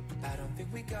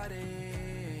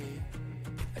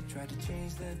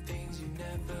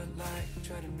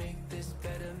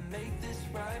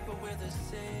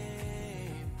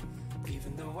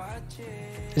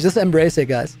 Just embrace it,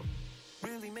 guys.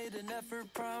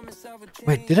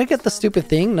 Wait, did I get the stupid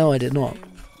thing? No, I did not.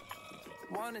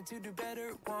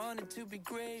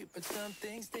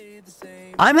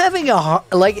 I'm having a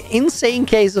insane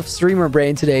case of streamer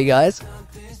brain today, guys.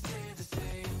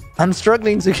 I'm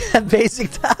struggling to get basic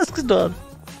tasks done.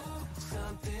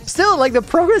 Still, like, the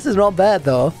progress is not bad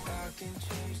though.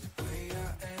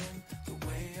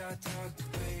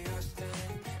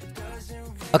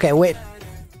 Okay, wait.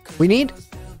 We need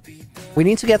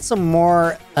to get some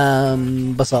more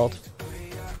basalt.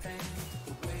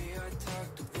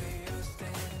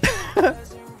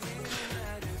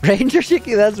 Ranger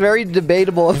Chicky, that's very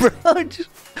debatable approach.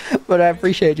 But I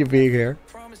appreciate you being here.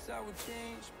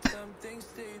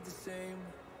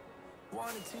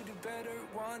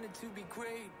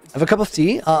 Have a cup of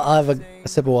tea? I'll have a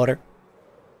sip of water.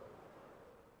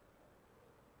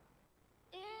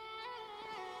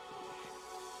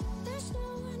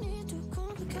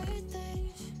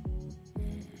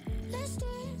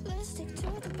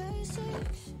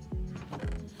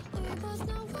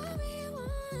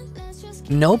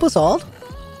 No basalt?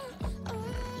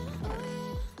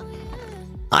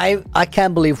 I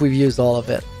can't believe we've used all of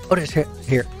it. Oh, there's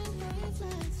here.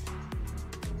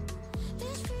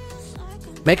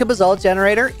 Make a basalt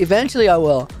generator? Eventually I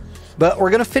will. But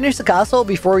we're gonna finish the castle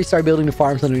before we start building the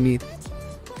farms underneath.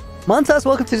 Montas,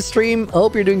 welcome to the stream. I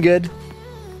hope you're doing good.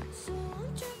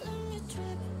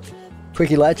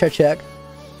 Quickie light check.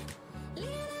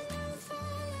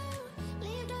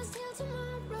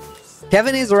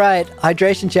 Kevin is right.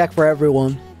 Hydration check for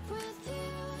everyone.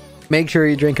 Make sure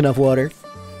you drink enough water.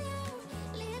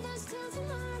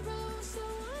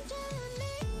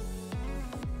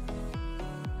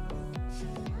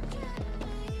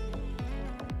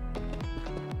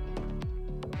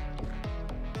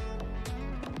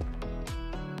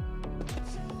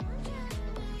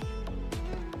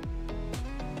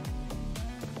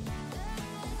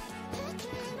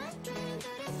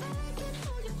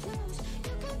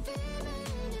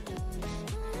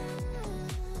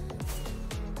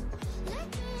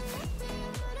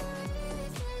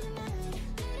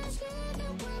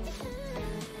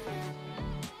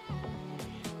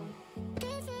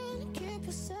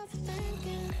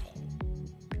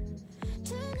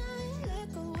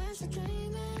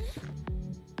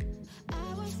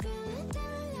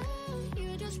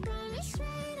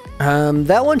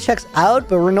 That one checks out,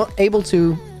 but we're not able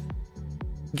to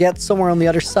get somewhere on the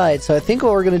other side. So I think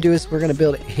what we're going to do is we're going to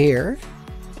build it here.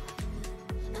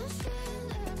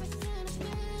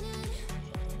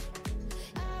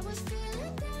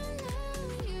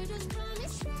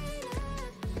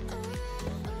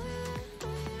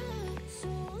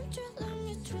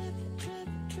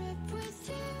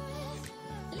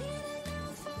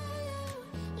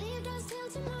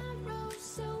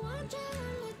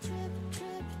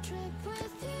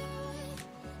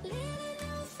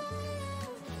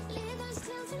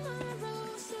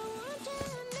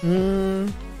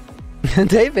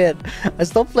 David, I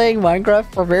stopped playing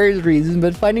Minecraft for various reasons,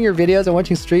 but finding your videos and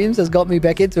watching streams has got me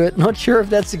back into it. Not sure if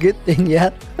that's a good thing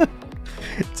yet.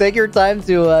 Take your time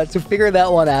to figure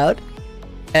that one out.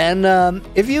 And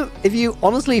if you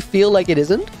honestly feel like it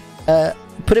isn't,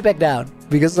 put it back down,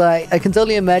 because I can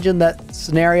totally imagine that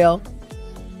scenario.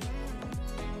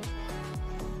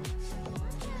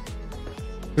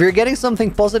 If you're getting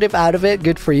something positive out of it,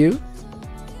 good for you.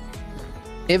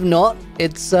 If not,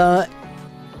 it's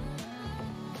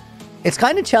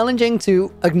kind of challenging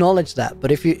to acknowledge that.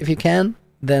 But if you can,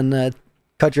 then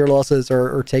cut your losses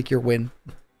or take your win.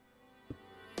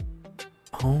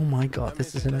 Oh my god,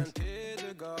 this is nice.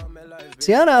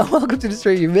 Sienna, welcome to the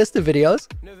stream. You missed the videos.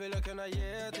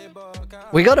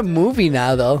 We got a movie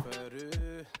now, though.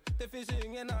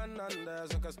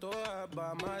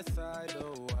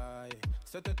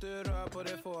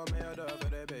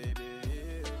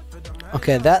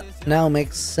 Okay, that now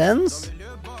makes sense.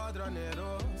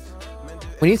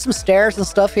 We need some stairs and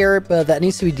stuff here, but that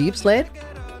needs to be deep slayed.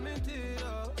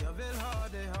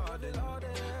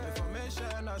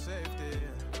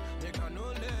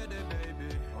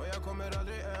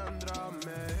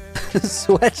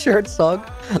 Sweatshirt song.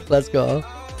 Let's go.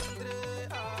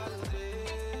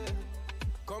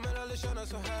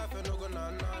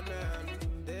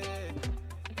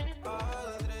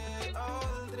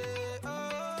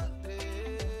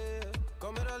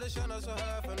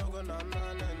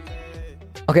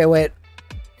 Okay, wait.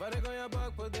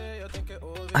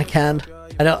 I can't.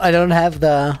 I don't have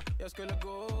the...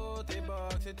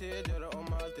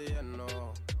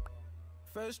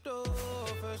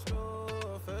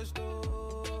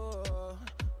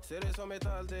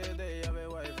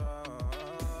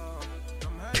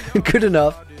 Good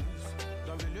enough.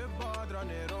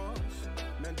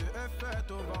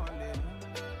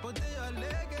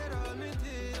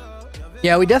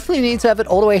 Yeah, we definitely need to have it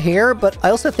all the way here, but I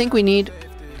also think we need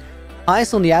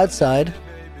ice on the outside.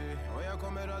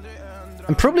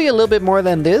 And probably a little bit more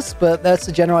than this, but that's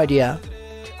the general idea.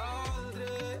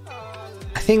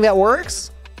 I think that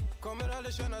works.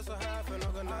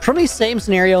 Probably same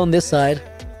scenario on this side.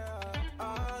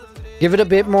 Give it a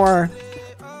bit more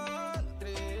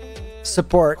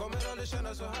support.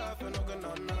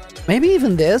 Maybe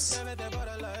even this.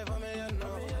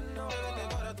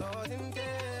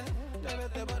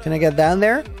 Can I get down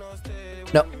there?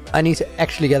 No, I need to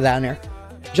actually get down there.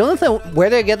 Jonathan, where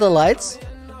do I get the lights?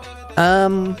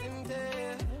 Some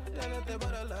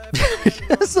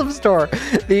store.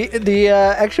 The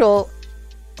actual...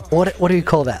 What do you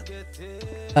call that?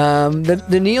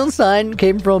 The neon sign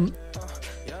came from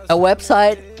a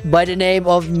website by the name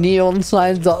of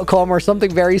neonsigns.com or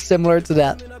something very similar to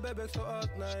that.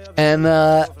 And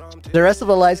the rest of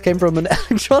the lights came from an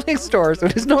electronics store, so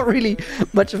there's not really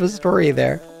much of a story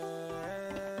there.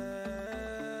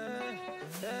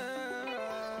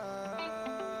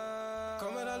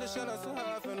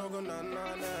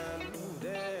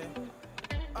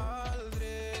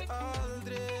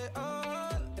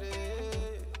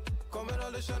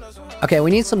 Okay,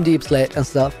 we need some deep slate and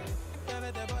stuff.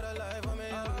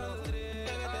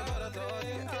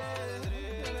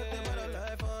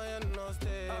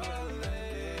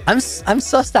 I'm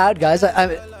sussed out, guys.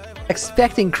 I'm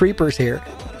expecting creepers here.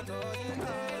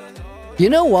 You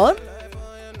know what?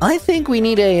 I think we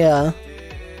need a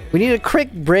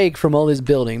quick break from all this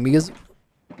building because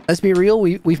let's be real,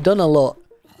 we've done a lot.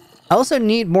 I also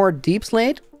need more deep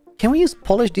slate. Can we use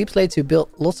polished deep slate to build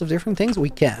lots of different things? We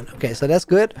can. Okay, so that's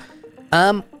good.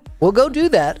 We'll go do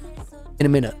that in a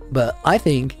minute, but I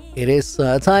think it is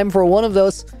time for one of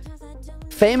those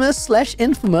famous /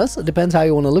 infamous, it depends how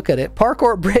you want to look at it,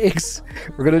 parkour breaks.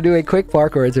 We're gonna do a quick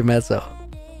parkour intermezzo.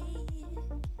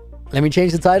 Let me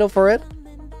change the title for it.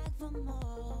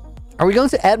 Are we going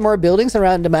to add more buildings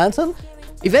around the mountain?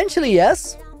 Eventually,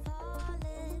 yes.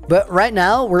 But right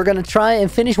now, we're gonna try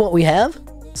and finish what we have,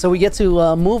 so we get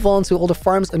to move on to all the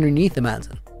farms underneath the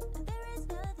mountain.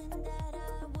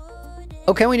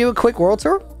 Oh, can we do a quick world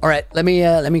tour? All right, let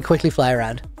me quickly fly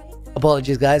around.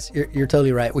 Apologies, guys. You're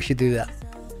totally right. We should do that.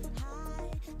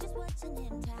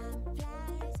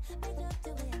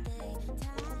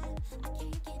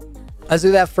 Let's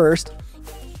do that first.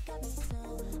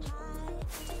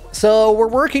 So we're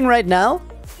working right now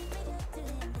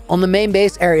on the main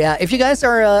base area. If you guys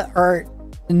are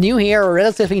new here or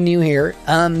relatively new here,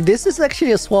 this is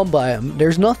actually a swamp biome.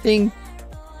 There's nothing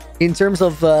in terms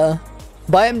of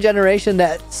biome generation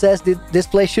that says that this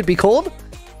place should be cold,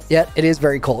 yet it is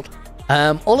very cold.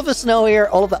 All of the snow here,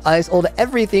 all of the ice,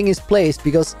 everything is placed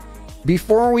because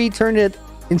before we turned it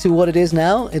into what it is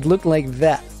now, it looked like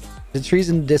that. The trees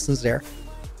in the distance there.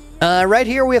 Right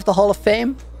here we have the Hall of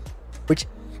Fame, which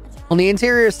on the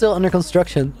interior is still under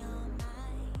construction.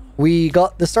 We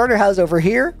got the starter house over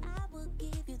here.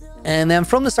 And then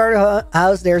from the starter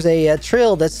house, there's a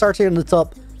trail that starts here on the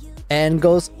top and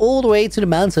goes all the way to the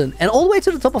mountain and all the way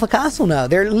to the top of a castle now.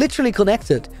 They're literally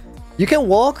connected. You can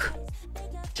walk.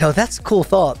 Yo, that's a cool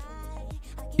thought.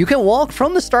 You can walk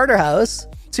from the starter house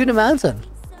to the mountain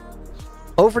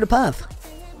over the path.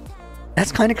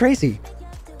 That's kind of crazy.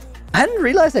 I hadn't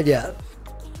realized that yet.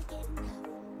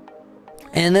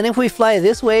 And then if we fly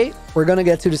this way, we're gonna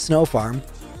get to the snow farm,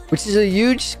 which is a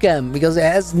huge scam because it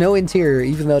has no interior,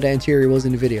 even though the interior was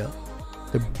in the video.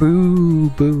 The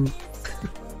boo.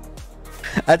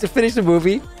 I had to finish the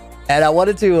movie, and I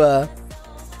wanted to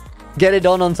get it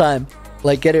done on time,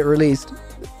 like get it released.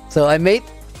 So I made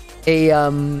a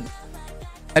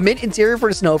interior for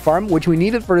the snow farm, which we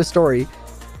needed for the story,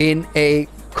 in a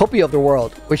copy of the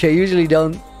world, which I usually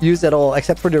don't use at all,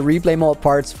 except for the replay mode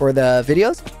parts for the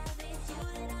videos.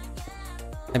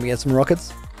 Let me get some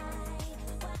rockets.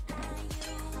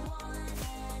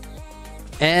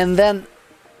 And then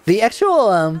the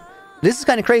actual this is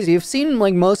kind of crazy. You've seen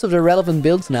like most of the relevant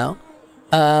builds now,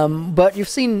 but you've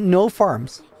seen no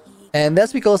farms, and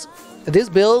that's because this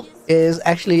build is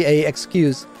actually a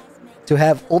excuse to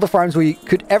have all the farms we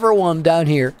could ever want down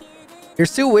here.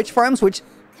 There's 2 witch farms which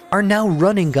are now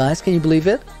running, guys. Can you believe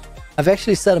it? I've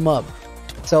actually set them up.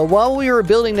 So while we were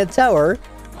building the tower,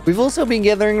 we've also been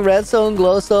gathering redstone,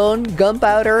 glowstone,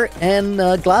 gunpowder, and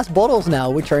glass bottles now,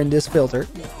 which are in this filter.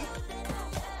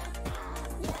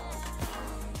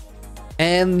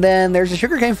 And then there's a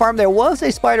sugarcane farm. There was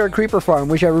a spider and creeper farm,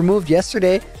 which I removed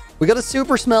yesterday. We got a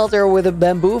super smelter with a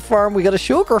bamboo farm. We got a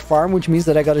shulker farm, which means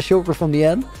that I got a shulker from the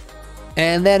end.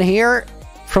 And then here,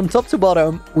 from top to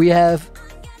bottom, we have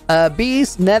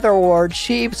bees, nether wart,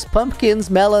 sheeps, pumpkins,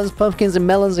 and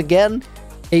melons again.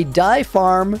 A dye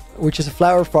farm, which is a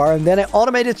flower farm. Then an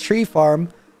automated tree farm.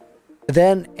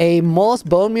 Then a moss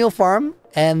bone meal farm.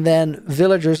 And then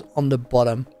villagers on the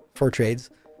bottom for trades.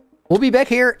 We'll be back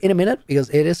here in a minute because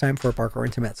it is time for a parkour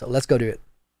intermezzo. Let's go do it.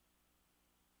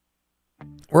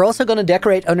 We're also going to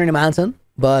decorate under the mountain,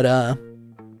 but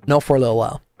not for a little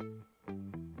while.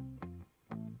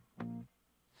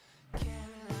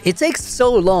 It takes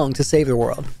so long to save the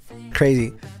world.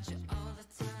 Crazy.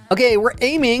 Okay, we're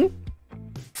aiming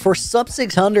for sub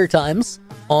 600 times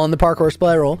on the parkour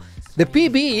spiral. The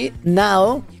PB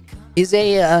now is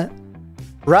a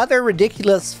rather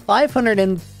ridiculous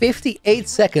 558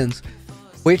 seconds,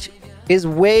 which is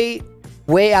way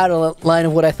out of line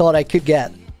of what I thought I could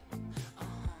get.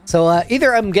 So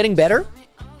either I'm getting better,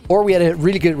 or we had a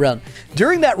really good run.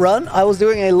 During that run, I was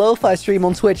doing a lo-fi stream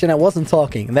on Twitch and I wasn't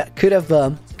talking. And that could have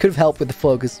helped with the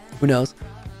focus. Who knows?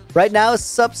 Right now,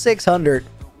 sub 600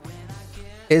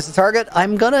 is the target.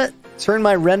 I'm gonna turn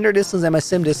my render distance and my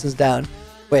sim distance down.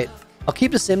 Wait, I'll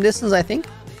keep the sim distance, I think,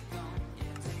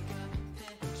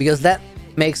 because that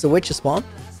makes the witches spawn.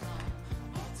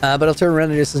 But I'll turn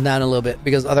render distance down a little bit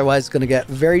because otherwise it's gonna get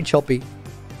very choppy,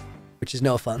 which is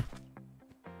no fun.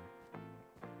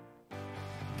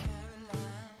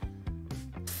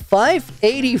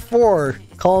 584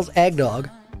 calls Eggdog.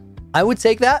 I would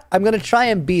take that. I'm gonna try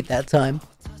and beat that time.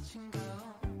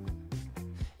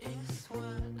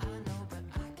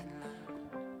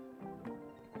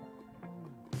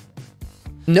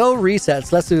 No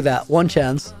resets. Let's do that. One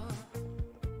chance.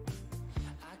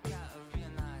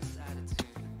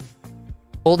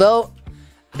 Although,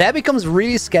 that becomes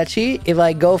really sketchy if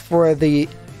I go for the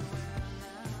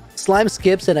slime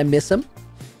skips and I miss him.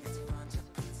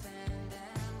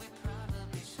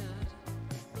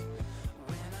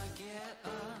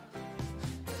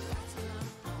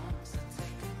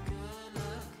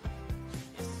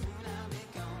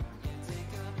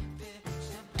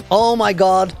 Oh my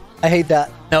god. I hate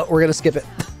that. No, we're gonna skip it.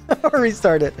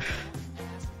 Restart it.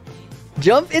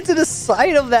 Jump into the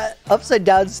side of that upside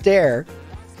down stair.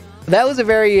 That was a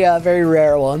very, very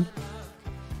rare one.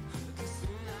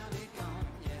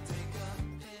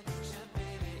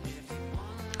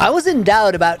 I was in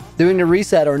doubt about doing the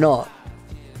reset or not.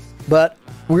 But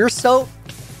we're so...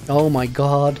 Oh my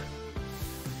god.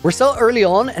 We're so early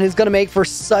on and it's gonna make for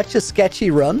such a sketchy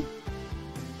run.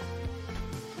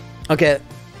 Okay,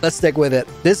 let's stick with it.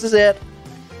 This is it.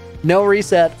 No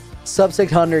reset. Sub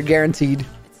 600 guaranteed.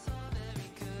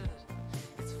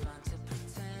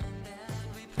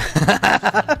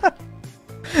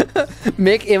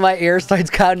 Mick in my ear starts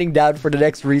counting down for the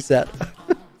next reset.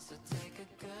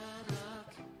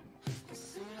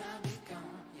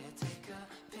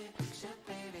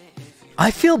 I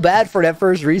feel bad for that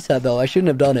first reset though. I shouldn't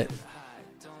have done it.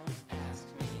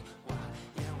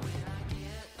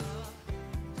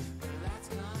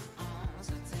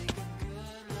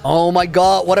 Oh my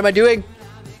god, what am I doing?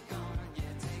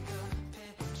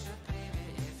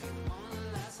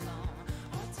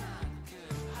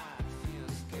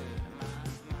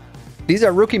 These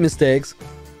are rookie mistakes.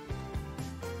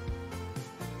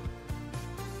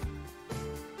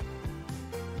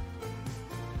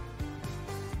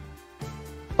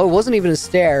 Oh, it wasn't even a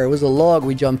stair. It was a log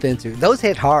we jumped into. Those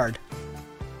hit hard.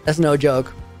 That's no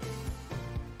joke.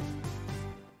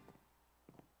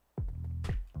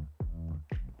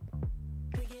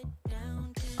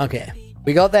 Okay.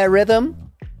 We got that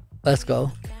rhythm. Let's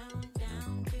go.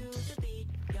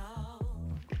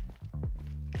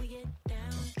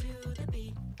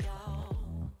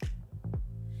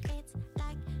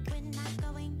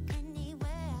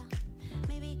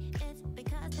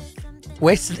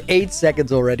 Wasted 8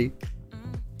 seconds already.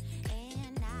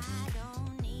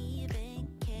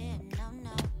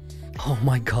 Oh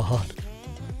my god.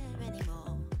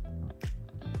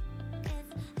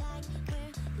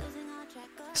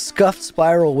 Scuffed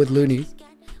spiral with Looney.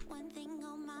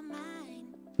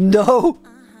 No!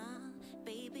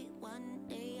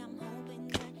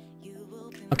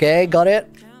 Okay, got it.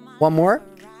 One more.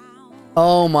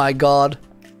 Oh my god.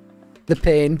 The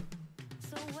pain.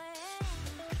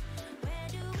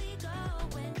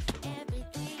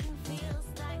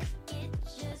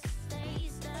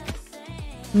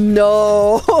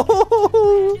 No!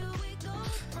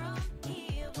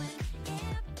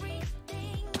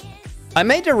 I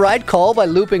made the right call by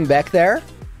looping back there.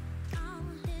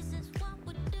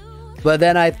 But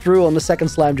then I threw on the second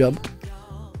slime jump.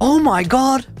 Oh my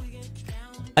god!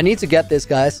 I need to get this,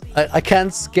 guys. I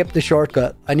can't skip the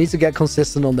shortcut. I need to get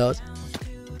consistent on those.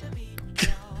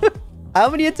 How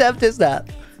many attempts is that?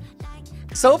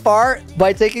 So far,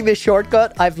 by taking this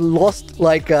shortcut, I've lost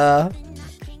like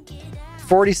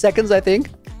 40 seconds, I think.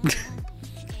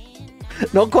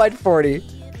 Not quite 40.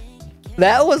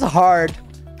 That was hard.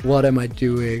 What am I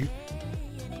doing?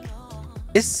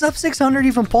 Is sub 600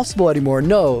 even possible anymore?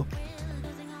 No.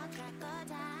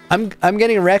 I'm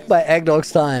getting wrecked by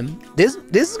Eggdog's time. This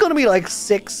is gonna be like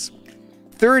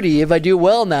 6:30 if I do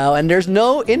well now, and there's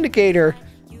no indicator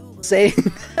saying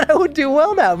that I would do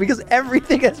well now because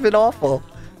everything has been awful.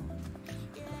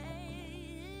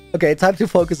 Okay, time to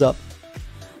focus up.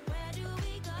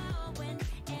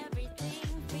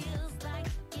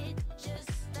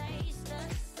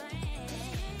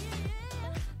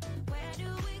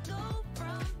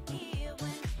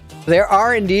 There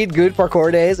are indeed good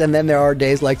parkour days, and then there are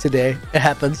days like today. It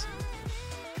happens.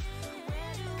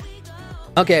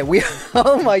 Okay,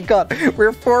 oh my god,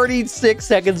 we're 46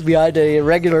 seconds behind a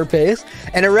regular pace,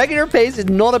 and a regular pace is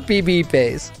not a PB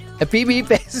pace. A PB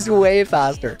pace is way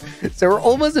faster, so we're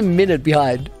almost a minute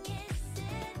behind.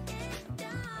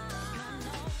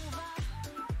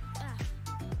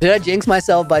 Did I jinx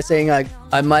myself by saying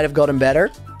I might have gotten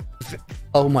better?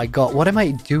 Oh my god, what am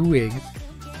I doing?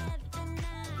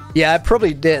 Yeah, I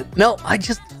probably did. No,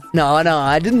 No,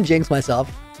 I didn't jinx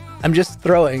myself. I'm just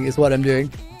throwing is what I'm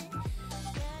doing.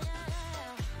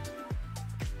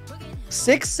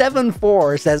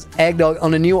 674 says Eggnog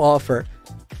on a new offer.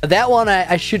 That one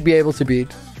I should be able to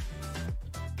beat.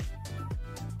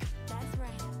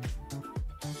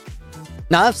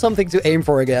 Now I have something to aim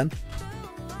for again.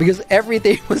 Because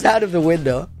everything was out of the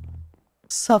window.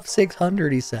 Sub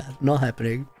 600, he said. Not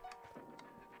happening.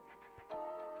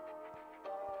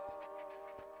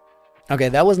 Okay,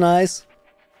 that was nice.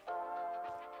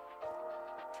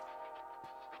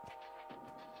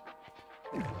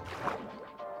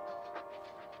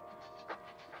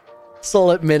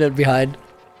 Solid minute behind.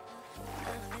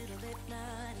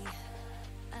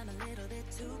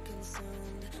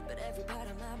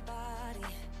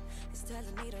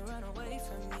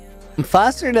 I'm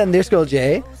faster than Disco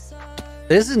J.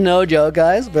 This is no joke,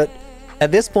 guys, but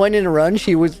at this point in the run,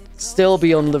 she would still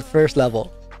be on the first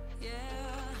level.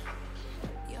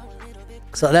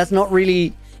 So that's not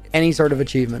really any sort of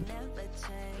achievement.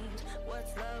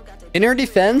 In her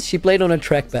defense, she played on a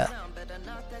trackpad.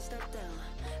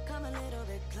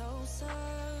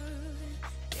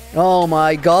 Oh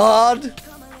my god!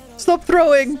 Stop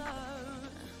throwing!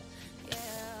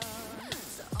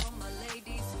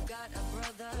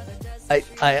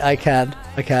 I can't.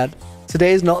 I can't.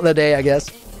 Today's not the day, I guess.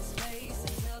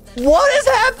 What is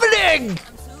happening?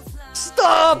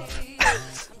 Stop!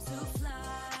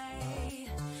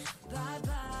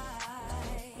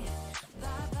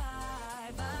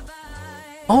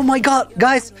 Oh my god,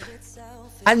 guys!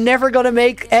 I'm never gonna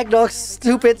make Eggnog's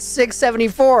stupid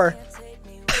 674.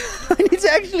 I need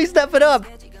to actually step it up.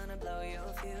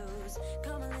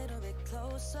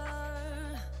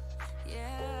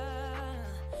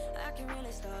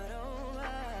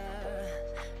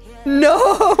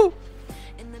 No!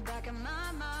 In the back of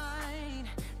my mind,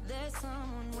 there's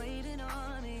someone waiting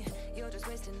on me. You're just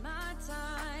wasting my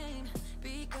time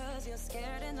because you're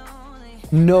scared and lonely.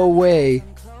 No way.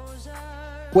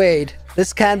 Wait,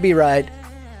 this can't be right.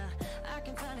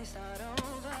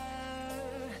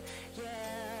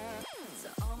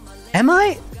 Am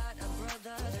I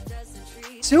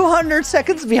 200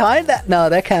 seconds behind that? No,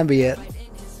 that can't be it.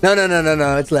 No,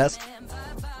 it's less.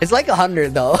 It's like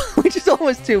 100 though, which is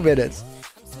almost 2 minutes.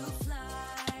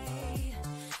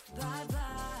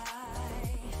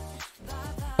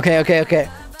 Okay.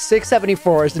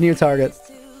 674 is the new target.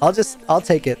 I'll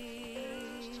take it.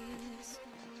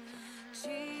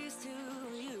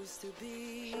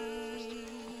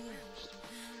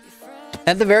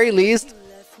 At the very least,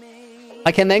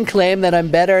 I can then claim that I'm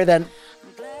better than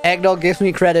Eggnog gives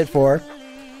me credit for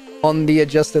on the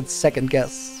adjusted second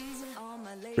guess.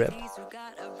 Rip.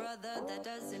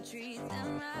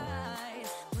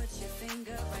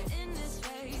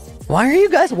 Why are you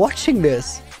guys watching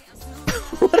this?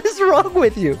 What is wrong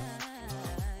with you?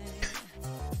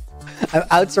 I'm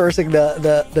outsourcing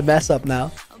the mess up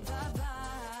now.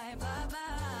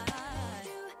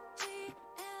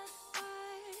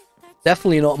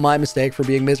 Definitely not my mistake for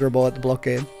being miserable at the block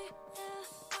game.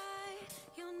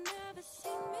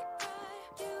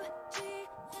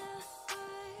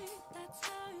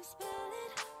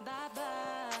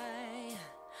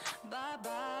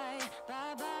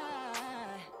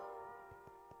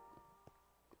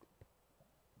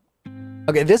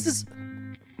 Okay, this is...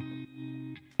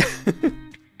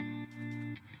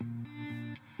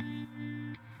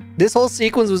 This whole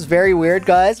sequence was very weird,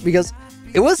 guys, because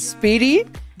it was speedy,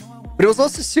 but it was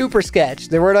also super sketch.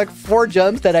 There were like 4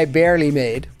 jumps that I barely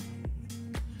made.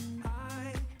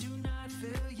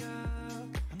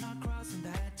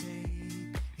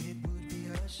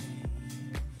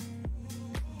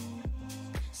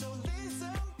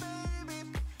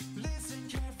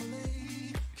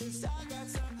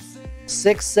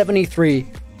 $673.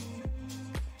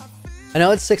 I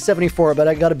know it's 674, but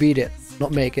I gotta beat it,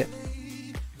 not make it.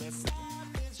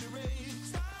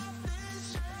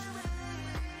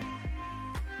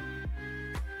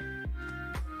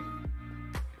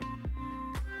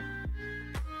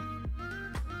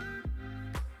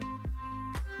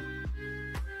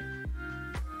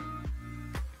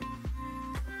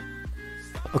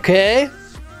 Okay.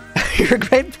 You're a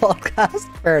great podcast.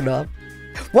 Fair enough.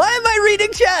 Why am I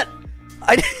reading chat?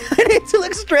 I need to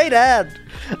look straight ahead.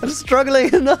 I'm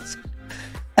struggling enough.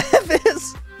 F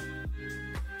is.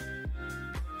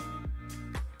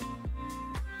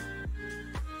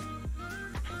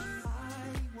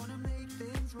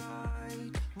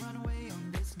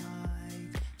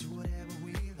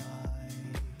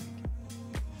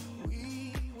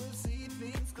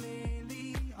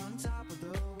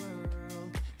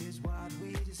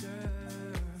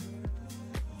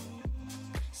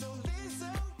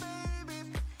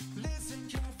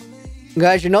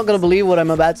 Guys, you're not gonna believe what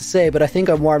I'm about to say, but I think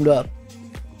I'm warmed up.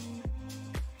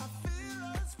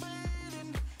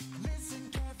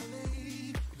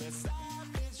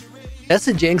 That's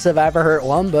the jinx if I ever heard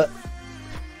one, but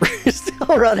we're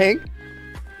still running.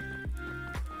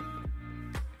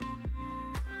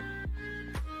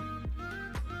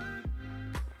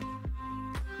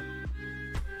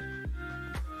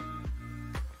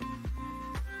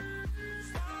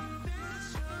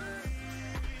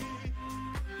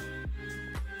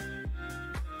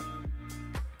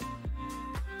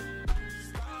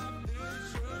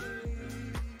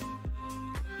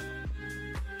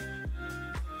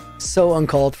 So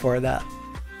uncalled for that.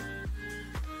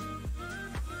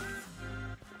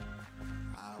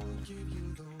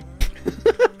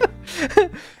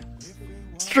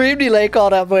 Stream delay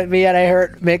caught up with me and I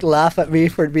heard Mick laugh at me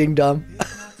for being dumb.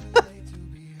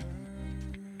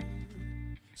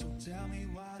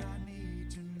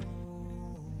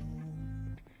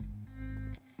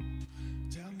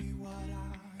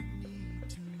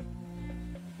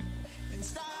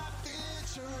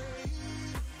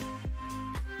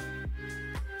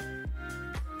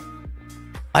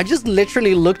 I just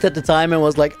literally looked at the time and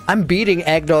was like, I'm beating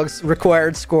Eggdog's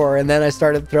required score, and then I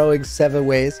started throwing 7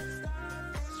 ways.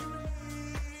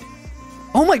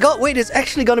 Oh my god, wait, it's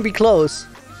actually gonna be close.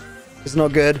 It's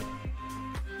not good.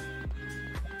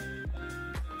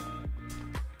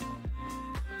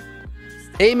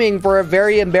 Aiming for a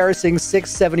very embarrassing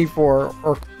 674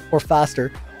 or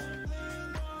faster.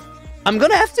 I'm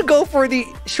gonna have to go for the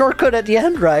shortcut at the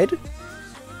end, right?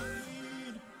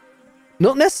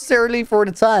 Not necessarily for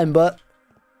the time, but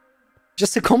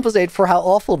just to compensate for how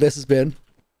awful this has been.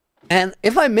 And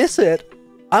if I miss it,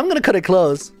 I'm gonna cut it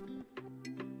close.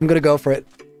 I'm gonna go for it.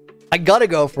 I gotta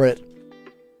go for it.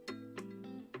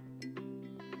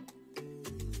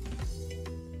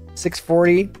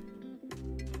 640.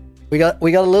 We got a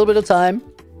little bit of time.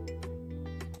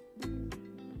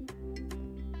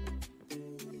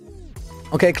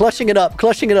 Okay, clutching it up,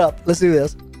 clutching it up. Let's do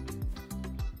this.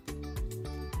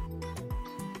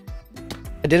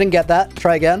 I didn't get that.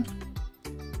 Try again.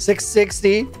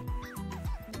 660.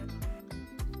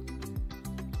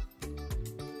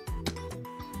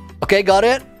 Okay, got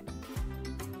it.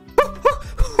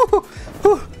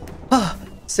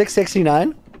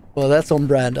 669. Well, that's on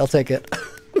brand. I'll take it.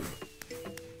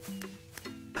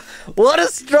 What a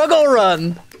struggle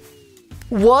run.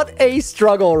 What a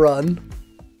struggle run.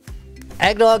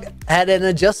 Eggdog had an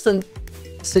adjusted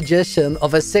suggestion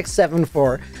of a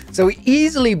 674. So we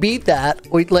easily beat that.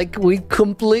 We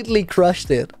completely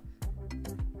crushed it.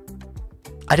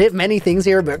 I did many things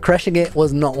here, but crushing it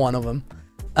was not one of them.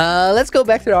 Let's go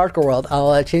back to the hardcore world.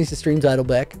 I'll change the stream title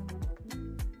back.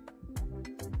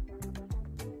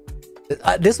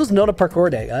 This was not a parkour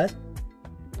day, guys.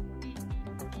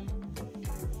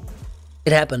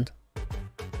 It happened.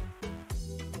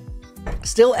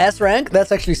 Still S rank?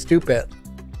 That's actually stupid.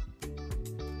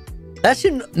 That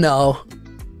shouldn't... No.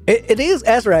 It is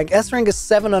S rank. S rank is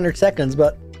 700 seconds,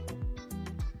 but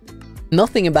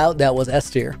nothing about that was S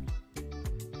tier.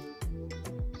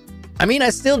 I mean,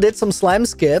 I still did some slime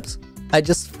skips. I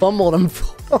just fumbled them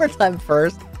 4 times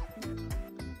first.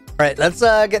 Alright, let's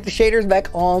get the shaders back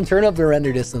on. Turn up the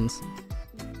render distance.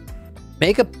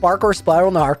 Make a parkour spiral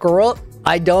in the hardcore world.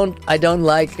 I don't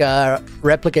like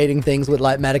replicating things with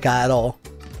Lightmatica at all.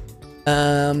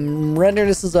 Render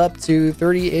distance up to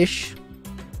 30-ish.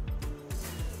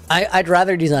 I'd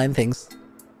rather design things.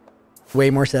 Way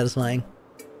more satisfying.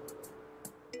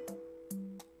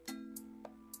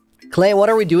 Clay, what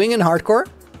are we doing in hardcore?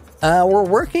 We're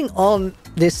working on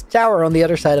this tower on the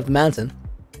other side of the mountain.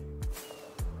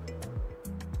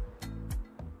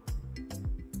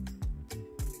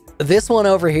 This one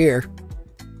over here.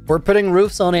 We're putting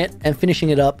roofs on it and finishing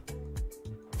it up.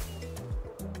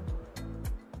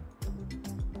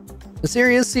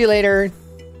 Serious, see you later.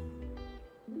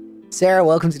 Sarah,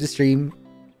 welcome to the stream.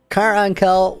 Kara and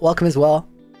Kel, welcome as well.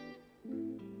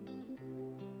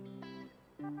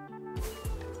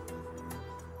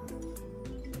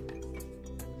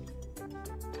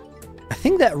 I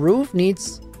think that roof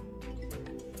needs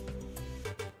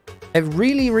a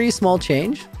really, really small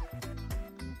change.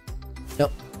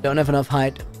 Nope, don't have enough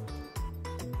height.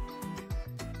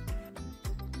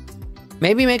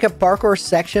 Maybe make a parkour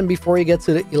section before you get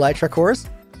to the Elytra course.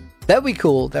 That would be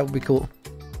cool. That would be cool.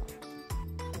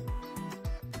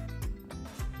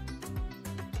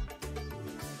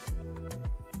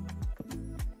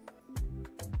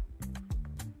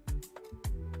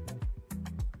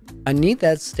 I need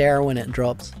that stair when it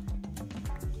drops.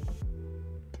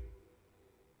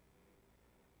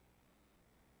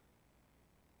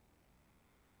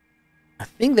 I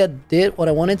think that did what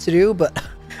I wanted to do, but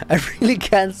I really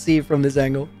can't see from this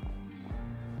angle.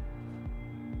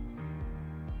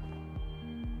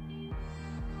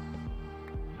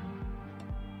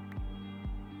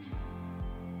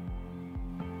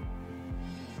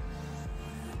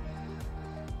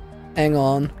 Hang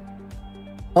on.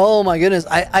 Oh my goodness.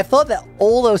 I thought that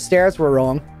all those stairs were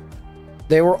wrong.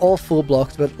 They were all full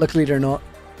blocks, but luckily they're not.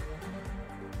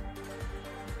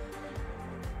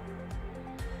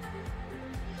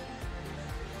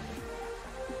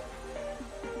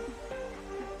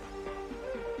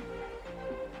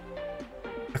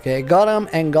 Okay, got him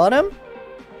and got him.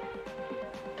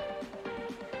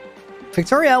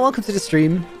 Victoria, welcome to the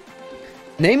stream.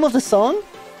 Name of the song?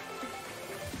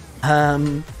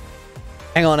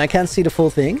 Hang on, I can't see the full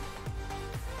thing.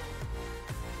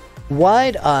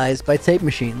 Wide Eyes by Tape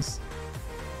Machines.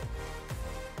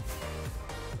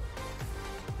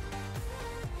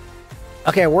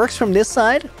 Okay, it works from this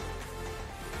side.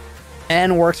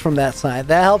 And works from that side.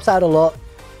 That helps out a lot.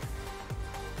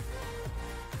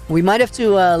 We might have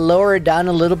to lower it down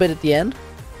a little bit at the end.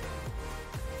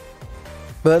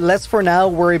 But let's for now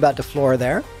worry about the floor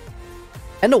there.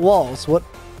 And the walls. What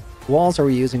walls are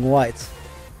we using? White.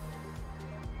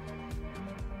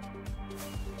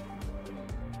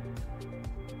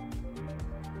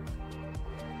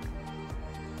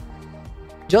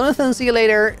 Jonathan, see you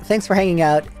later. Thanks for hanging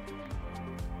out.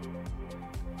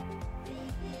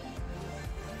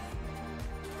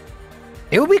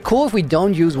 It would be cool if we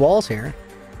don't use walls here.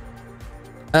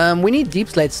 We need deep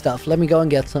slate stuff. Let me go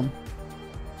and get some.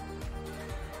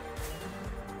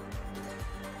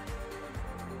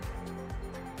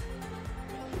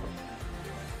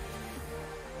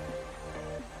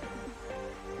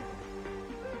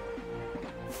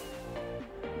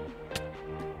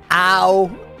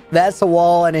 Ow! That's a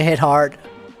wall and it hit hard.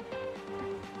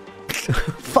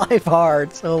 5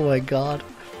 hearts. Oh my god.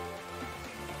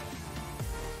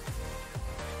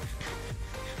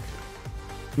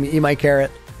 Eat my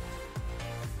carrot.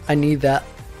 I need that.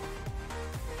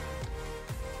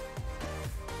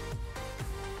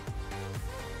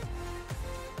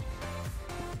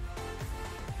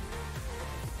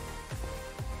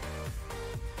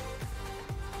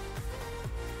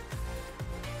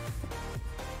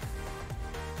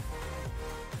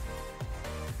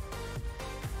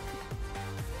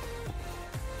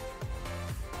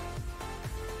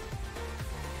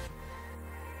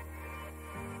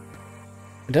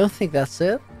 I don't think that's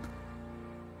it.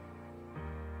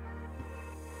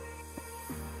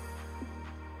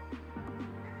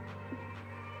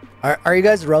 Are you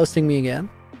guys roasting me again?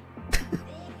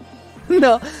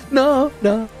 No.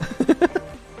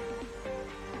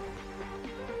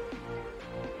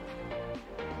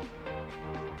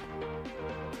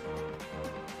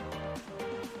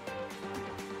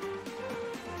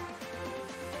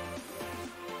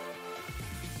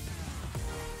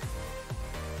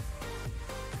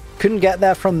 Couldn't get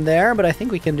that from there, but I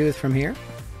think we can do it from here.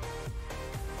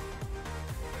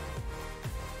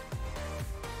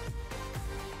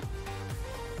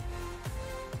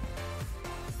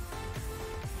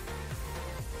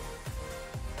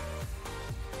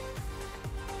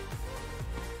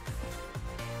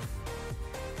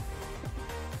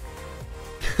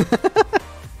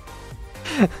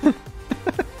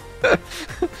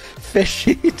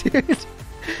 Fishy, dude.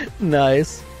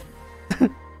 Nice.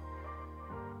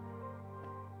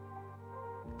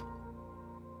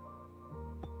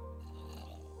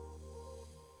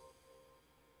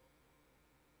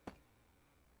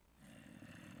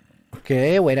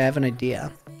 Okay, wait, I have an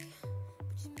idea.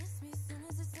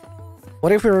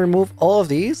 What if we remove all of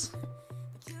these?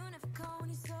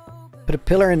 Put a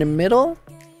pillar in the middle?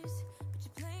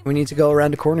 We need to go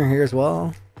around the corner here as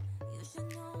well.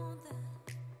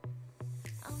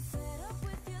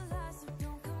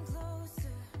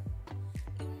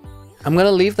 I'm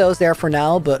gonna leave those there for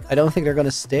now, but I don't think they're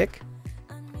gonna stick.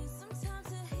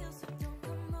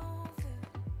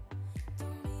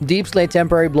 Deep slate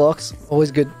temporary blocks,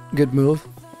 always good move.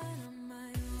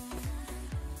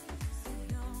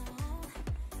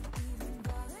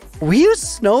 We use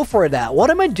snow for that. What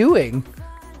am I doing?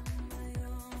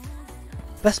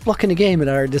 Best block in the game at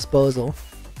our disposal.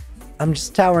 I'm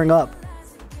just towering up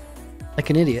like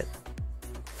an idiot.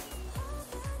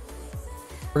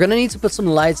 We're gonna need to put some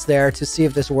lights there to see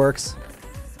if this works.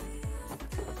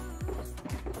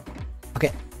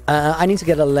 Okay, I need to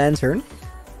get a lantern.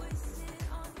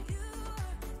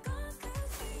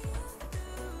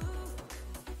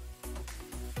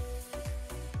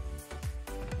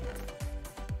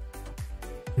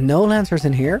 No lanterns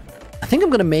in here? I think I'm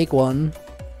gonna make one.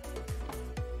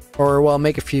 Or, well,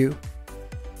 make a few.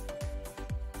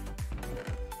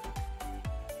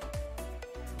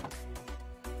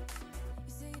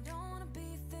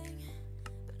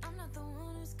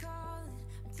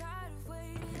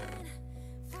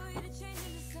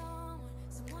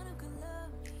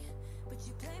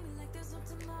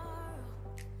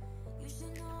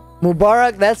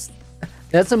 Mubarak, that's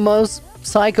the most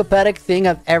psychopathic thing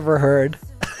I've ever heard.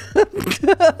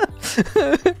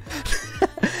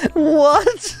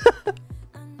 What?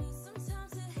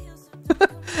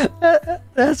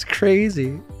 That's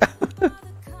crazy.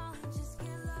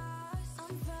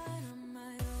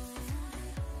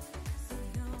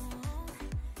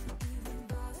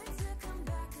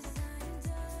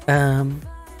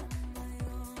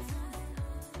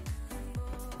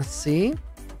 Let's see.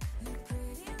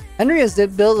 Henry's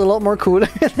did build a lot more cooler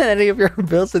than any of your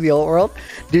builds in the old world.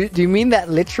 Do you mean that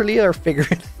literally or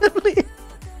figuratively?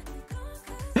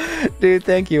 Dude,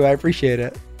 thank you. I appreciate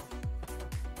it.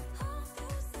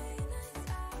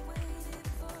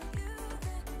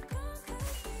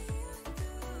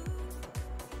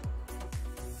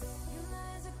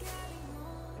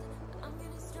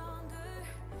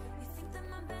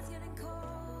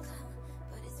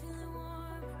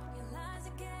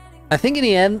 I think in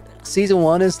the end, season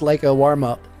 1 is like a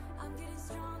warm-up.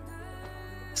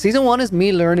 Season 1 is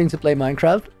me learning to play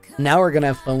Minecraft. Now we're gonna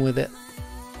have fun with it.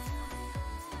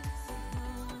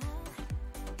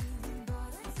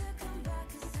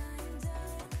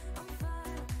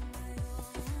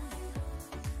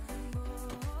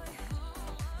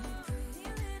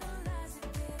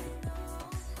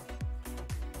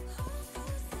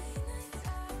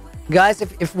 Guys,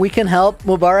 if we can help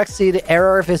Mubarak see the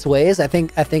error of his ways, I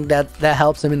think that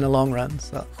helps him in the long run.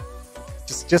 So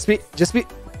just be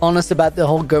honest about the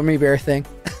whole gummy bear thing.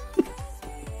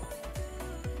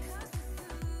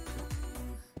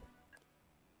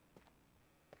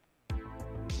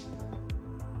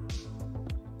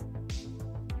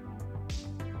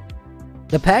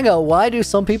 The Pago, why do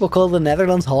some people call the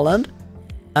Netherlands Holland?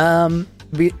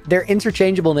 They're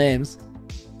interchangeable names.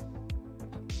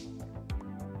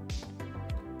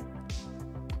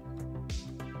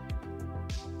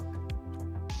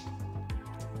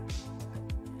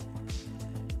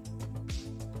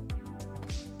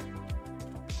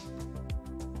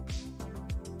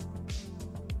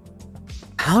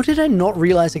 How did I not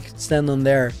realize I could stand on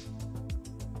there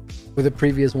with the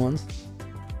previous ones?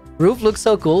 Roof looks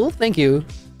so cool. Thank you.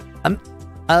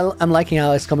 I'm liking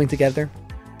how it's coming together.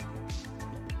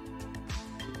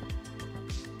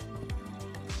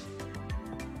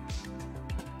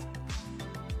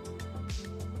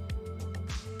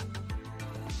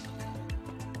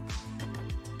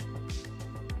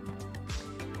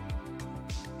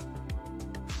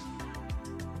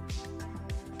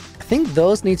 I think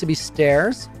those need to be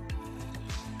stairs.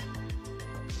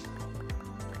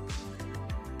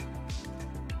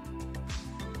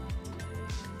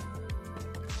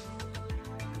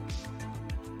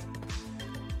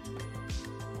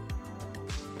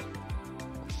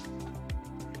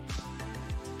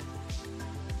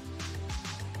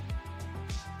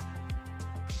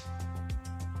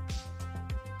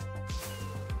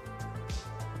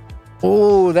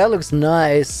 Oh, that looks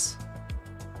nice.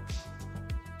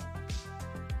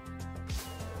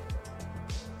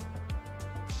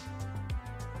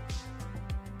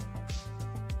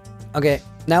 Okay,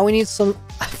 now we need some...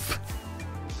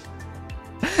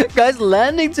 Guys,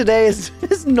 landing today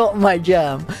is not my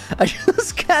jam. I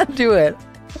just can't do it.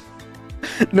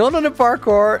 Not on the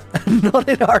parkour, not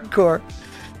in hardcore.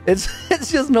 It's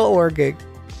just not working.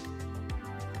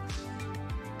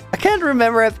 I can't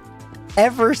remember if I've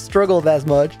ever struggled as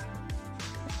much.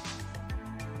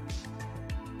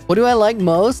 What do I like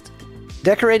most?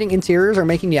 Decorating interiors or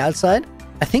making the outside?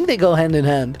 I think they go hand in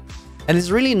hand. And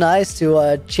it's really nice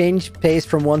to change pace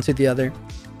from one to the other.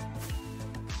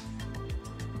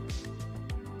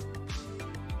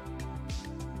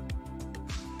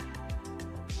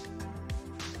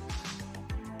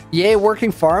 Yay,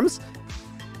 working farms.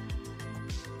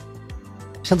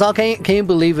 Chantal, can you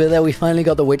believe it that we finally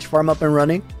got the witch farm up and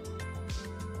running?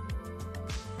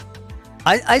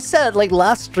 I said, like,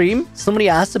 last stream, somebody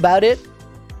asked about it.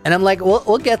 And I'm like,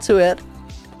 we'll get to it.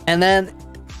 And then...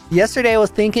 yesterday I was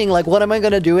thinking, like, what am I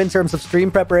gonna do in terms of stream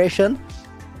preparation?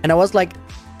 And I was like,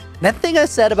 that thing I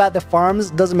said about the farms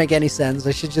doesn't make any sense.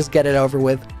 I should just get it over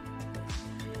with.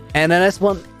 And then I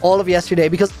spent all of yesterday,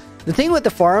 because the thing with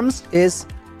the farms is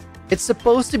it's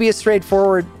supposed to be a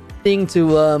straightforward thing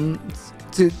to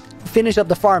finish up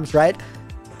the farms, right?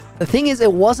 The thing is,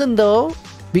 it wasn't though,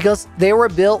 because they were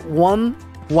built one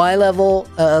Y level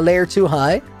layer too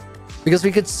high. Because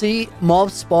we could see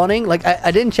mobs spawning. Like,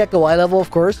 I didn't check the Y level, of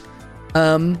course.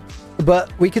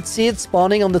 But we could see it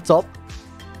spawning on the top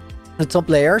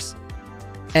layers.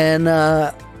 And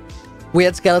we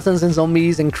had skeletons and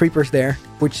zombies and creepers there,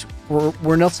 which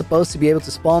were not supposed to be able to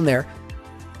spawn there.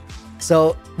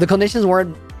 So the conditions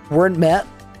weren't met.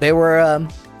 They were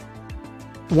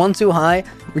one too high,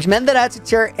 which meant that I had to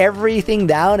tear everything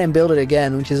down and build it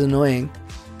again, which is annoying.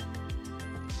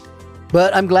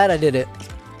 But I'm glad I did it.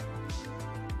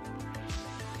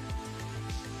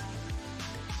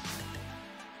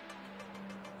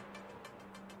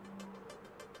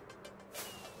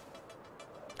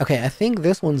 Okay, I think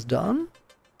this one's done.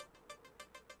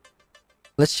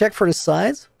 Let's check for the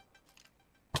sides.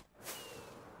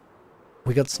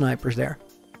 We got snipers there.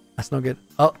 That's not good.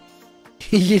 Oh,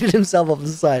 he yeeted himself off the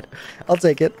side. I'll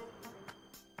take it.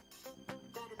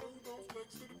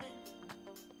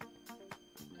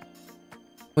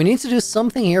 We need to do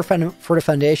something here for the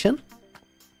foundation.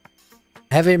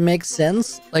 Have it make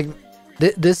sense. Like,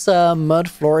 this mud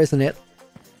floor isn't it.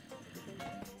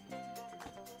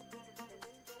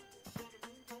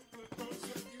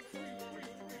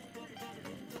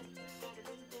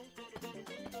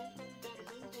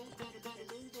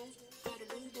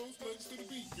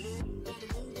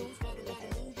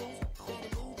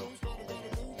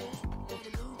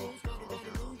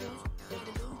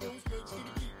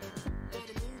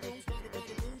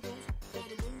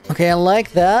 Okay, I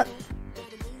like that.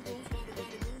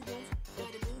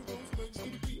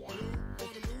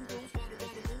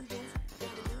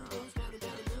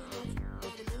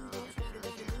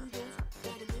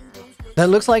 That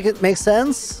looks like it makes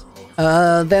sense.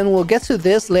 Then we'll get to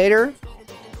this later.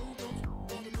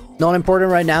 Not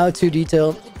important right now, too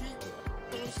detailed.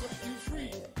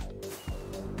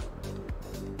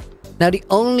 Now the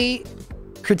only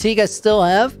critique I still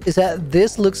have is that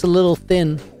this looks a little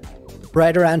thin.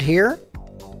 Right around here.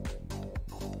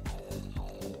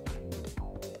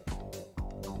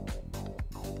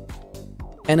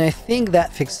 And I think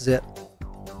that fixes it.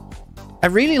 I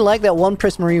really like that one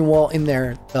prismarine wall in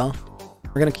there, though.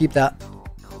 We're gonna keep that.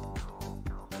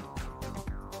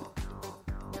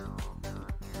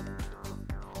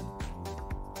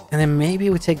 And then maybe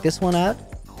we take this one out.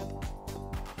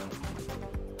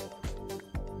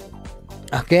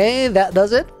 Okay, that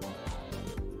does it.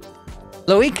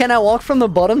 Louis, can I walk from the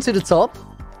bottom to the top?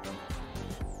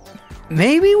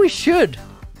 Maybe we should.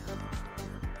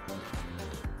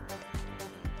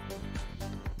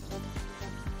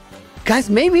 Guys,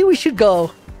 maybe we should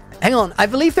go. Hang on, I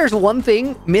believe there's one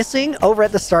thing missing over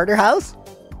at the starter house.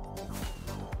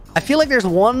 I feel like there's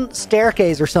one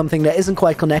staircase or something that isn't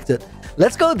quite connected.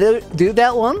 Let's go do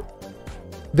that one.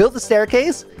 Build the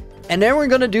staircase. And then we're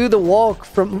gonna do the walk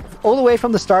from all the way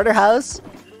from the starter house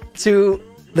to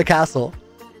the castle.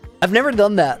 I've never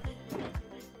done that.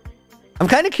 I'm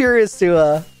kind of curious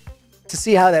to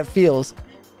see how that feels.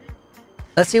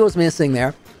 Let's see what's missing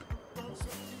there.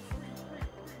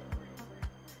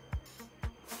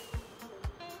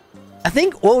 I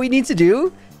think what we need to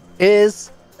do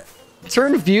is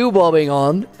turn view bobbing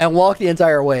on and walk the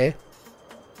entire way.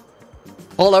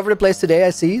 All over the place today,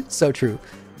 I see. So true.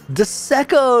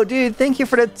 Deseco, dude, thank you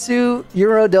for the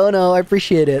 €2 dono. I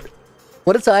appreciate it.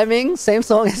 What a timing. Same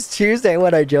song as Tuesday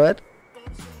when I enjoy it.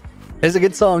 It's a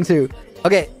good song too.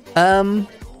 Okay,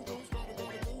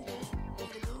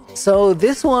 so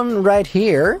this one right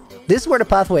here, this is where the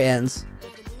pathway ends.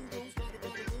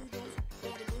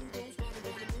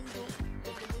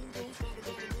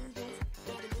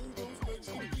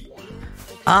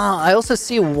 Ah, I also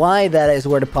see why that is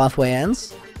where the pathway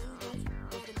ends.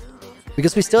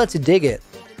 Because we still had to dig it.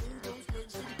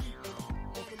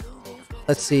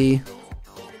 Let's see.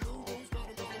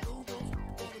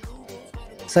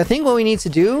 So I think what we need to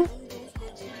do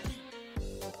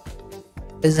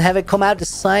is have it come out the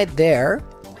side there.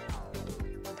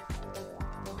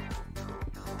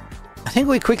 I think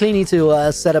we quickly need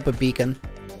to set up a beacon.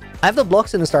 I have the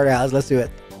blocks in the starter house. Let's do it.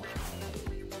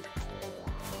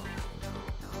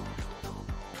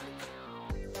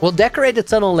 We'll decorate the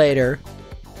tunnel later,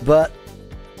 but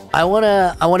I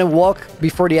wanna walk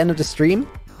before the end of the stream.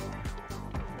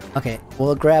 Okay,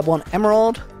 we'll grab one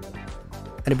emerald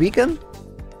and a beacon.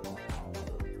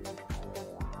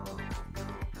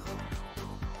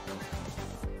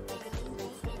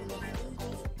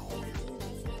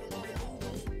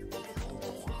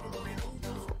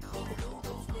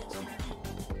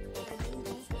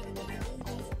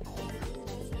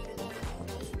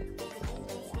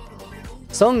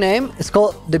 Song name is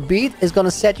called The Beat Is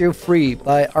Gonna Set You Free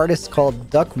by artist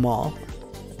called Duckmaw.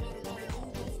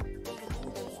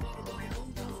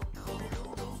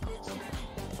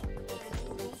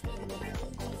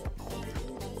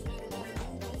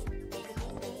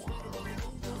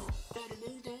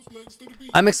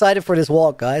 I'm excited for this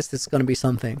walk, guys. This is gonna be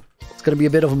something. It's gonna be a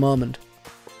bit of a moment.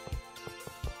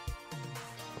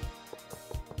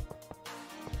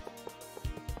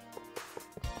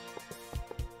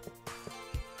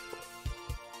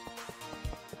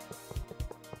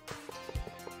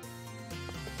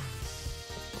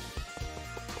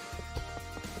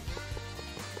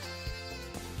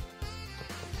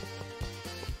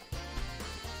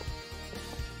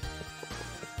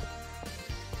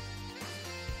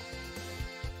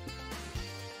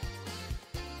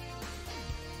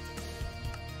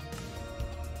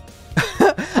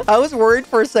 I was worried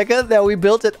for a second that we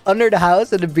built it under the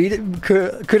house and the bee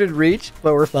couldn't reach,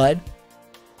 but we're fine.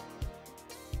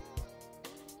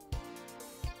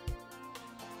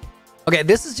 Okay,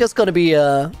 this is just gonna be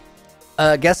a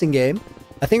guessing game.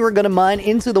 I think we're gonna mine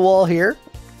into the wall here.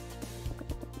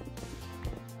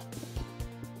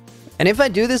 And if I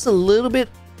do this a little bit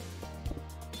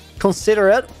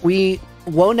considerate, we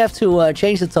won't have to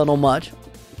change the tunnel much.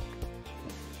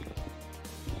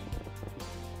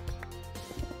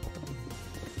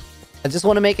 I just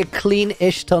want to make a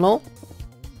clean-ish tunnel.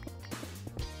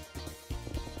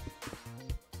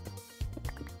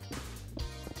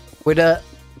 With a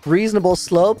reasonable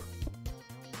slope.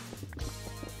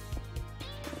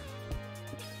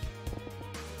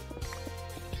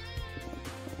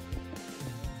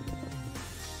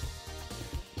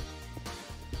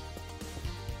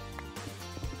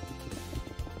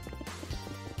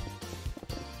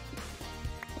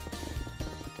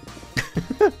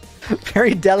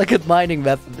 Very delicate mining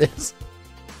method, this.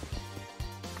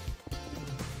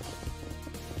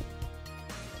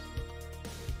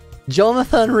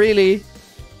 Jonathan, really?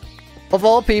 Of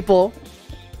all people?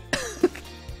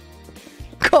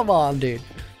 Come on, dude.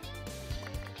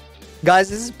 Guys,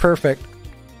 this is perfect.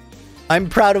 I'm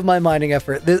proud of my mining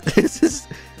effort. This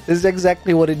is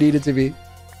exactly what it needed to be.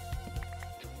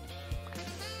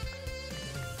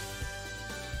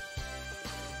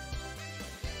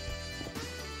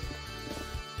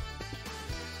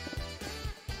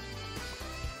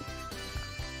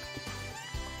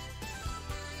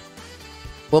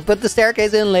 We'll put the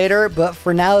staircase in later, but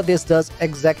for now, this does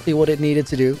exactly what it needed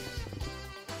to do.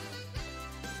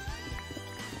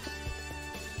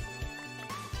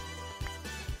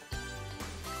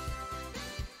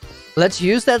 Let's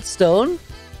use that stone.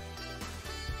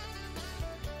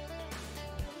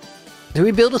 Do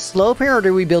we build a slope here, or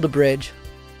do we build a bridge?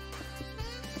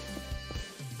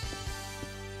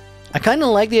 I kind of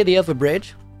like the idea of a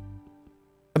bridge.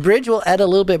 A bridge will add a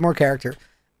little bit more character.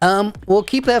 We'll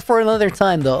keep that for another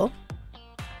time, though.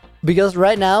 Because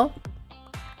right now,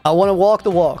 I want to walk the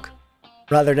walk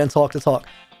rather than talk the talk.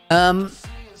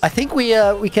 I think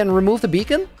we can remove the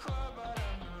beacon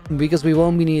because we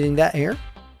won't be needing that here.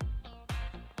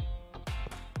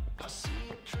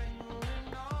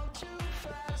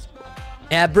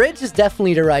 Yeah, bridge is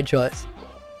definitely the right choice.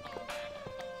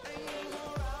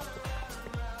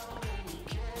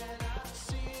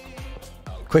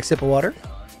 Quick sip of water.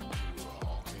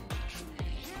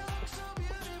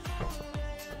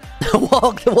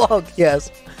 Walk the walk,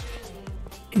 yes.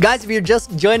 Guys, if you're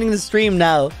just joining the stream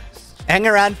now, hang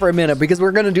around for a minute because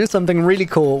we're going to do something really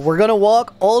cool. We're going to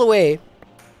walk all the way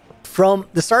from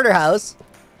the starter house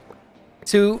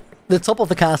to the top of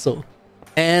the castle.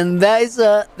 And that's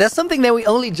something that we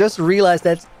only just realized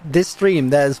that this stream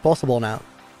that is possible now.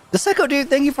 The Seco dude,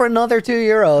 thank you for another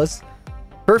 €2.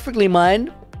 Perfectly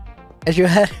mined, as you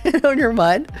had it on your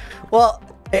mind. Well,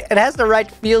 it has the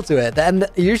right feel to it, and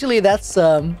usually that's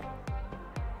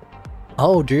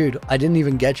Oh, dude, I didn't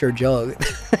even get your joke.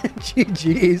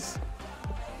 GG's.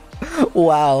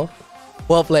 Wow.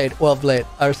 Well played, well played.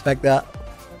 I respect that.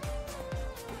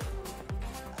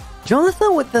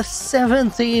 Jonathan with the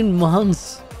 17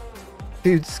 months.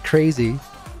 Dude, it's crazy.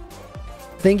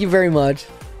 Thank you very much.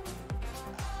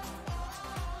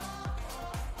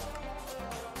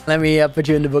 Let me put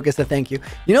you in the book as a thank you.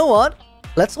 You know what?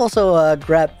 Let's also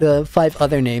grab the 5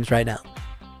 other names right now.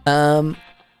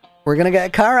 We're gonna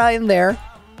get Kara in there.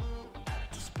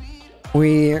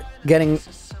 We're getting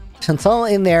Chantal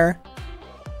in there.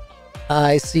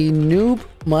 I see Noob,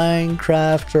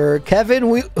 Minecrafter,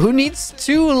 Kevin. Who needs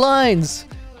 2 lines?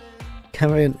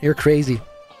 Kevin, you're crazy.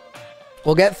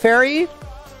 We'll get Fairy.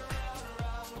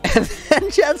 And then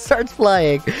Jet starts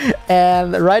flying.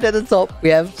 And right at the top, we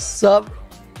have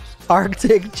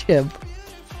Sub-Arctic Chimp.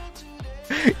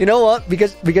 You know what?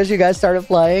 Because you guys started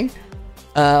flying,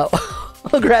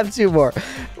 I'll grab 2 more.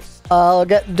 I'll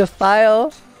get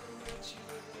Defile.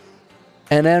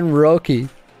 And then Roki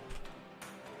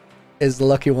is the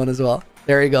lucky one as well.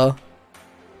 There you go.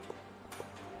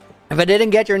 If I didn't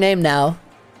get your name now,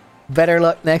 better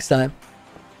luck next time.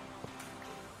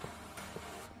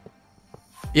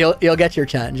 You'll get your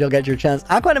chance. You'll get your chance.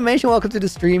 Aqua Animation, welcome to the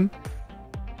stream.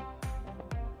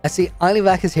 I see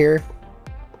Alivac is here.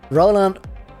 Roland,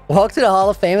 walk to the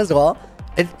Hall of Fame as well.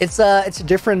 It's a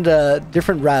different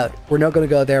route. We're not gonna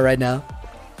go there right now.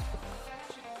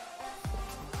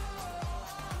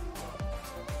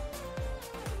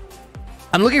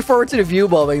 I'm looking forward to the view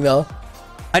bombing though.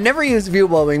 I never use view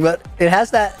bombing, but it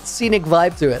has that scenic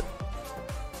vibe to it.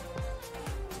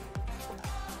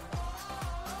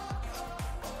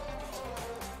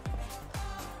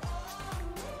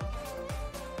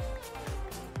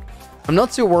 I'm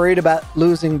not too worried about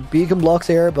losing beacon blocks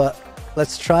here, but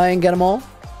let's try and get them all.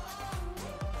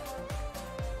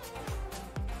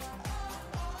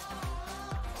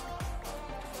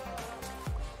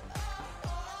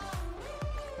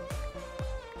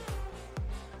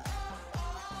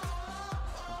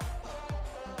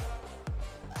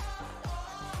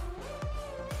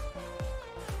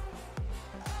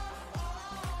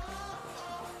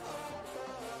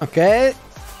 Okay,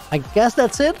 I guess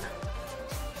that's it.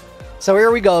 So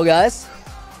here we go, guys.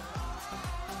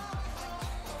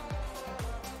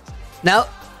 Now,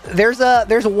 there's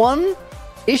one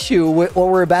issue with what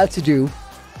we're about to do.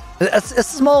 It's a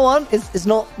small one. It's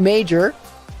not major,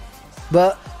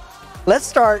 but let's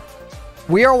start.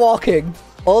 We are walking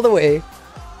all the way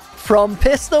from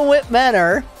Piston Whip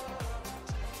Manor.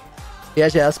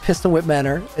 Yes, Piston Whip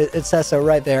Manor. It says so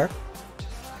right there.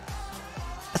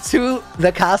 To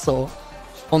the castle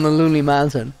on the Loonly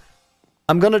Mountain.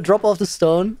 I'm gonna drop off the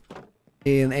stone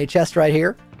in a chest right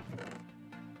here.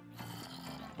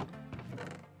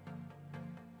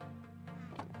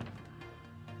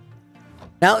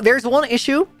 Now, there's one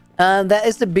issue, that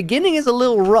is the beginning is a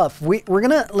little rough. We're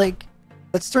gonna, like,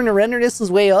 let's turn the render distance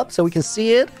way up so we can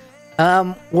see it.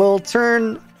 We'll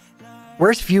turn...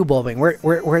 Where's view bombing?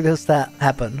 Where does that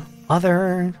happen?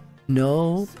 Other...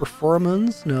 No.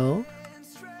 Performance? No.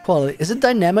 Quality. Is it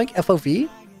dynamic FOV?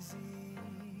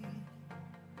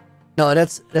 No,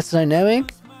 that's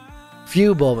dynamic.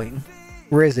 View bombing.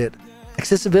 Where is it?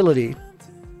 Accessibility.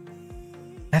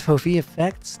 FOV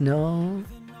effects? No.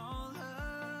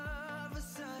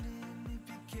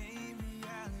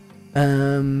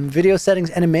 Video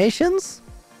settings, animations?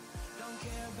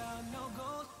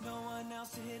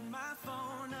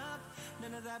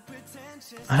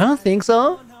 I don't think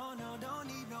so.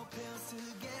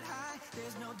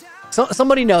 So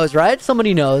somebody knows, right?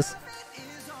 Somebody knows.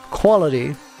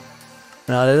 Quality.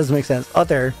 No, that doesn't make sense.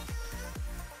 Other.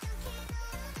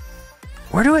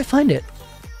 Where do I find it?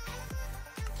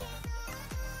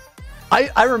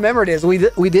 I remember this.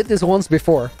 We did this once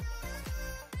before.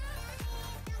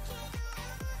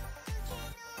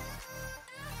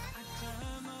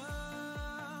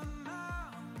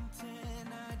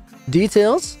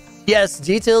 Details? Yes,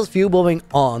 details, view bombing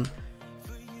on.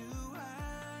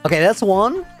 Okay, that's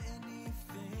one.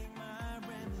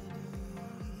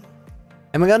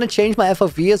 Am I gonna change my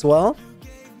FOV as well?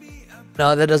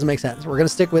 No, that doesn't make sense. We're gonna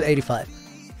stick with 85.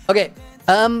 Okay,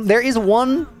 there is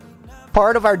one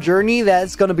part of our journey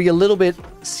that's gonna be a little bit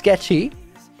sketchy,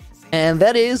 and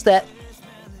that is that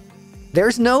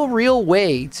there's no real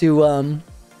way to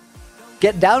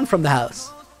get down from the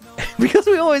house because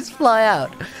we always fly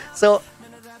out. So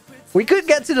we could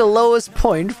get to the lowest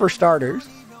point for starters.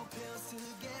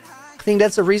 I think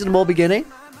that's a reasonable beginning,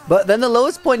 but then the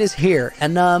lowest point is here,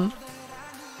 and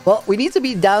well, we need to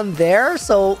be down there,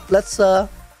 so let's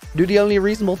do the only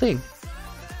reasonable thing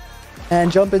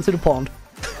and jump into the pond.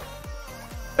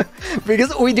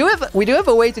 Because we do have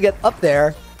a way to get up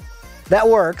there that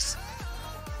works,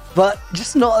 but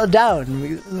just not down.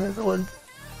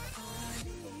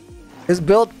 It's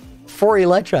built for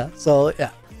Elytra, so yeah.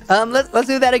 Let's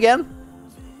do that again.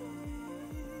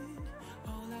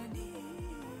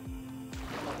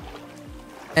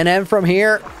 And then from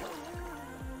here,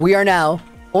 we are now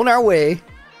on our way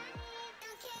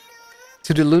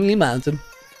to the Loonly Mountain.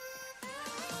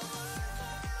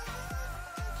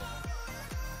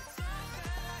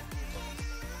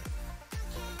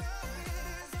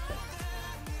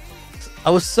 I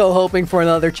was so hoping for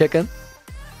another chicken.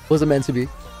 Wasn't meant to be.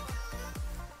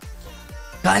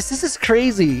 Guys, this is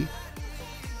crazy.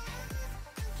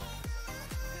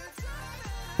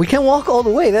 We can walk all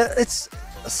the way. It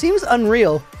seems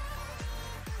unreal.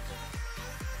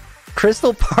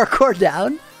 Crystal parkour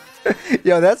down?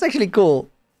 Yo, that's actually cool.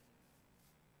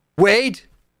 Wait.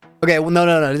 Okay, well,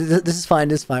 no. This is fine.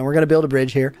 This is fine. We're gonna build a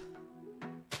bridge here.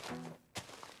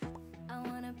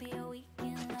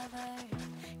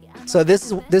 So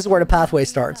this is where the pathway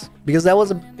starts, because that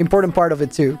was an important part of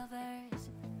it too.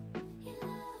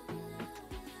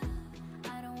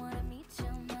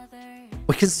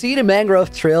 We can see the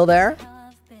mangrove trail there.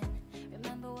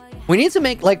 We need to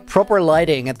make like proper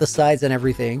lighting at the sides and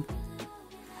everything.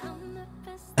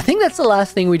 I think that's the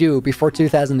last thing we do before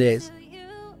 2000 days.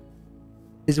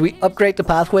 Is we upgrade the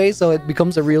pathway so it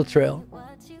becomes a real trail.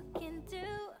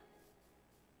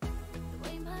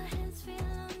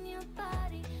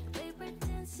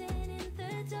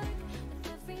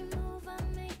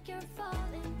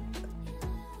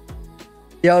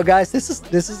 Yo guys, this is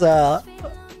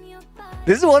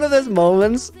one of those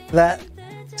moments that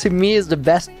to me is the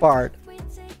best part.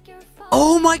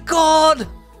 Oh my god!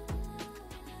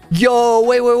 Yo,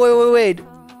 wait.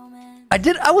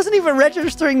 I wasn't even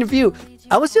registering the view.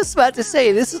 I was just about to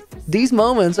say, these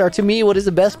moments are to me what is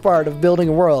the best part of building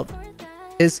a world.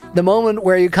 Is the moment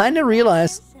where you kind of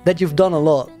realize that you've done a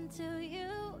lot.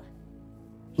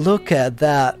 Look at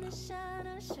that.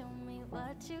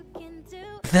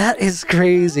 That is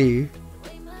crazy.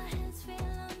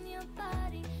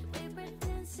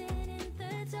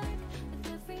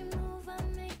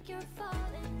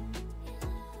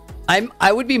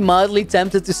 I would be mildly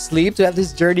tempted to sleep to have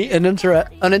this journey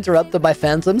uninterrupted by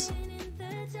phantoms.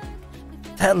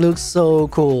 That looks so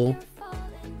cool.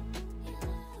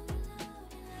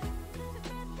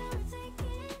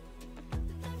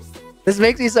 This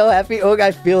makes me so happy. Oh,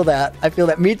 I feel that. I feel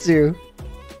that. Me too.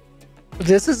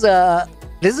 This is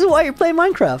why you play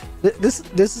Minecraft.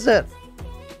 This is it.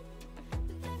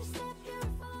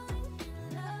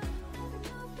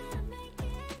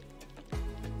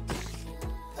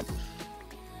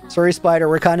 Sorry, Spider,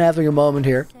 we're kind of having a moment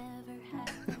here.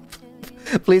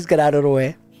 Please get out of the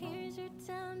way.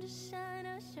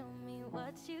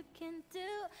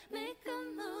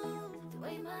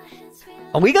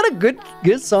 Oh, we got a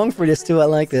good song for this too. I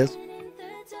like this.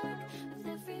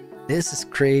 This is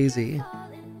crazy.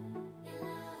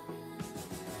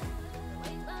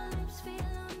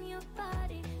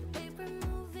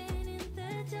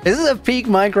 This is a peak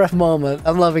Minecraft moment.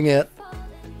 I'm loving it.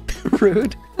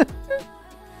 Rude.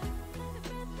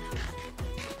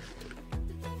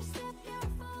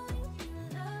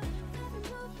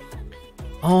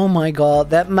 Oh my god,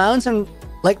 that mountain,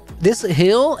 like this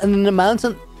hill and then the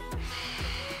mountain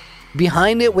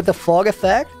behind it with the fog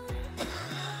effect.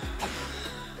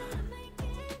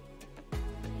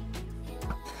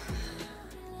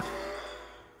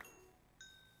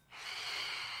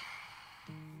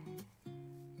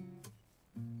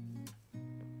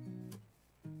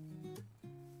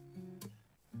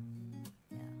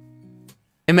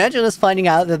 Imagine us finding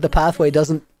out that the pathway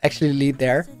doesn't actually lead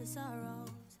there.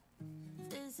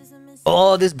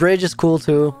 Oh, this bridge is cool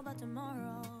too.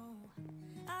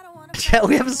 Yeah,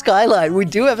 we have a skyline. We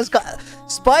do have a sky.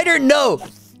 Spider, no!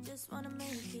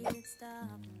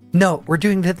 No, we're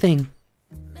doing the thing.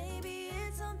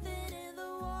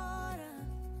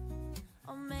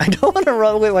 I don't want to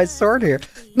run with my sword here.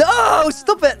 No,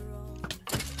 stop it!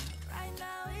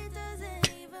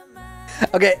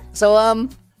 Okay, so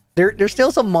there's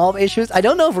still some mob issues. I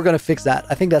don't know if we're gonna fix that.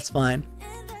 I think that's fine.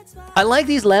 I like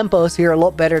these lampposts here a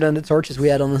lot better than the torches we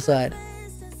had on the side.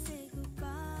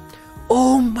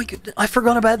 Oh my god, I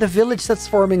forgot about the village that's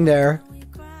forming there.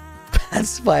 Bad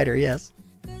Spider, yes.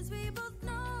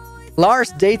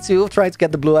 Lars, day 2 of trying to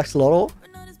get the blue axolotl.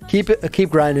 Keep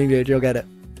grinding, dude, you'll get it.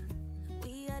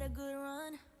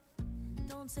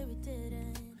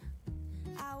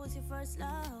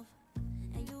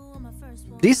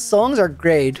 These songs are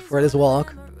great for this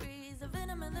walk.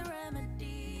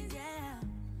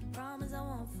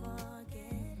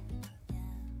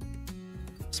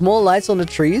 Small lights on the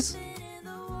trees.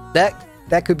 That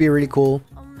could be really cool.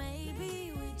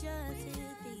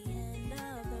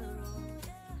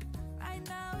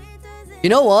 You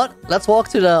know what? Let's walk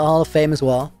to the Hall of Fame as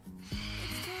well.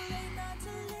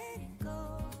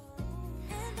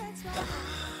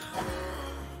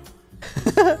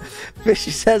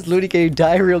 Fishy says, Looney, can you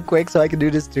die real quick so I can do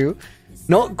this too?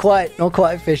 Not quite,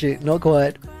 Fishy, not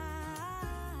quite.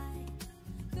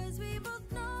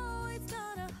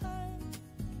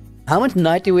 How much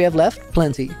night do we have left?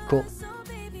 Plenty. Cool.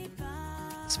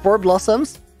 Spore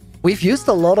blossoms. We've used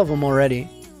a lot of them already.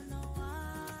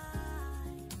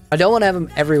 I don't want to have them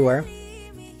everywhere.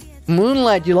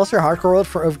 Moonlight, you lost your hardcore world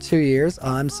for over 2 years.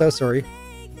 Oh, I'm so sorry.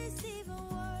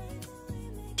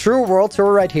 True World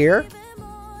Tour right here.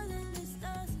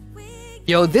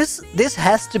 Yo, this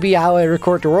has to be how I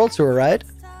record the World Tour, right?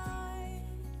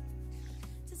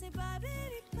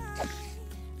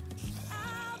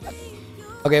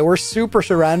 Okay, we're super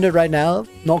surrounded right now.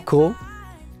 Not cool.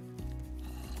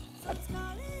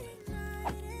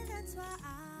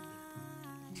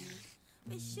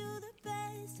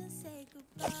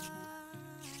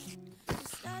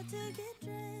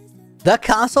 That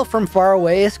castle from far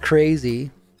away is crazy.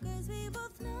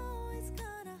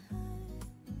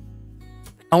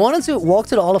 I wanted to walk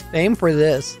to the Hall of Fame for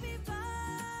this.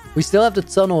 We still have the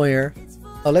tunnel here.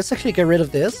 Oh, let's actually get rid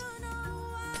of this.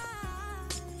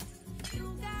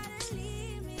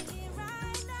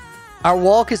 Our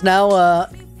walk is now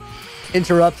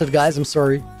interrupted, guys. I'm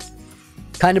sorry.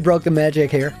 Kind of broke the magic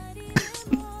here.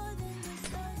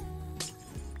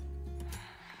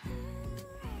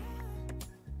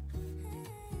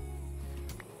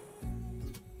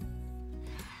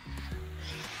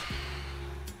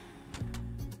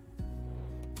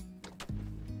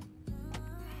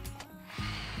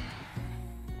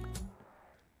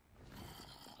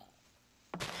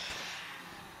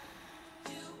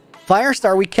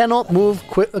 Firestar, we cannot move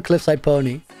a cliffside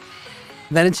pony.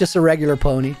 Then it's just a regular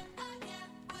pony.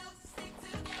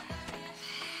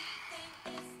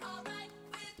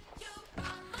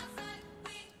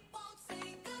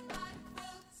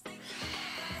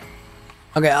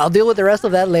 Okay, I'll deal with the rest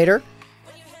of that later.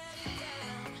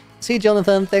 See,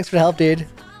 Jonathan, thanks for the help, dude.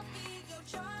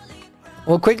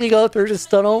 We'll quickly go through this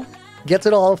tunnel, get to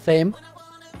the Hall of Fame.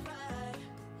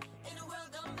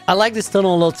 I like this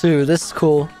tunnel a lot too. This is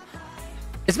cool.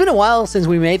 It's been a while since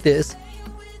we made this.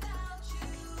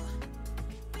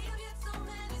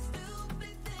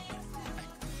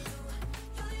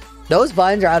 Those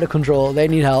vines are out of control. They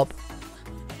need help.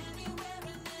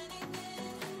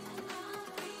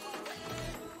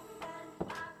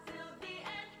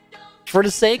 For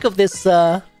the sake of this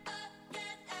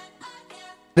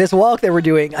this walk that we're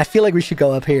doing, I feel like we should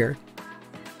go up here.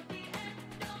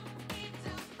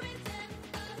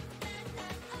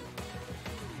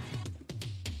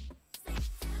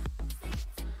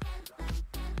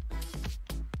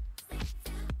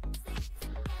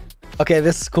 Okay,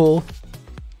 this is cool.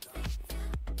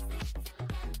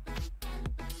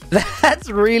 That's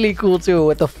really cool too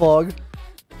with the fog.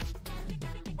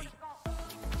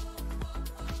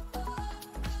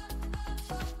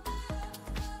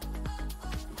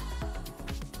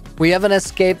 We haven't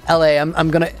escaped LA.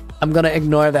 I'm gonna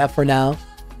ignore that for now.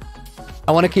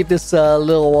 I want to keep this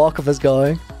little walk of us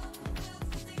going.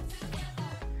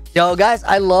 Yo, guys,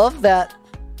 I love that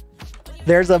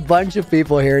there's a bunch of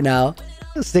people here now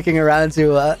sticking around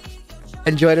to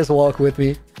enjoy this walk with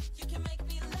me.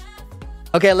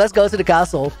 Okay, let's go to the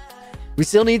castle. We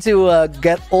still need to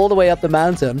get all the way up the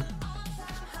mountain.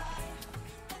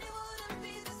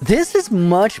 This is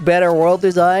much better world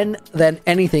design than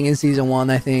anything in Season 1,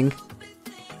 I think.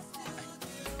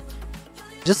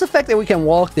 Just the fact that we can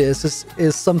walk this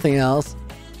is something else.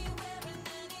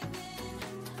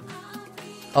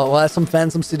 Oh, we'll have some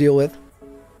phantoms to deal with.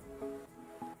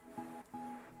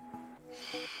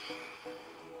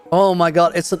 Oh my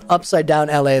god, it's an upside down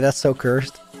LA. That's so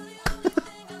cursed.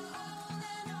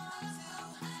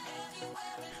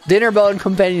 Dinner bone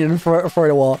companion for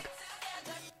the walk.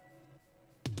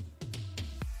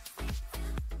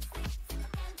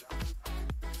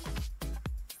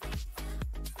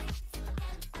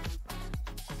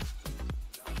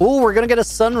 Ooh, we're gonna get a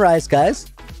sunrise, guys.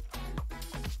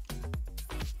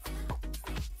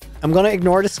 I'm gonna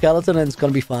ignore the skeleton and it's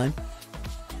gonna be fine.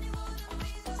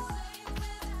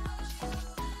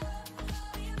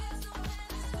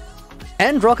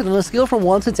 And Rocket, on a scale from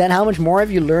 1 to 10, how much more have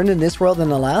you learned in this world than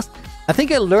the last? I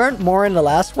think I learned more in the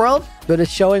last world, but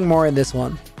it's showing more in this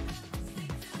one.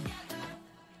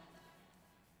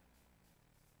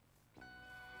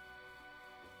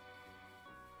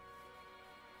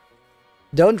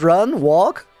 Don't run,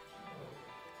 walk.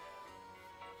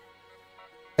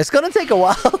 It's gonna take a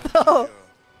while though.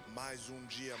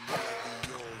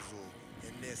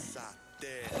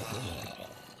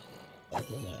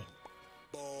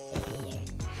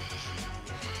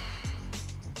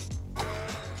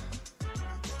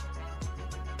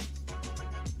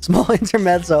 Small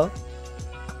intermezzo.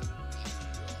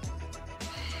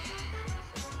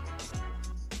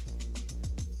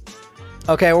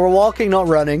 Okay, we're walking, not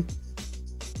running.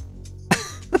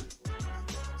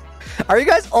 Are you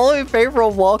guys all in favor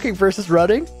of walking versus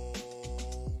running?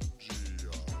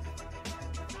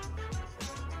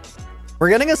 We're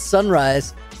getting a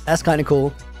sunrise. That's kind of cool.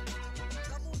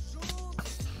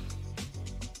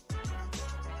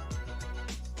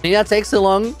 Think that takes so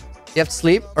long? You have to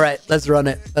sleep? Alright, let's run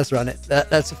it. Let's run it.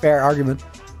 That's a fair argument.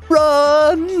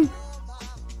 Run!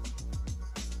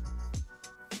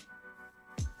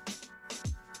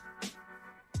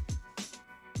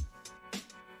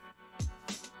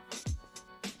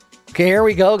 Okay, here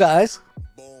we go, guys.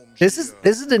 This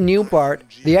is the new part.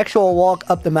 The actual walk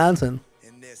up the mountain.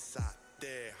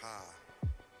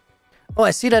 Oh,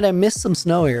 I see that I missed some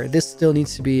snow here. This still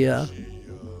needs to be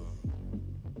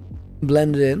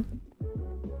blended in.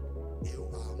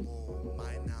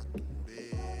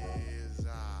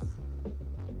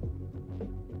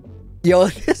 Yo,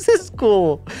 this is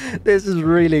cool. This is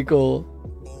really cool.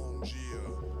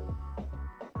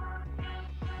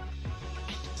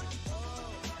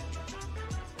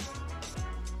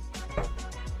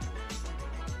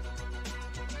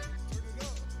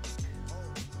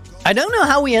 I don't know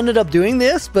how we ended up doing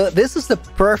this, but this is the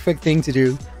perfect thing to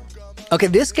do. Okay,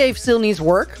 this cave still needs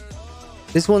work.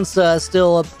 This one's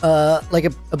still like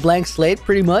a blank slate,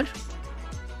 pretty much.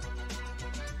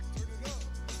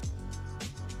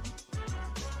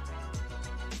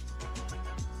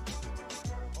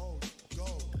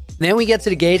 Then we get to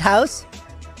the gatehouse.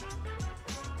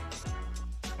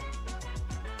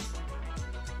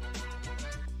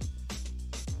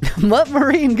 Mutt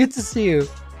Marine, good to see you.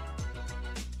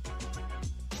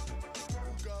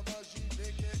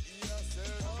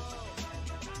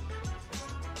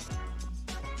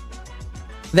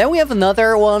 Then we have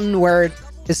another one where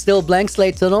it's still blank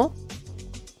slate tunnel.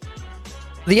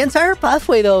 The entire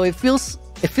pathway though, it feels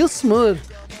smooth.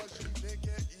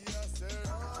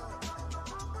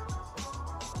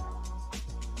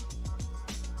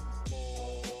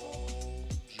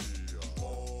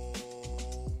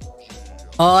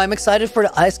 Oh, I'm excited for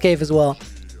the ice cave as well.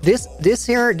 This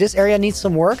area needs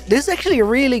some work. This is actually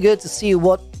really good to see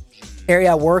what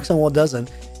area works and what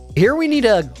doesn't. Here we need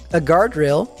a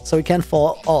guardrail so we can't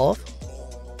fall off.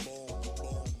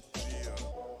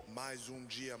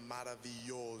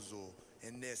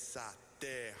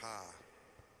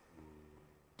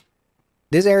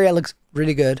 This area looks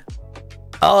really good.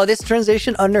 Oh, this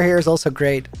transition under here is also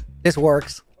great. This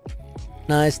works.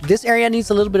 Nice. This area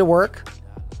needs a little bit of work.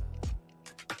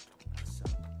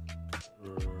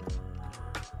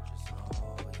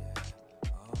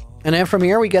 And then from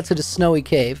here we get to the snowy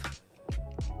cave.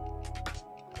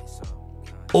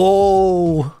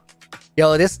 Oh,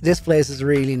 yo, this place is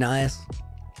really nice.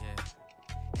 Yeah,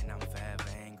 and I'm forever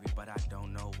angry, but I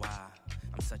don't know why.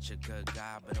 I'm such a good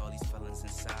guy, but all these feelings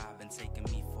inside been taking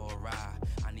me for a ride.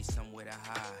 I need somewhere to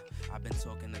hide. I've been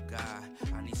talking to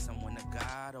God. I need someone to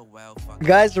guide. Oh well, fuck. You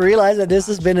guys realize that this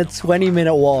has been a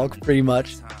 20-minute walk, pretty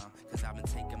much. Cause I've been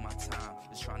taking my time,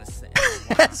 just trying to sit.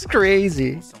 That's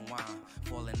crazy.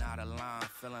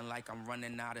 Feeling like I'm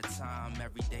running out of time.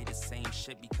 Every day the same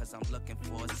shit because I'm looking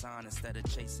for a sign instead of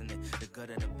chasing it. The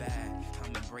good or the bad,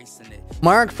 I'm embracing it.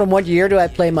 Mark, from what year do I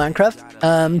play Minecraft?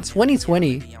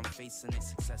 2020.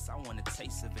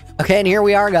 Okay, and here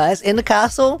we are, guys, in the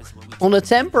castle on the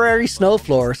temporary snow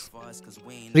floors.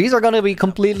 These are going to be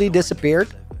completely disappeared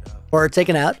or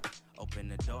taken out.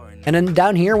 And then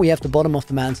down here we have the bottom of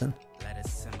the mountain.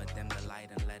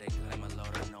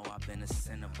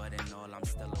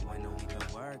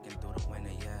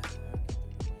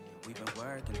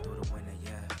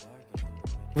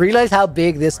 Realize how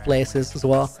big this place is as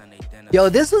well. Yo,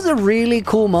 this was a really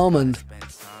cool moment.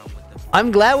 I'm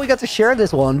glad we got to share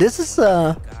this one. This is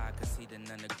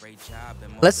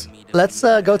let's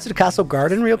go to the castle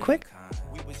garden real quick.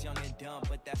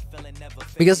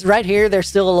 Because right here there's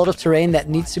still a lot of terrain that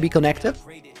needs to be connected.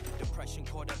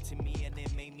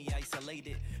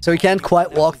 So we can't quite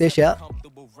walk this yet.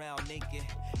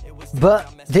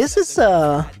 But this is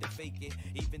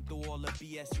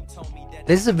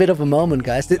a bit of a moment,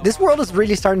 guys. This world is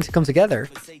really starting to come together.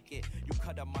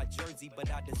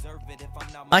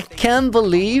 I can't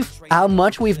believe how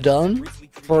much we've done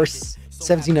for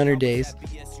 1700 days.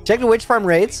 Check the witch farm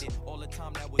raids.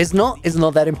 It's not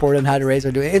that important how the raids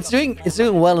are doing. It's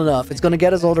doing well enough. It's gonna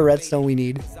get us all the redstone we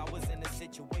need.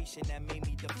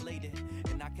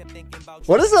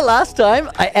 What is the last time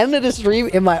I ended a stream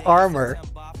in my armor?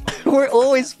 We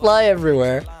always fly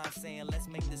everywhere.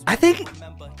 I think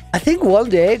one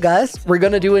day, guys, we're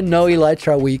gonna do a no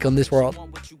elytra week on this world.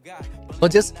 We'll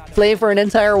just play for an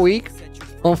entire week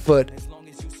on foot.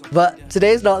 But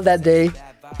today's not that day.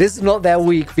 This is not that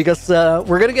week because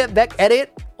we're gonna get back at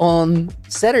it on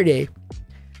Saturday,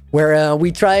 where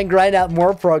we try and grind out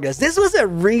more progress. This was a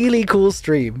really cool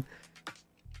stream.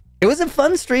 It was a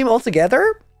fun stream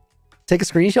altogether. Take a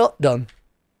screenshot. Done.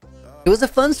 It was a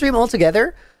fun stream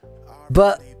altogether,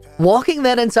 but walking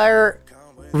that entire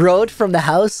road from the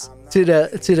house to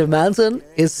the mountain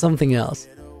is something else.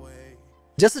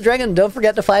 Just a dragon, don't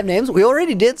forget the 5 names. We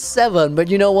already did 7, but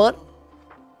you know what?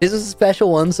 This is a special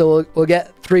one, so we'll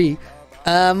get 3.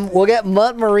 We'll get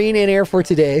Mutt Marine in here for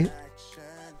today.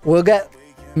 We'll get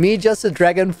me, Just a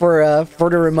Dragon, for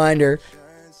the reminder.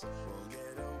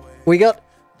 We got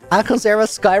Akonserva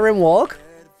Skyrim Walk.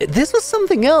 This was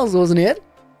something else, wasn't it?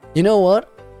 You know what?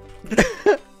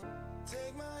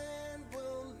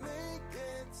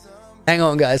 Hang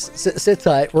on, guys. Sit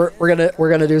tight. We're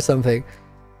gonna do something.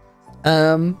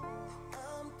 We'll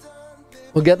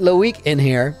get Loic in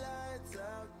here.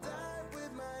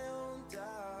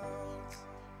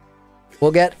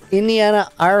 We'll get Indiana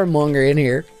Ironmonger in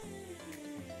here.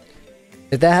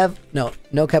 Did that have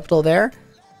no capital there?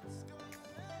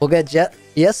 We'll get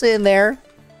Jesse in there,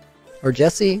 or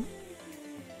Jesse.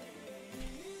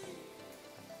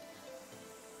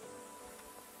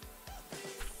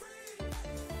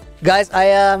 Guys,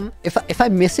 if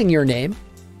I'm missing your name,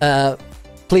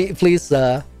 please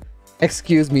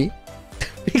excuse me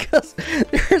because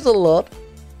there's a lot.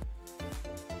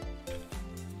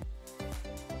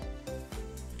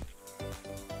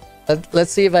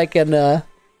 Let's see if I can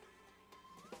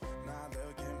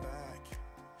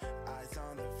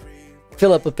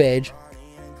fill up a page.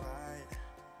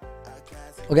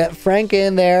 We got Frank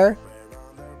in there.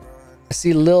 I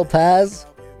see Lil Paz.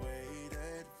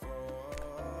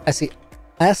 I see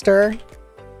Aster.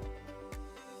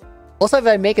 Also, if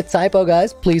I make a typo,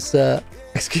 guys, please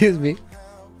excuse me.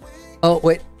 Oh,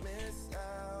 wait.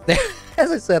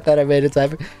 As I said that, I made a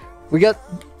typo. We got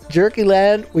Jerky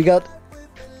Land. We got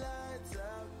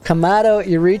Kamado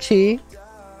Irichi.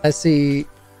 I see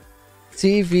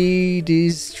TV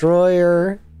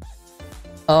Destroyer.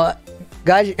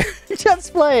 Guys, your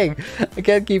chat's playing. I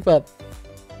can't keep up.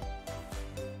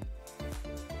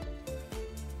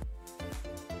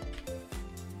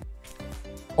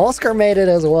 Oscar made it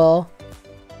as well.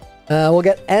 We'll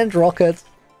get Ant Rocket.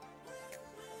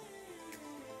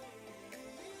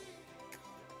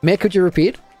 May, could you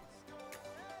repeat?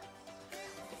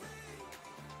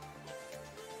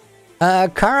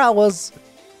 Kara was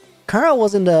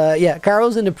in the, yeah, Kara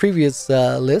was in the previous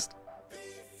list.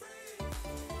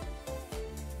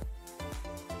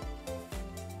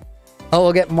 Oh,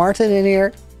 we'll get Martin in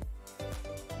here.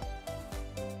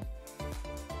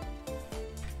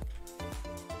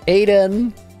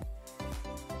 Aiden.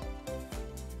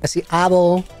 I see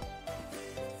Abel.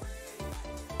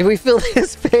 If we fill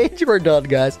this page, we're done,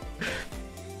 guys.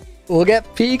 We'll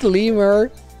get Peak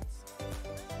Lemur.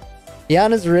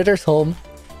 Janus Rittersholm.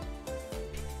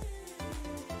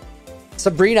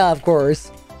 Sabrina, of course.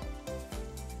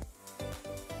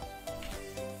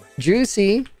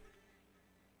 Juicy.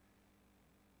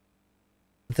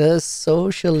 The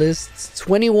Socialists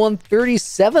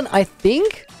 2137, I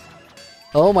think?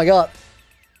 Oh my god.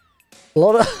 A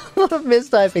lot of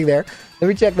mistyping there. Let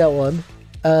me check that one.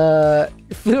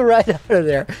 Flew right out of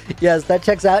there. Yes, that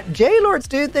checks out. J-Lords,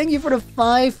 dude, thank you for the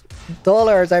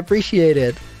 $5. I appreciate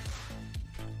it.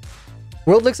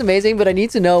 World looks amazing, but I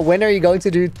need to know, when are you going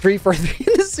to do 3 for 3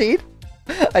 in the seat?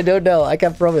 I don't know. I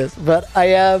can't promise, but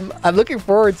I'm looking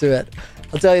forward to it.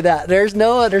 I'll tell you that. There's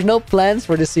no plans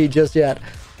for the seat just yet.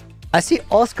 I see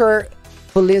Oscar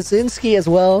Polizinski as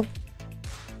well.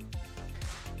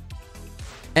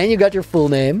 And you got your full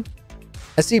name.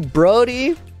 I see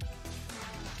Brody.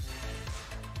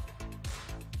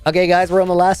 Okay, guys, we're on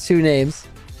the last 2 names.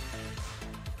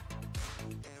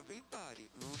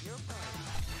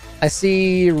 I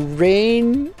see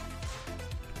Ranger.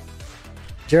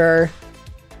 Did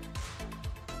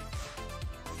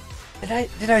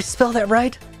I spell that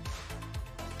right?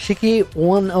 Shiki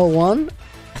 101.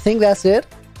 I think that's it.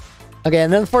 Okay,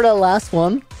 and then for the last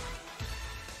one,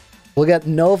 we'll get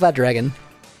Nova Dragon.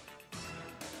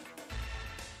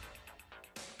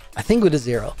 I think with a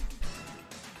 0.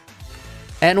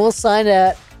 And we'll sign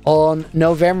that on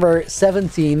November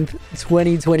 17th,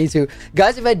 2022.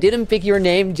 Guys, if I didn't pick your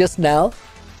name just now,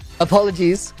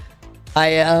 apologies.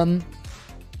 I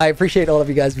appreciate all of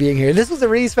you guys being here. This was a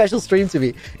really special stream to me.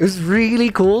 It was really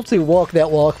cool to walk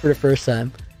that walk for the first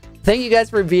time. Thank you guys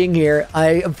for being here.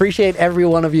 I appreciate every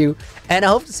one of you. And I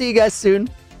hope to see you guys soon.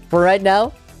 For right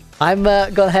now, I'm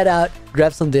gonna head out,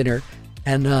 grab some dinner.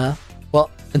 And,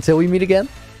 well, until we meet again,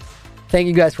 thank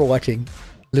you guys for watching.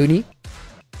 Looney,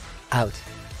 out.